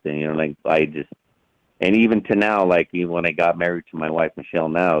of something, you know, like and even to now, like even when I got married to my wife, Michelle,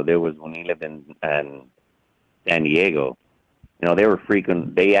 now, there was when we lived in San Diego, you know, they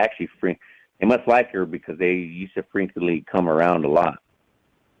must like her because they used to frequently come around a lot.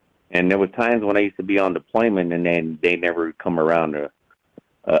 And there was times when I used to be on deployment and then they never come around to,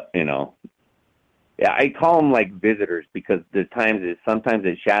 you know. Yeah, I call them like visitors because sometimes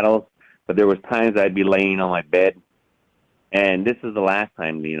it shadows, but there was times I'd be laying on my bed. And this is the last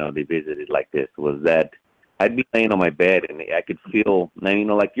time, you know, they visited like this, was that I'd be laying on my bed and I could feel, you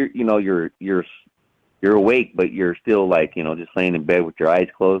know, like you're awake, but you're still like, you know, just laying in bed with your eyes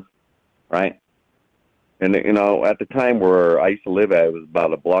closed, right? And, you know, at the time where I used to live at, it was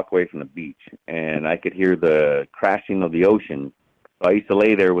about a block away from the beach, and I could hear the crashing of the ocean. So I used to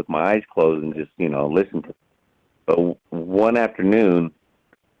lay there with my eyes closed and just, you know, listen to it. But one afternoon,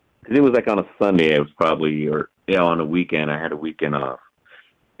 because it was like on a Sunday, it was probably, on a weekend, I had a weekend off.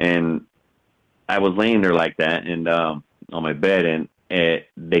 And I was laying there like that and on my bed, and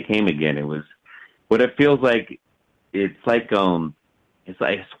they came again. It was what it feels like. It's like, I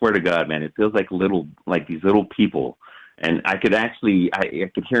swear to God, man, it feels like these little people. And I could actually,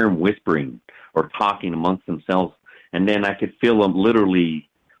 I could hear them whispering or talking amongst themselves. And then I could feel them literally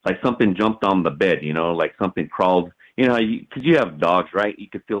like something jumped on the bed, you know, like something crawled, you know, because you have dogs, right? You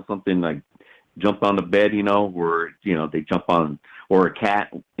could feel something like jump on the bed, you know, where, you know, they jump on, or a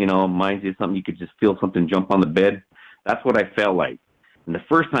cat, you know, reminds you of something, you could just feel something jump on the bed. That's what I felt like. And the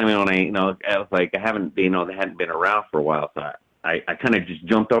first time, I was like, they hadn't been around for a while. So I kind of just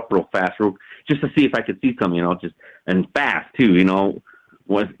jumped up real fast, just to see if I could see something, you know, and fast too, you know,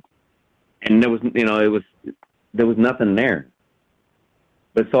 and there was, you know, there was nothing there.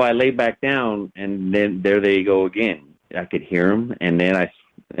 But so I lay back down, and then there they go again. I could hear them, and then I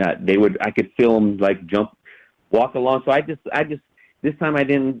could feel them like walk along. So I just this time I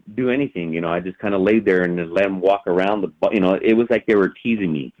didn't do anything, you know. I just kind of laid there and then let them walk around you know. It was like they were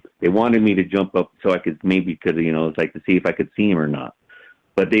teasing me. They wanted me to jump up so I could because, you know, it's like to see if I could see them or not.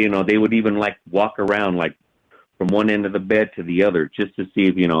 But they, you know, they would even like walk around like from one end of the bed to the other just to see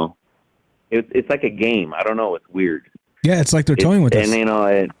if, you know, it's like a game. I don't know. It's weird. Yeah, it's like they're toying with us. And, you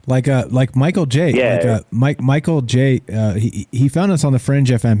know, like Michael J. Yeah. Michael J. He found us on the Fringe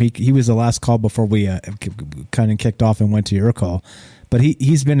FM. He was the last call before we kind of kicked off and went to your call. But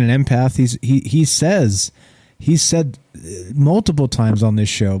he's been an empath. He said multiple times on this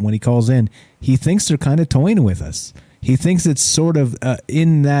show when he calls in, he thinks they're kind of toying with us. He thinks it's sort of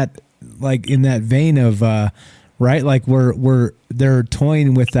in that vein of right, like they're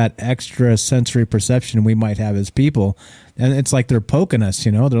toying with that extra sensory perception we might have as people, and it's like they're poking us.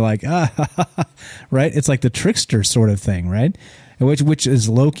 You know, they're like right. It's like the trickster sort of thing, right? Which is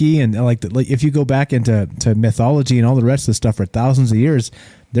Loki, and like if you go back into mythology and all the rest of the stuff for thousands of years,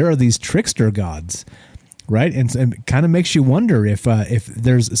 there are these trickster gods. Right, and it kind of makes you wonder if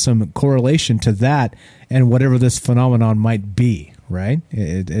there's some correlation to that and whatever this phenomenon might be. Right,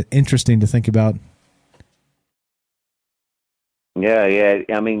 interesting to think about. Yeah.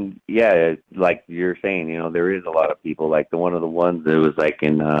 I mean, yeah, like you're saying, you know, there is a lot of people. Like one of the ones that was like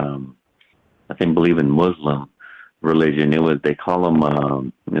in, I think, believe in Muslim religion. They call them,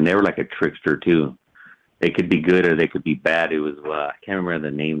 and they were like a trickster too. They could be good or they could be bad. It was I can't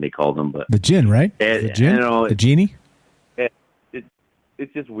remember the name they called them, but the jinn, right? The jinn, the genie.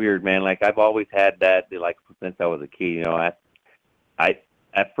 It's just weird, man. Like I've always had that, like since I was a kid. You know, I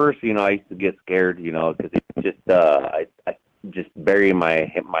at first, you know, I used to get scared, you know, because it's just I just bury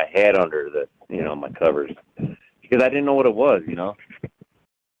my head under the, you know, my covers because I didn't know what it was, you know.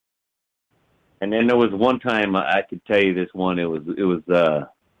 And then there was one time I could tell you this one. It was.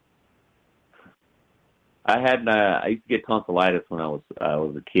 I used to get tonsillitis when I was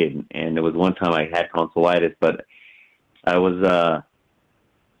a kid, and there was one time I had tonsillitis, but I wasn't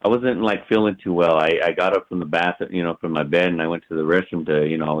like feeling too well. I got up from the bath, you know, from my bed, and I went to the restroom to,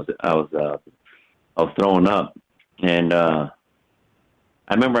 you know, I was throwing up, and I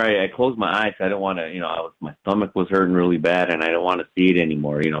remember I closed my eyes. I didn't want to, you know, my stomach was hurting really bad, and I don't want to see it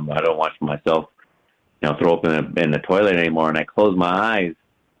anymore. You know, I don't watch myself, you know, throw up in the toilet anymore, and I closed my eyes.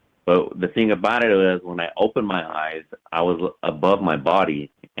 But the thing about it was when I opened my eyes, I was above my body,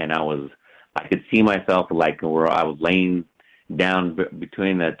 and I could see myself like where I was laying down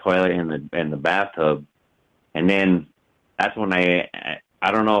between the toilet and the bathtub. And then that's when I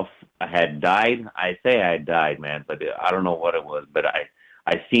don't know if I had died. I say I had died, man, but I don't know what it was. But I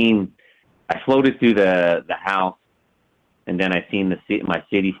I floated through the house, and then I seen my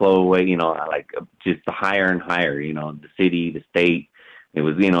city flow away. Like just higher and higher. The city, the state. It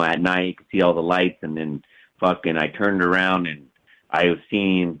was at night you could see all the lights, and then fucking I turned around and I was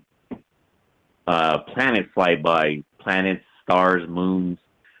seeing planets fly by, planets, stars, moons.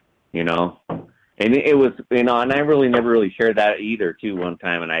 And it was, and I never really shared that either, too, one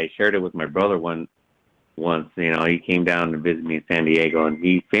time. And I shared it with my brother once. He came down to visit me in San Diego, and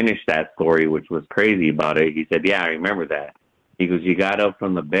he finished that story, which was crazy about it. He said, yeah, I remember that. He goes, you got up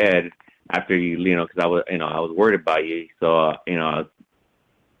from the bed after because I was worried about you. So, I was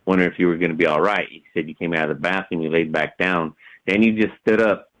wondering if you were going to be all right. He said you came out of the bathroom, you laid back down. Then you just stood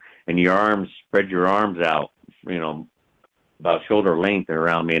up, and spread your arms out, about shoulder length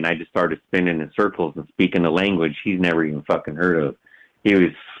around me, and I just started spinning in circles and speaking a language he's never even fucking heard of.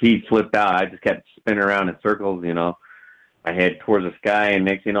 He flipped out. I just kept spinning around in circles, I head towards the sky, and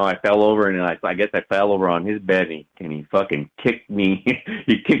next I fell over, and I guess I fell over on his bed, and he fucking kicked me.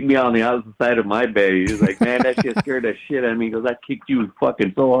 He kicked me on the opposite side of my bed. He was like, man, that shit scared the shit out of me. He goes, I kicked you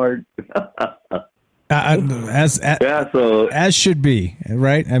fucking so hard. As should be,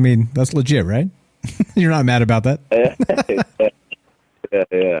 right? I mean, that's legit, right? You're not mad about that?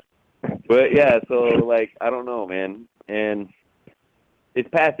 Yeah. But yeah, so like, I don't know, man. And it's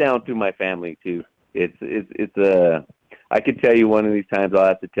passed down to my family too. It's I could tell you one of these times I'll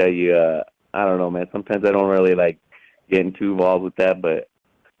have to tell you, I don't know, man. Sometimes I don't really like getting too involved with that, but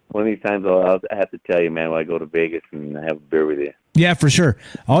one of these times I'll have to tell you, man, when I go to Vegas and I have a beer with you. Yeah, for sure.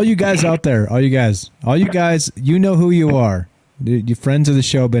 All you guys out there, all you guys, you know who you are. You friends of the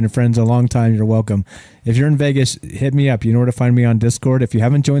show, been friends a long time. You're welcome. If you're in Vegas, hit me up. You know where to find me on Discord. If you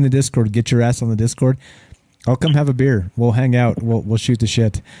haven't joined the Discord, get your ass on the Discord. I'll come have a beer. We'll hang out. We'll shoot the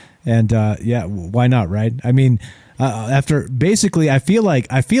shit. And yeah, why not, right? I mean, after basically, I feel like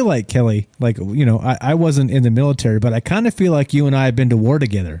Kelly, like, I wasn't in the military, but I kind of feel like you and I have been to war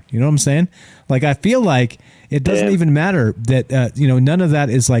together. You know what I'm saying? Like, I feel like it doesn't even matter that none of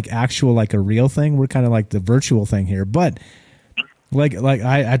that is like actual, like a real thing. We're kind of like the virtual thing here, but. Like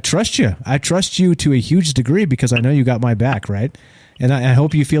I trust you. I trust you to a huge degree because I know you got my back, right? And I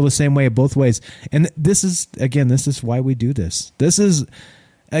hope you feel the same way both ways. And this is why we do this. This is,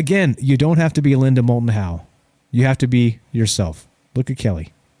 again, you don't have to be Linda Moulton Howe. You have to be yourself. Look at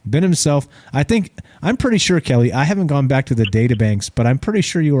Kelly. Been himself. I'm pretty sure, Kelly, I haven't gone back to the databanks, but I'm pretty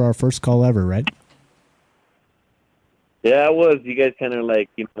sure you were our first call ever, right? Yeah, I was. You guys kind of like,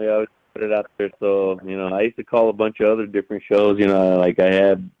 I always put it out there. So, I used to call a bunch of other different shows, like I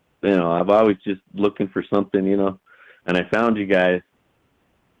had, I've always just looking for something, and I found you guys,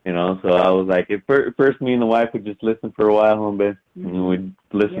 so I was like, first me and the wife would just listen for a while, homie, and we'd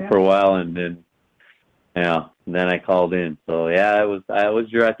listen for a while, and then, then I called in. So yeah,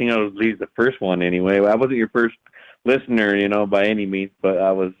 I think I was at least the first one anyway. I wasn't your first listener, by any means, but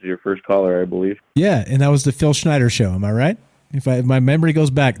I was your first caller, I believe. Yeah. And that was the Phil Schneider show. Am I right? If my memory goes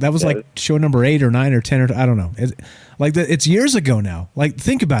back, that was like show number 8 or 9 or 10 or I don't know. It's years ago now. Like,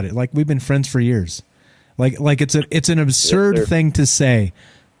 think about it. Like, we've been friends for years. Like it's an absurd thing to say,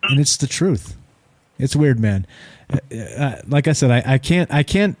 and it's the truth. It's weird, man. Like I said, I can't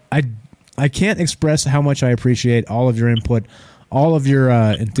express how much I appreciate all of your input, all of your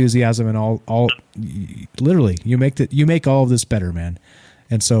enthusiasm, and all. Literally, you make all of this better, man.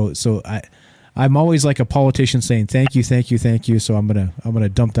 And so I'm always like a politician saying thank you. So I'm gonna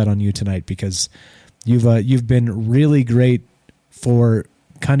dump that on you tonight because you've been really great for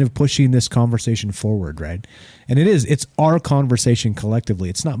kind of pushing this conversation forward, right? And it's our conversation collectively.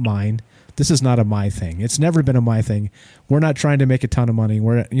 It's not mine. This is not a my thing. It's never been a my thing. We're not trying to make a ton of money.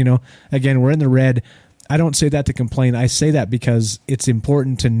 We're again, we're in the red. I don't say that to complain. I say that because it's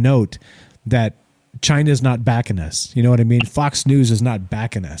important to note that China's not backing us. You know what I mean? Fox News is not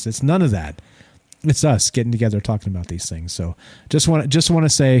backing us. It's none of that. It's us getting together talking about these things. So just want to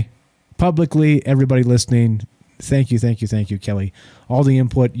say publicly, everybody listening, thank you, Kelly. All the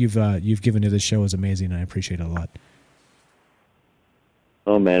input you've given to this show is amazing. I appreciate it a lot.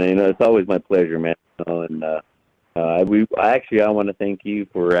 Oh man, it's always my pleasure, man. And I want to thank you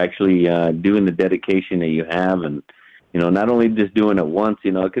for actually doing the dedication that you have, and not only just doing it once,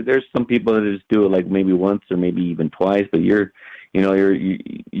 because there's some people that just do it like maybe once or maybe even twice, but you're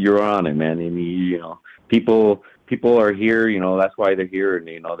on it, man. And people are here, that's why they're here, and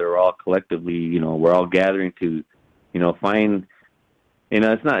they're all collectively, we're all gathering to, find,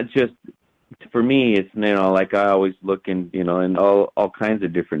 it's not just for me. It's like I always look in, in all kinds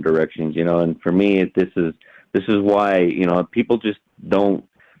of different directions, and for me, this is why people just don't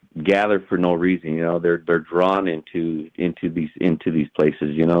gather for no reason. You know, they're drawn into these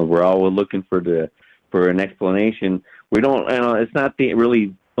places. You know, we're all looking for an explanation. We don't. You know, it's not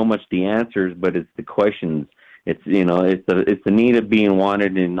really so much the answers, but it's the questions. It's it's the need of being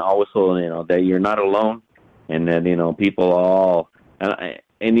wanted, and also that you're not alone, and that people all.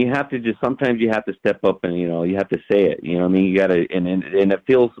 And you have to sometimes you have to step up and, you have to say it, I mean, you got to, and it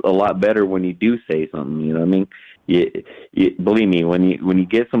feels a lot better when you do say something, I mean, you believe me, when you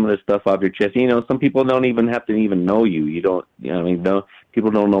get some of this stuff off your chest, some people don't even have to even know you. You don't, people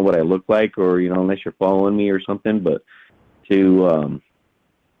don't know what I look like or, unless you're following me or something, but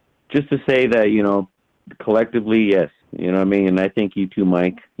just to say that, collectively, yes, what I mean? And I thank you too,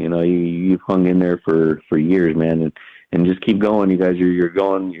 Mike, you've hung in there for years, man. And just keep going, you guys. You're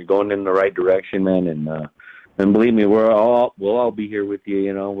going in the right direction, man. And believe me, we'll all be here with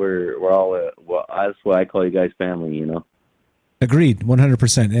you. We're all that's why I call you guys family. Agreed,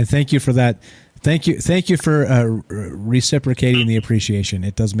 100%. And thank you for that. Thank you for reciprocating the appreciation.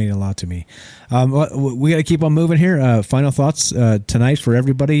 It does mean a lot to me. We got to keep on moving here. Final thoughts tonight for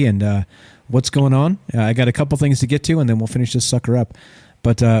everybody, and what's going on. I got a couple things to get to, and then we'll finish this sucker up.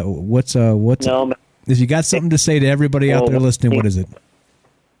 But what's no. If you got something to say to everybody out there listening, what is it?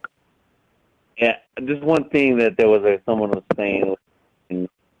 Yeah, just one thing that there was someone was saying.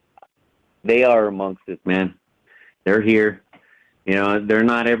 They are amongst us, man. They're here. They're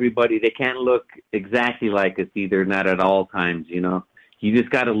not everybody. They can't look exactly like us either, not at all times. You just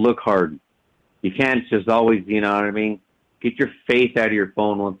got to look hard. You can't just always, what I mean? Get your face out of your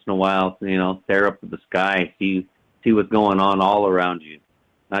phone once in a while. Stare up at the sky, see what's going on all around you.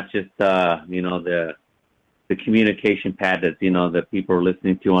 Not just the communication pad that that people are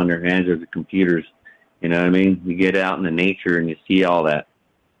listening to on their hands or the computers. You know what I mean? You get out in the nature and you see all that.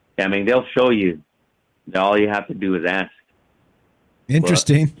 I mean, they'll show you. All you have to do is ask.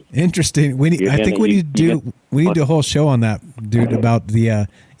 Interesting. I think we need to do a whole show on that, dude. About the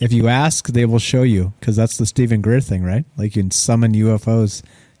if you ask, they will show you, because that's the Stephen Greer thing, right? Like you can summon UFOs.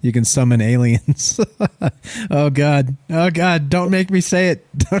 You can summon aliens. Oh God! Don't make me say it.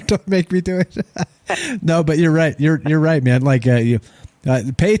 Don't make me do it. No, but you're right. You're right, man. Like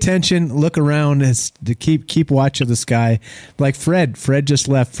pay attention, look around, to keep watch of the sky. Like Fred just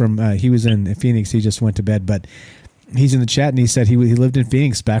left from. He was in Phoenix. He just went to bed, but he's in the chat and he said he lived in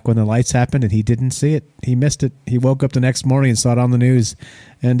Phoenix back when the lights happened and he didn't see it. He missed it. He woke up the next morning and saw it on the news,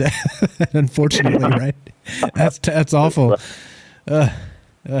 and unfortunately, right? That's awful.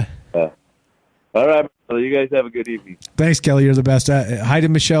 All right, you guys have a good evening. Thanks, Kelly. You're the best. Hi to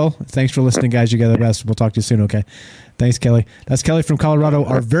Michelle. Thanks for listening, guys. You guys are the best. We'll talk to you soon. Okay. Thanks, Kelly. That's Kelly from Colorado,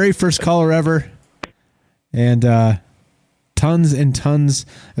 our very first caller ever, and tons and tons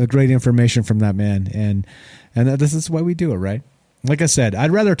of great information from that man. And this is why we do it, right? Like I said,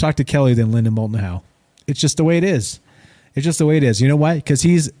 I'd rather talk to Kelly than Linda Moulton Howe. It's just the way it is. It's just the way it is. You know why? Because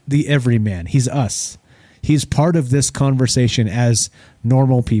he's the everyman. He's us. He's part of this conversation as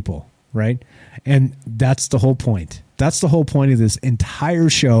normal people, right? And that's the whole point. That's the whole point of this entire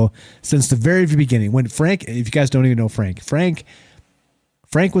show since the very beginning. When Frank, if you guys don't even know Frank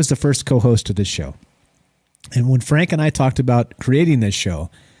was the first co-host of this show. And when Frank and I talked about creating this show,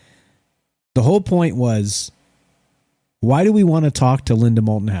 the whole point was, why do we want to talk to Linda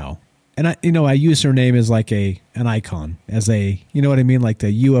Moulton Howe? And I use her name as like an icon, as a, you know what I mean? Like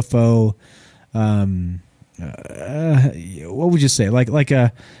the UFO, what would you say? Like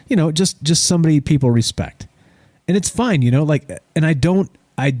a, just somebody people respect. And it's fine, and I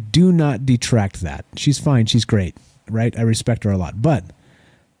do not detract that. She's fine. She's great, right? I respect her a lot, but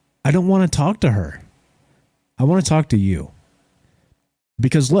I don't want to talk to her. I want to talk to you.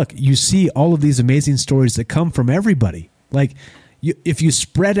 Because look, you see all of these amazing stories that come from everybody. Like if you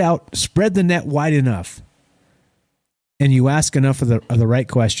spread the net wide enough and you ask enough of the right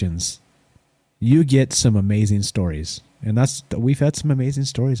questions, you get some amazing stories. And we've had some amazing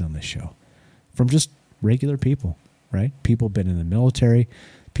stories on this show from just regular people, right? People been in the military,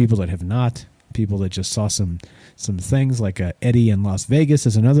 people that have not, people that just saw some things, like Eddie in Las Vegas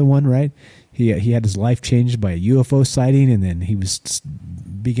is another one, right? He had his life changed by a UFO sighting, and then he was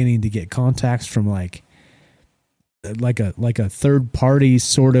beginning to get contacts from like a third party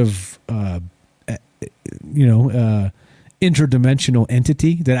sort of interdimensional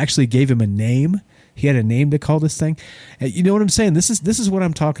entity that actually gave him a name. He had a name to call this thing. You know what I'm saying? This is what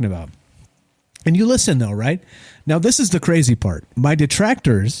I'm talking about. And you listen though, right? Now this is the crazy part. My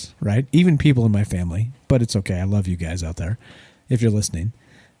detractors, right? Even people in my family, but it's okay. I love you guys out there if you're listening.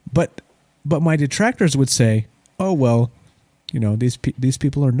 But my detractors would say, "Oh well, these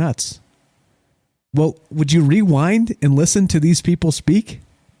people are nuts." Well, would you rewind and listen to these people speak?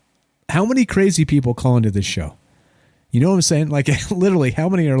 how many crazy people call into this show? You know what I'm saying? Like, literally, how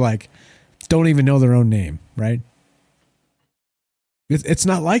many are like, don't even know their own name, right? It's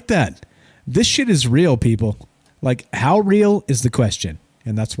not like that. This shit is real, people. Like, how real is the question?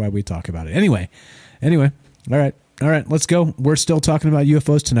 And that's why we talk about it. Anyway, all right, let's go. We're still talking about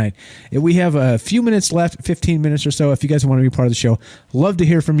UFOs tonight. We have a few minutes left, 15 minutes or so. If you guys want to be part of the show, love to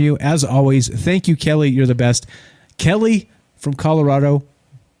hear from you. As always, thank you, Kelly. You're the best. Kelly from Colorado,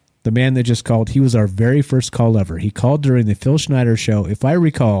 the man that just called, he was our very first call ever. He called during the Phil Schneider show, if I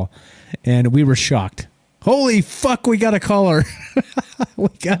recall, and we were shocked. Holy fuck, we got a caller. We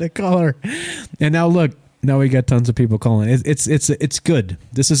got a caller. And now look, now we got tons of people calling. It's good.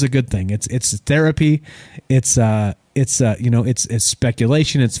 This is a good thing. It's therapy. It's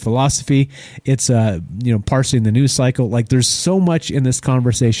speculation. It's philosophy. It's parsing the news cycle. Like, there's so much in this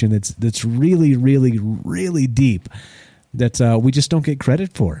conversation that's really, really, really deep that we just don't get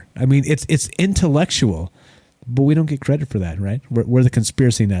credit for. I mean, it's intellectual, but we don't get credit for that, right? We're the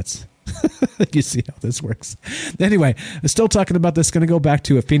conspiracy nuts. You see how this works. Anyway, still talking about this. Going to go back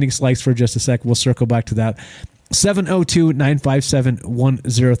to Phoenix Lights for just a sec. We'll circle back to that.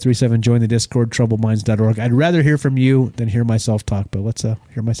 702-957-1037. Join the Discord, troubleminds.org. I'd rather hear from you than hear myself talk, but let's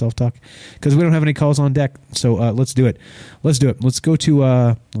hear myself talk because we don't have any calls on deck. So let's do it. Let's go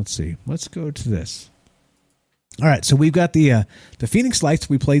to, let's go to this. All right, so we've got the Phoenix Lights.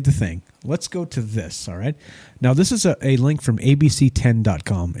 We played the thing. Let's go to this, all right? Now, this is a link from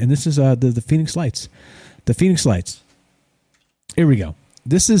abc10.com, and this is the Phoenix Lights. The Phoenix Lights. Here we go.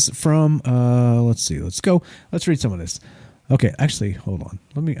 This is from, let's see. Let's read some of this. Okay, actually, hold on.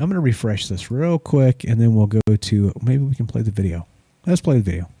 I'm going to refresh this real quick, and then we'll go to, maybe we can play the video. Let's play the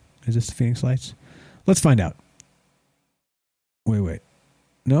video. Is this the Phoenix Lights? Let's find out. Wait.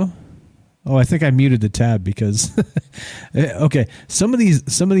 No? Oh, I think I muted the tab because okay, some of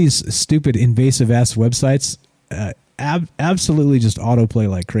these stupid invasive ass websites absolutely just autoplay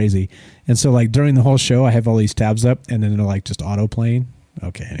like crazy. And so like during the whole show I have all these tabs up and then they're like just autoplaying.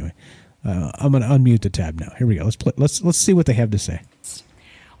 Okay, anyway. I'm going to unmute the tab now. Here we go. Let's see what they have to say.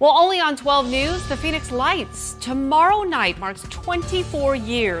 Well, only on 12 News, the Phoenix Lights. Tomorrow night marks 24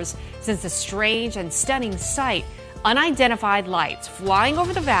 years since the strange and stunning sight. Unidentified lights flying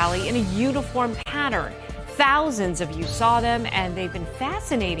over the valley in a uniform pattern. Thousands of you saw them, and they've been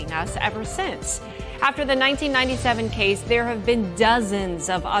fascinating us ever since. After the 1997 case, there have been dozens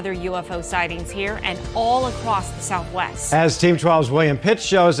of other UFO sightings here and all across the Southwest. As Team 12's William Pitts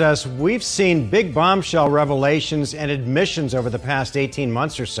shows us, we've seen big bombshell revelations and admissions over the past 18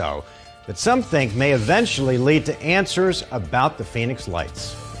 months or so that some think may eventually lead to answers about the Phoenix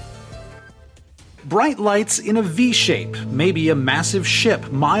Lights. Bright lights in a V shape, maybe a massive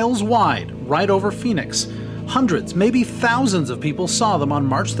ship miles wide, right over Phoenix. Hundreds, maybe thousands of people saw them on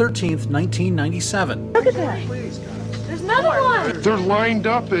March 13th, 1997. Look at that. There's another one. They're lined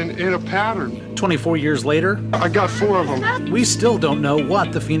up in a pattern. 24 years later, I got 4 of them. We still don't know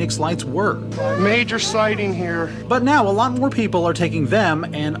what the Phoenix Lights were. Major sighting here. But now a lot more people are taking them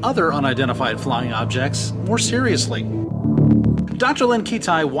and other unidentified flying objects more seriously. Dr. Lynn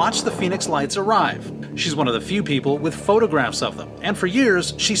Kitai watched the Phoenix Lights arrive. She's one of the few people with photographs of them, and for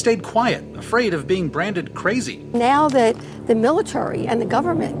years she stayed quiet, afraid of being branded crazy. Now that the military and the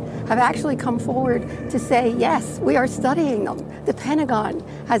government have actually come forward to say, yes, we are studying them. The Pentagon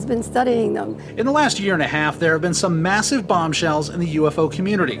has been studying them. In the last year and a half, there have been some massive bombshells in the UFO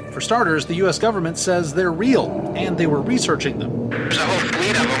community. For starters, the U.S. government says they're real, and they were researching them. There's a whole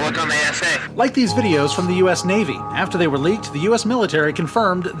fleet of them. Look on the ASA. Like these videos from the U.S. Navy. After they were leaked, the U.S. military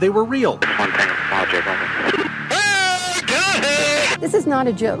confirmed they were real. This is not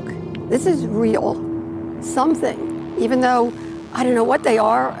a joke. This is real. Something. Even though I don't know what they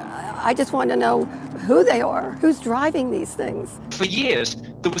are, I just want to know who they are, who's driving these things. For years,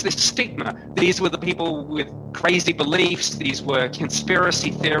 there was this stigma. These were the people with crazy beliefs. These were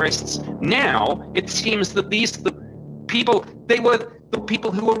conspiracy theorists. Now, it seems that these are the people, they were the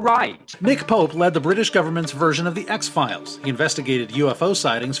people who were right. Nick Pope led the British government's version of the X-Files. He investigated UFO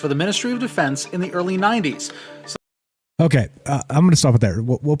sightings for the Ministry of Defense in the early 90s. Okay, I'm going to stop it there.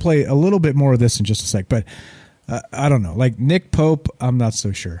 We'll play a little bit more of this in just a sec, but I don't know. Like Nick Pope, I'm not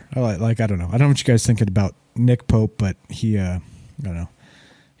so sure. I don't know. I don't know what you guys thinking about Nick Pope, but he, I don't know.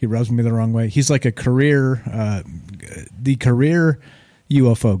 He rubs me the wrong way. He's like the career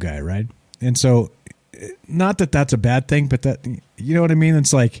UFO guy, right? And so, not that that's a bad thing, but that, you know what I mean?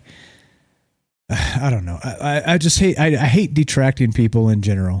 It's like, I don't know. I just hate, I hate detracting people in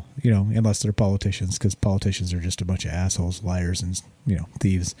general, you know, unless they're politicians, because politicians are just a bunch of assholes, liars, and, you know,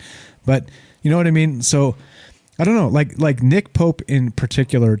 thieves. But you know what I mean? So I don't know. Like Nick Pope in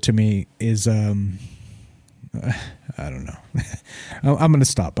particular to me is I don't know. I'm going to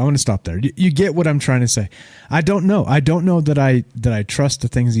stop. I'm going to stop there. You get what I'm trying to say. I don't know. I don't know that I trust the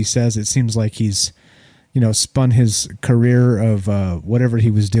things he says. It seems like he's, spun his career of whatever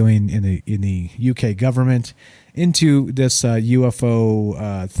he was doing in the UK government into this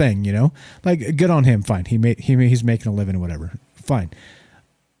UFO thing. Like, good on him. Fine. He's making a living or whatever. Fine.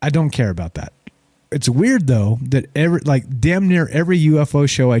 I don't care about that. It's weird though that damn near every UFO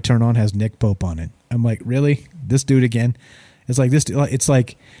show I turn on has Nick Pope on it. I'm like, really? This dude again? It's like this. It's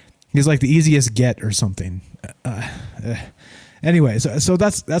like he's like the easiest get or something. Anyway, so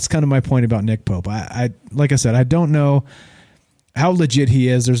that's kind of my point about Nick Pope. I like I said, I don't know how legit he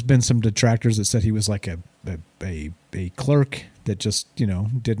is. There's been some detractors that said he was like a clerk that just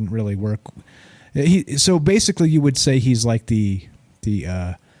didn't really work. So basically, you would say he's like the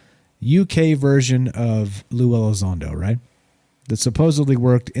UK version of Lou Elizondo, right? That supposedly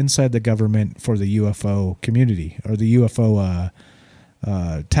worked inside the government for the UFO community or the UFO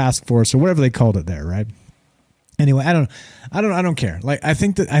task force or whatever they called it there, right? Anyway, I don't care. Like, I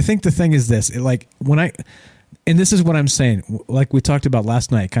think the thing is this, and this is what I'm saying, like we talked about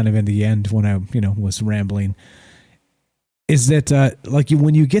last night, kind of in the end when I, was rambling, is that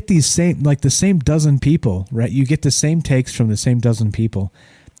when you get these the same dozen people, right? You get the same takes from the same dozen people.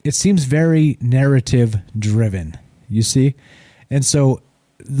 It seems very narrative driven, you see? And so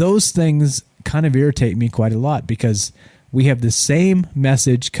those things kind of irritate me quite a lot because we have the same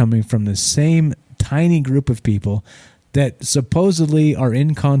message coming from the same tiny group of people that supposedly are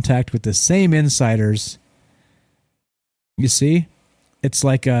in contact with the same insiders. You see? It's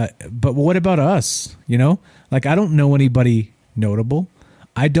like, but what about us? Like, I don't know anybody notable.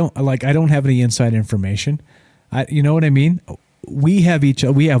 I don't have any inside information. You know what I mean? We have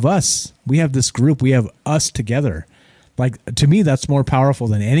us. We have this group. We have us together. Like, to me, that's more powerful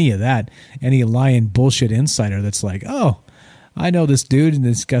than any of that. Any lying bullshit insider that's like, oh, I know this dude and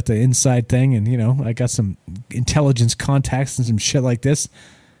it's got the inside thing and, I got some intelligence contacts and some shit like this.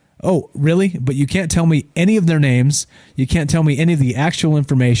 Oh, really? But you can't tell me any of their names. You can't tell me any of the actual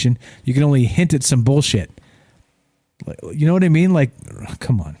information. You can only hint at some bullshit. You know what I mean? Like,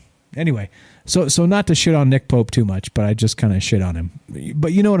 come on. Anyway, so not to shit on Nick Pope too much, but I just kind of shit on him.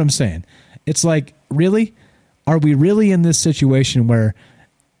 But you know what I'm saying? It's like, really? Are we really in this situation where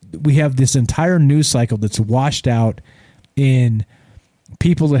we have this entire news cycle that's washed out in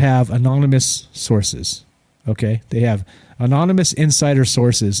people that have anonymous sources? Okay? They have anonymous insider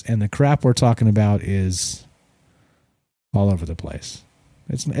sources, and the crap we're talking about is all over the place.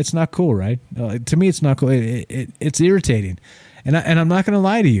 It's not cool, right? To me, it's not cool. It's irritating. And I'm not going to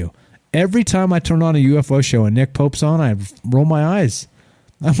lie to you. Every time I turn on a UFO show and Nick Pope's on, I roll my eyes.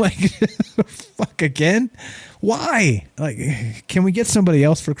 I'm like, fuck again? Why? Like, can we get somebody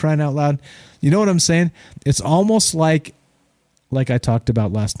else, for crying out loud? You know what I'm saying? It's almost like I talked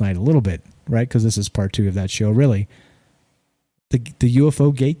about last night a little bit, right? Because this is part 2 of that show, really. The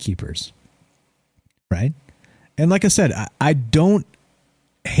UFO gatekeepers, right? And like I said, I don't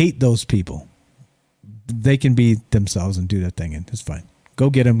hate those people. They can be themselves and do their thing, and it's fine. Go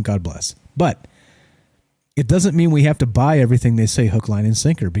get them. God bless. But it doesn't mean we have to buy everything they say hook, line, and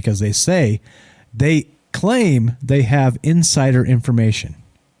sinker, because they claim they have insider information.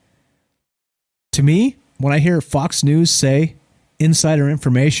 To me, when I hear Fox News say insider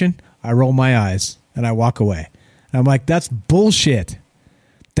information, I roll my eyes and I walk away. And I'm like, that's bullshit.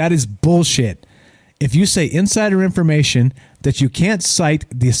 That is bullshit. If you say insider information that you can't cite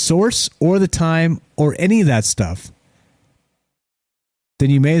the source or the time or any of that stuff, then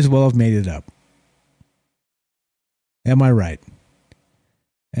you may as well have made it up. Am I right?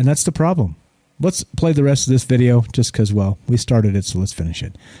 And that's the problem. Let's play the rest of this video just because, well, we started it, so let's finish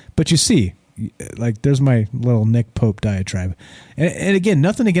it. But you see, like, there's my little Nick Pope diatribe. And again,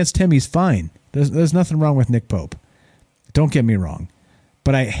 nothing against him. He's fine. There's nothing wrong with Nick Pope. Don't get me wrong.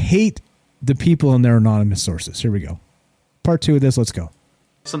 But I hate the people and their anonymous sources. Here we go. Part 2 of this. Let's go.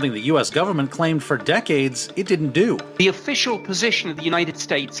 Something the U.S. government claimed for decades it didn't do. The official position of the United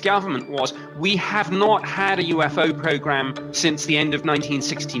States government was, we have not had a UFO program since the end of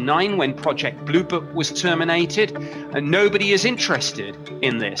 1969 when Project Blue Book was terminated, and nobody is interested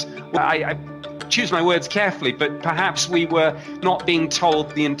in this. Well, I choose my words carefully, but perhaps we were not being told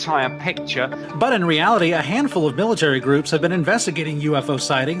the entire picture. But in reality, a handful of military groups have been investigating UFO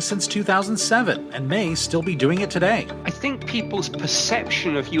sightings since 2007 and may still be doing it today. I think people's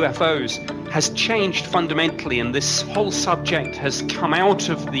perception of UFOs has changed fundamentally, and this whole subject has come out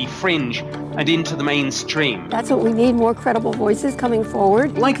of the fringe and into the mainstream. That's what we need, more credible voices coming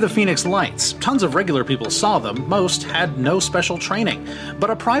forward. Like the Phoenix Lights, tons of regular people saw them. Most had no special training. But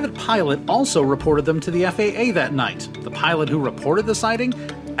a private pilot also reported them to the FAA that night. The pilot who reported the sighting?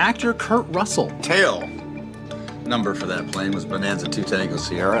 Actor Kurt Russell. Tail number for that plane was Bonanza 2 Tango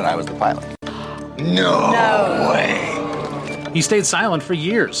Sierra, and I was the pilot. No way. He stayed silent for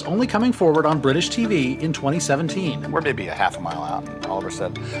years, only coming forward on British TV in 2017. We're maybe a half a mile out, and Oliver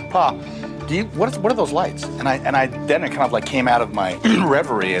said, "Pa, what are those lights?" And I then it kind of like came out of my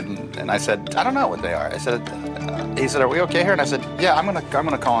reverie, and I said, "I don't know what they are." I said, he said, "Are we okay here?" And I said, "Yeah, I'm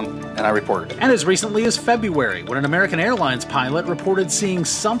gonna call him," and I reported it. And as recently as February, when an American Airlines pilot reported seeing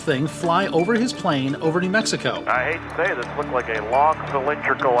something fly over his plane over New Mexico. I hate to say this looked like a long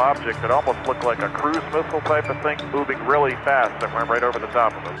cylindrical object that almost looked like a cruise missile type of thing moving really fast that went right over the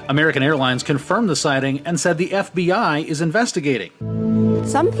top of us. American Airlines confirmed the sighting and said the FBI is investigating.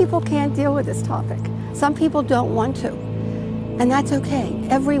 Some people can't deal with this topic. Some people don't want to. And that's okay.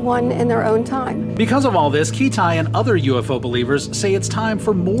 Everyone in their own time. Because of all this, Kitai and other UFO believers say it's time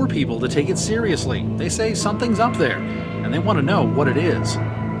for more people to take it seriously. They say something's up there, and they want to know what it is.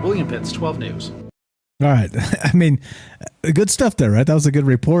 William Pitts, 12 News. All right. I mean, good stuff there, right? That was a good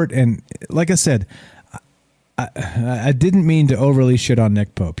report. And like I said, I didn't mean to overly shit on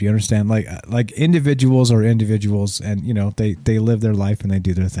Nick Pope. You understand? Like individuals are individuals, and you know they live their life and they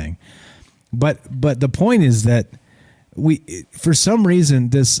do their thing. But the point is that for some reason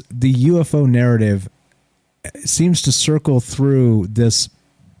the UFO narrative seems to circle through this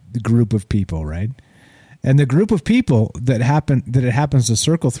group of people, right? And the group of people that it happens to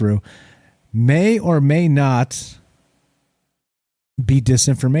circle through may or may not be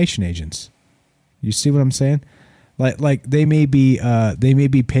disinformation agents. You see what I'm saying? Like they may be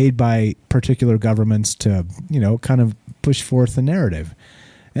paid by particular governments to, you know, kind of push forth the narrative.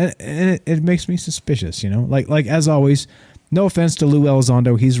 And it makes me suspicious, you know. Like as always, no offense to Lou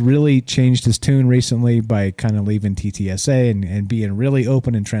Elizondo, he's really changed his tune recently by kind of leaving TTSA and being really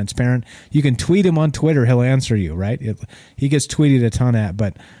open and transparent. You can tweet him on Twitter, he'll answer you, right? He gets tweeted a ton at,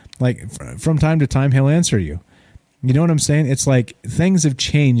 but like from time to time he'll answer you. You know what I'm saying? It's like things have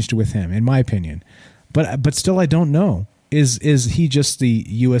changed with him, in my opinion. But still, I don't know. Is he just the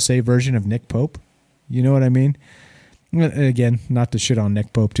USA version of Nick Pope? You know what I mean? Again, not to shit on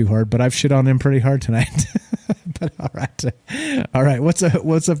Nick Pope too hard, but I've shit on him pretty hard tonight. But all right. What's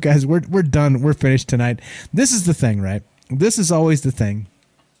up, guys? We're done. We're finished tonight. This is the thing, right? This is always the thing.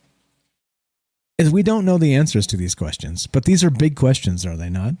 Is we don't know the answers to these questions, but these are big questions, are they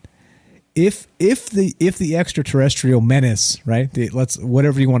not? If the extraterrestrial menace, right?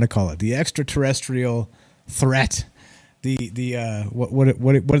 Whatever you want to call it, the extraterrestrial threat, what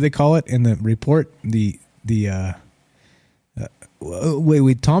do they call it in the report?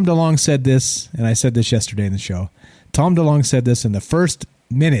 Wait. Tom DeLonge said this, and I said this yesterday in the show. Tom DeLonge said this in the first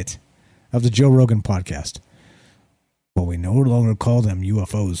minute of the Joe Rogan podcast. Well, we no longer call them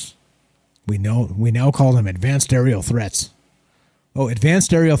UFOs. We now call them advanced aerial threats. Oh,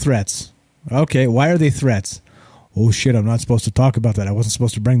 advanced aerial threats. Okay, why are they threats? Oh shit, I'm not supposed to talk about that. I wasn't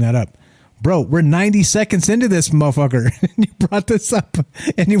supposed to bring that up. Bro, we're 90 seconds into this, motherfucker. You brought this up,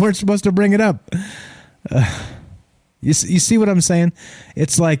 and you weren't supposed to bring it up. You see what I'm saying?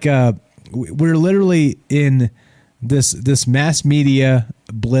 It's like we're literally in this mass media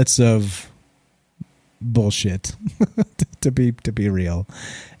blitz of bullshit, to be real.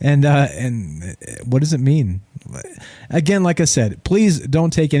 And what does it mean? Again, like I said, please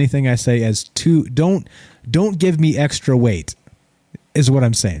don't take anything I say as too. Don't give me extra weight, is what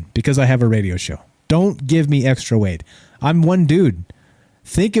I'm saying, because I have a radio show. Don't give me extra weight. I'm one dude.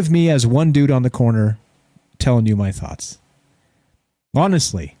 Think of me as one dude on the corner telling you my thoughts.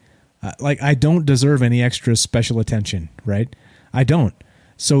 Honestly, like I don't deserve any extra special attention, right? I don't.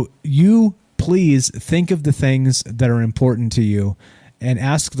 So you please think of the things that are important to you and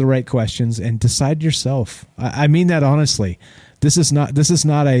ask the right questions and decide yourself. I mean that honestly. This is not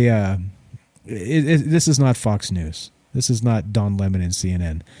Fox News. This is not Don Lemon and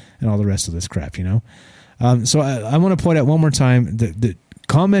CNN and all the rest of this crap, you know? So I want to point out one more time, the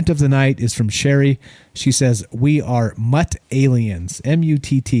comment of the night is from Sherry. She says, we are mutt aliens.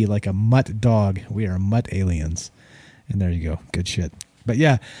 M-U-T-T, like a mutt dog. We are mutt aliens. And there you go. Good shit. But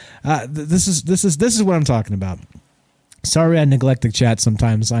yeah, this is what I'm talking about. Sorry I neglect the chat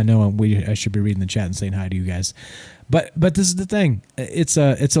sometimes. I know I should be reading the chat and saying hi to you guys. But this is the thing. It's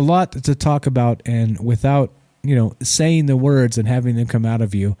a lot to talk about, and without, you know, saying the words and having them come out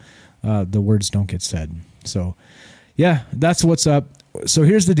of you, the words don't get said. So yeah, that's what's up. So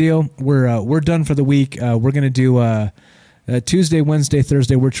here's the deal. We're done for the week. We're going to do Tuesday, Wednesday,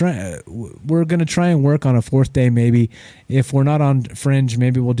 Thursday. We're going to try and work on a fourth day. Maybe if we're not on Fringe,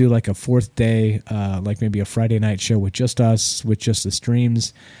 maybe we'll do like a fourth day, like maybe a Friday night show with just us, with just the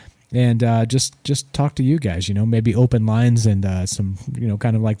streams, and just talk to you guys. Maybe open lines and some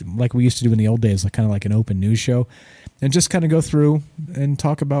kind of like we used to do in the old days, like kind of like an open news show, and just kind of go through and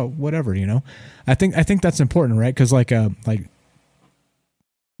talk about whatever. I think that's important, right? Because like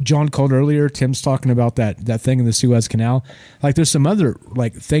John called earlier, Tim's talking about that thing in the Suez Canal. Like there's some other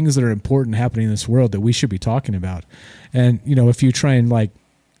like things that are important happening in this world that we should be talking about. And, if you try and like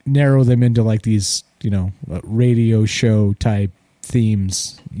narrow them into like these, radio show type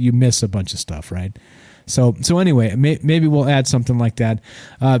themes, you miss a bunch of stuff, right? So anyway, maybe we'll add something like that.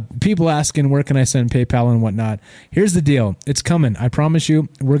 People asking, where can I send PayPal and whatnot? Here's the deal. It's coming. I promise you,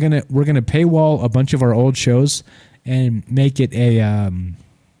 we're going to paywall a bunch of our old shows and make it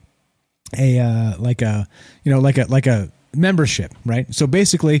like a membership, right? So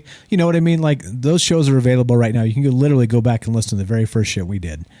basically, you know what I mean? Like those shows are available right now. You can literally go back and listen to the very first shit we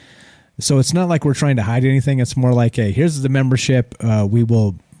did. So it's not like we're trying to hide anything. It's more like, hey, here's the membership. We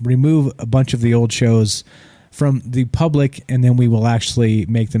will remove a bunch of the old shows from the public, and then we will actually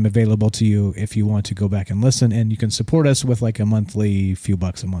make them available to you if you want to go back and listen, and you can support us with like a monthly few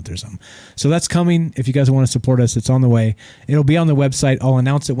bucks a month or something. So that's coming. If you guys want to support us, it's on the way. It'll be on the website. I'll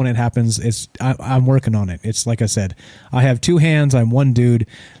announce it when it happens. I'm working on it. It's like I said, I have two hands. I'm one dude,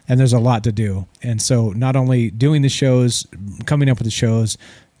 and there's a lot to do. And so not only doing the shows, coming up with the shows,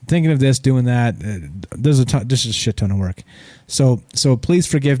 thinking of this, doing that, there's a shit ton of work. So please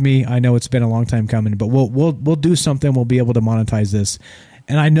forgive me. I know it's been a long time coming, but we'll do something. We'll be able to monetize this.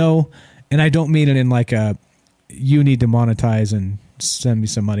 And I know, and I don't mean it in like a you need to monetize and send me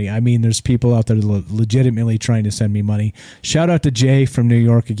some money. I mean, there's people out there legitimately trying to send me money. Shout out to Jay from New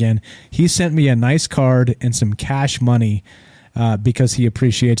York again. He sent me a nice card and some cash money because he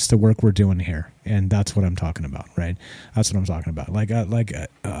appreciates the work we're doing here. And that's what I'm talking about, right? That's what I'm talking about. Like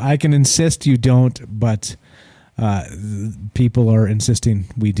I can insist you don't, but people are insisting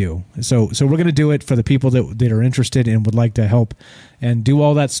we do. So we're going to do it for the people that are interested and would like to help and do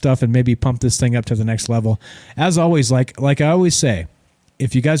all that stuff and maybe pump this thing up to the next level. As always, like I always say,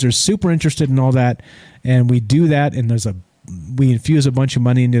 if you guys are super interested in all that and we do that and we infuse a bunch of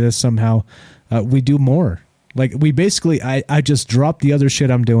money into this somehow, we do more. Like we basically, I just drop the other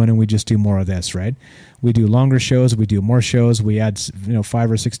shit I'm doing and we just do more of this, right? We do longer shows, we do more shows, we add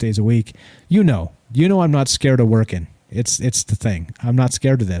 5 or 6 days a week. You know I'm not scared of working. It's the thing. I'm not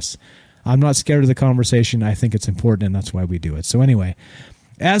scared of this. I'm not scared of the conversation. I think it's important, and that's why we do it. So anyway,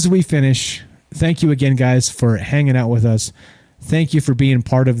 as we finish, thank you again, guys, for hanging out with us. Thank you for being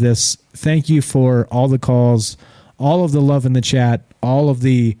part of this. Thank you for all the calls, all of the love in the chat, all of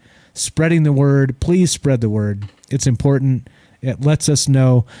the spreading the word. Please spread the word. It's important. It lets us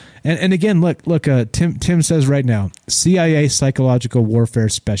know. And again, look. Tim says right now, CIA psychological warfare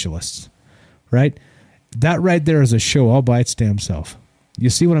specialists, right? That right there is a show all by its damn self. You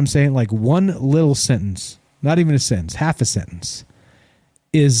see what I'm saying? Like one little sentence, not even a sentence, half a sentence,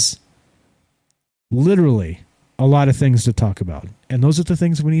 is literally a lot of things to talk about. And those are the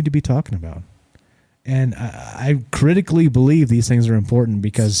things we need to be talking about. And I critically believe these things are important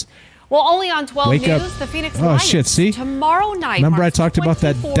because... Well, only on 12 News, the Phoenix Lights. Oh, shit, see? Tomorrow night. Remember I talked about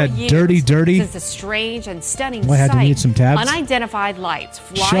that dirty... Since a strange and stunning I had to need some tabs? Unidentified lights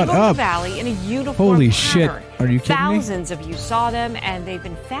flying over the valley in a uniform Holy pattern. Shit. Are you kidding Thousands of you saw them, and they've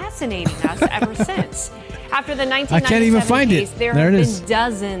been fascinating us ever since. After the 1997 I can't even find case, it. there There have it been is.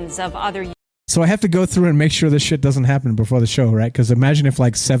 dozens of other... So I have to go through and make sure this shit doesn't happen before the show, right? Because imagine if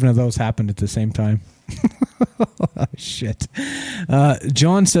like 7 of those happened at the same time. Oh, shit.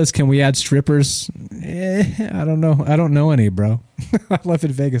 John says, can we add strippers? I don't know. I don't know any, bro. I live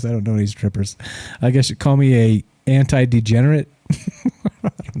in Vegas. I don't know any strippers. I guess you call me a anti-degenerate. I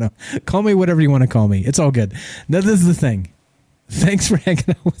don't know. Call me whatever you want to call me. It's all good. Now, this is the thing. Thanks for hanging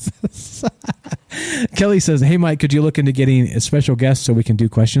out with us. Kelly says, hey, Mike, could you look into getting a special guest so we can do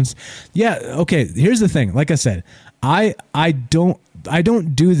questions? Yeah, okay. Here's the thing. Like I said, I don't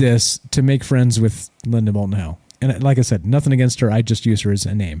do this to make friends with Linda Moulton Howe. And like I said, nothing against her. I just use her as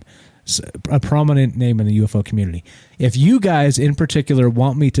a name, a prominent name in the UFO community. If you guys in particular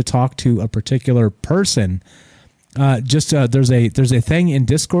want me to talk to a particular person, there's a thing in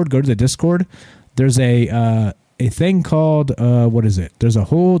Discord. Go to the Discord. There's a thing called, what is it? There's a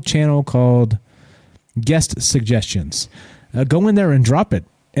whole channel called Guest Suggestions. Go in there and drop it.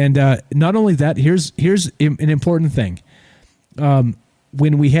 And not only that, here's an important thing.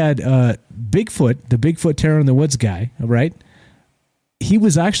 When we had Bigfoot, the Bigfoot Terror in the Woods guy, right? He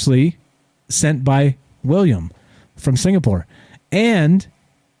was actually sent by William. from Singapore. And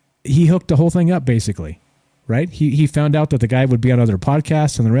he hooked the whole thing up, basically, right? He found out that the guy would be on other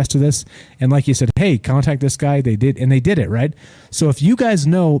podcasts and the rest of this. And like he said, hey, contact this guy. They did, and they did it, right? So if you guys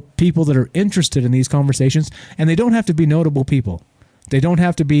know people that are interested in these conversations, and they don't have to be notable people. They don't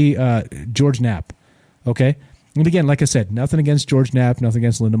have to be George Knapp, okay? And again, like I said, nothing against George Knapp, nothing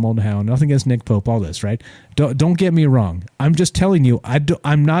against Linda Moulton Howe, nothing against Nick Pope, all this, right? Don't get me wrong. I'm just telling you,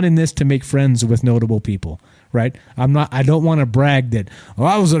 I'm not in this to make friends with notable people, right? I don't want to brag that,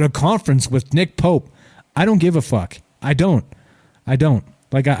 I was at a conference with Nick Pope. I don't give a fuck. I don't.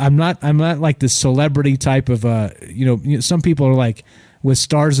 Like, I'm not like this celebrity type of, some people are like with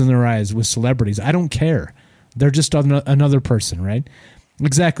stars in their eyes with celebrities. I don't care. They're just another person, right?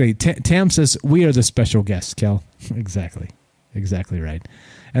 Exactly. Tam says, we are the special guests, Kel. Exactly right.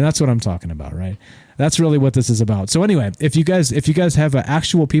 And that's what I'm talking about, right? That's really what this is about. So anyway, if you guys have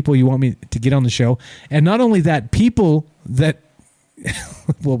actual people you want me to get on the show, and not only that, people that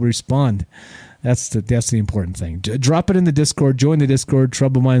will respond, that's the important thing. Drop it in the Discord, join the Discord,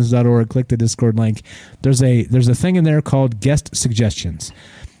 troubleminds.org, click the Discord link. There's a thing in there called guest suggestions.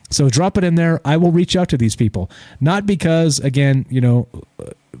 So drop it in there. I will reach out to these people. Not because, again,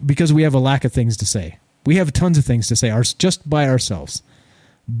 because we have a lack of things to say. We have tons of things to say just by ourselves.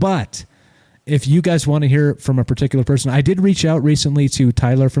 But if you guys want to hear from a particular person, I did reach out recently to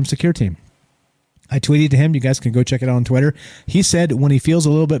Tyler from Secure Team. I tweeted to him. You guys can go check it out on Twitter. He said when he feels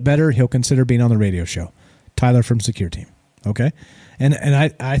a little bit better, he'll consider being on the radio show. Tyler from Secure Team. Okay? And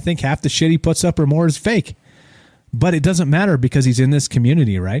I think half the shit he puts up or more is fake. But it doesn't matter because he's in this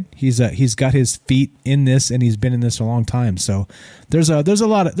community, right? He's got his feet in this, and he's been in this a long time. So there's a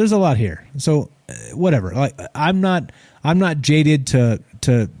lot here. So whatever. Like I'm not jaded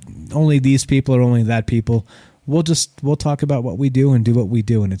to only these people or only that people. We'll talk about what we do and do what we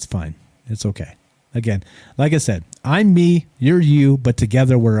do, and it's fine. It's okay. Again, like I said, I'm me, you're you, but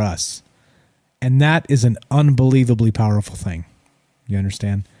together we're us, and that is an unbelievably powerful thing. You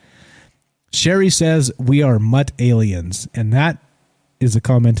understand? Sherry says, we are mutt aliens. And that is the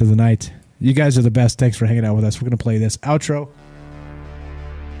comment of the night. You guys are the best. Thanks for hanging out with us. We're going to play this outro.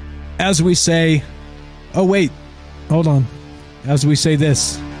 As we say, oh, wait, hold on. As we say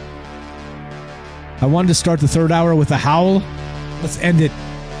this, I wanted to start the third hour with a howl. Let's end it.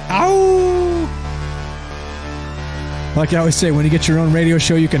 Ow! Like I always say, when you get your own radio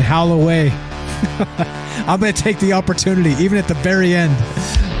show, you can howl away. I'm going to take the opportunity, even at the very end.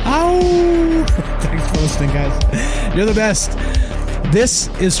 Ow! Thanks for listening, guys. You're the best. This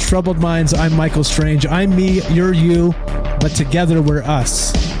is Troubled Minds. I'm Michael Strange. I'm me, you're you, but together we're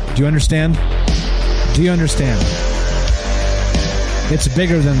us. Do you understand? Do you understand? It's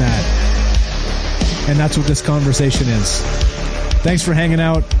bigger than that. And that's what this conversation is. Thanks for hanging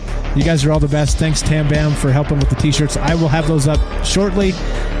out. You guys are all the best. Thanks, Tam Bam, for helping with the t-shirts. I will have those up shortly.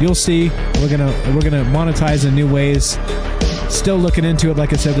 You'll see. We're gonna monetize in new ways. Still looking into it.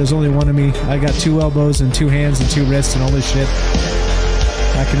 Like I said, there's only one of me. I got 2 elbows and 2 hands and 2 wrists and all this shit.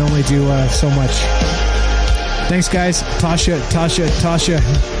 I can only do so much. Thanks, guys. Tasha.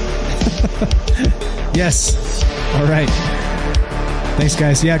 Yes. All right. Thanks,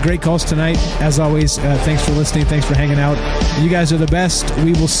 guys. Yeah, great calls tonight. As always, thanks for listening. Thanks for hanging out. You guys are the best.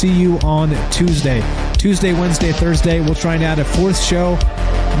 We will see you on Tuesday. Tuesday, Wednesday, Thursday. We'll try and add a 4th show.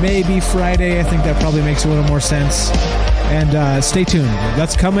 Maybe Friday. I think that probably makes a little more sense. And stay tuned.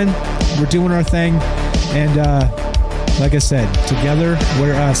 That's coming. We're doing our thing. And like I said, together,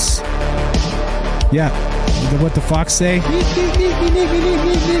 we're us. Yeah. What the fox say?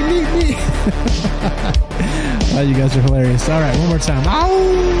 Oh, you guys are hilarious. All right, one more time. Ow!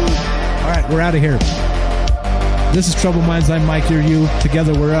 All right, we're out of here. This is Troubled Minds. I'm Mike. You're you.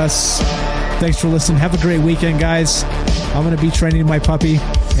 Together, we're us. Thanks for listening. Have a great weekend, guys. I'm going to be training my puppy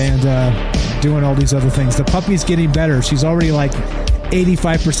and doing all these other things. The puppy's getting better. She's already like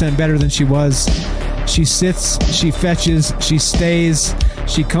 85% better than she was. She sits, she fetches, she stays,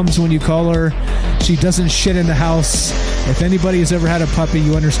 she comes when you call her, she doesn't shit in the house. If anybody has ever had a puppy,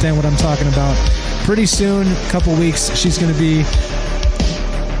 you understand what I'm talking about. Pretty soon, a couple weeks, she's going to be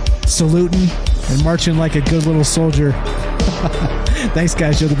saluting and marching like a good little soldier. Thanks,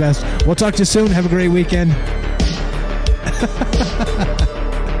 guys. You're the best. We'll talk to you soon. Have a great weekend.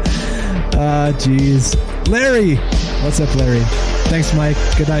 Jeez. Larry. What's up, Larry? Thanks, Mike.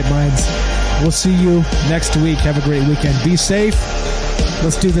 Good night, Minds. We'll see you next week. Have a great weekend. Be safe.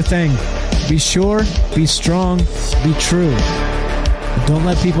 Let's do the thing. Be sure, be strong, be true. Don't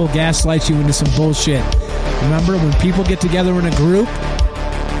let people gaslight you into some bullshit. Remember, when people get together in a group,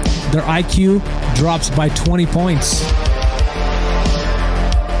 their IQ drops by 20 points.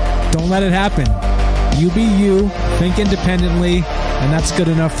 Don't let it happen. You be you, think independently, and that's good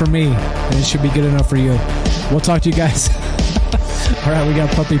enough for me, and it should be good enough for you. We'll talk to you guys. All right, we got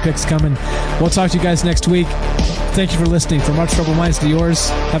puppy picks coming. We'll talk to you guys next week. Thank you for listening. From our troubled minds to yours,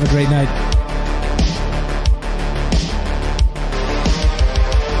 have a great night.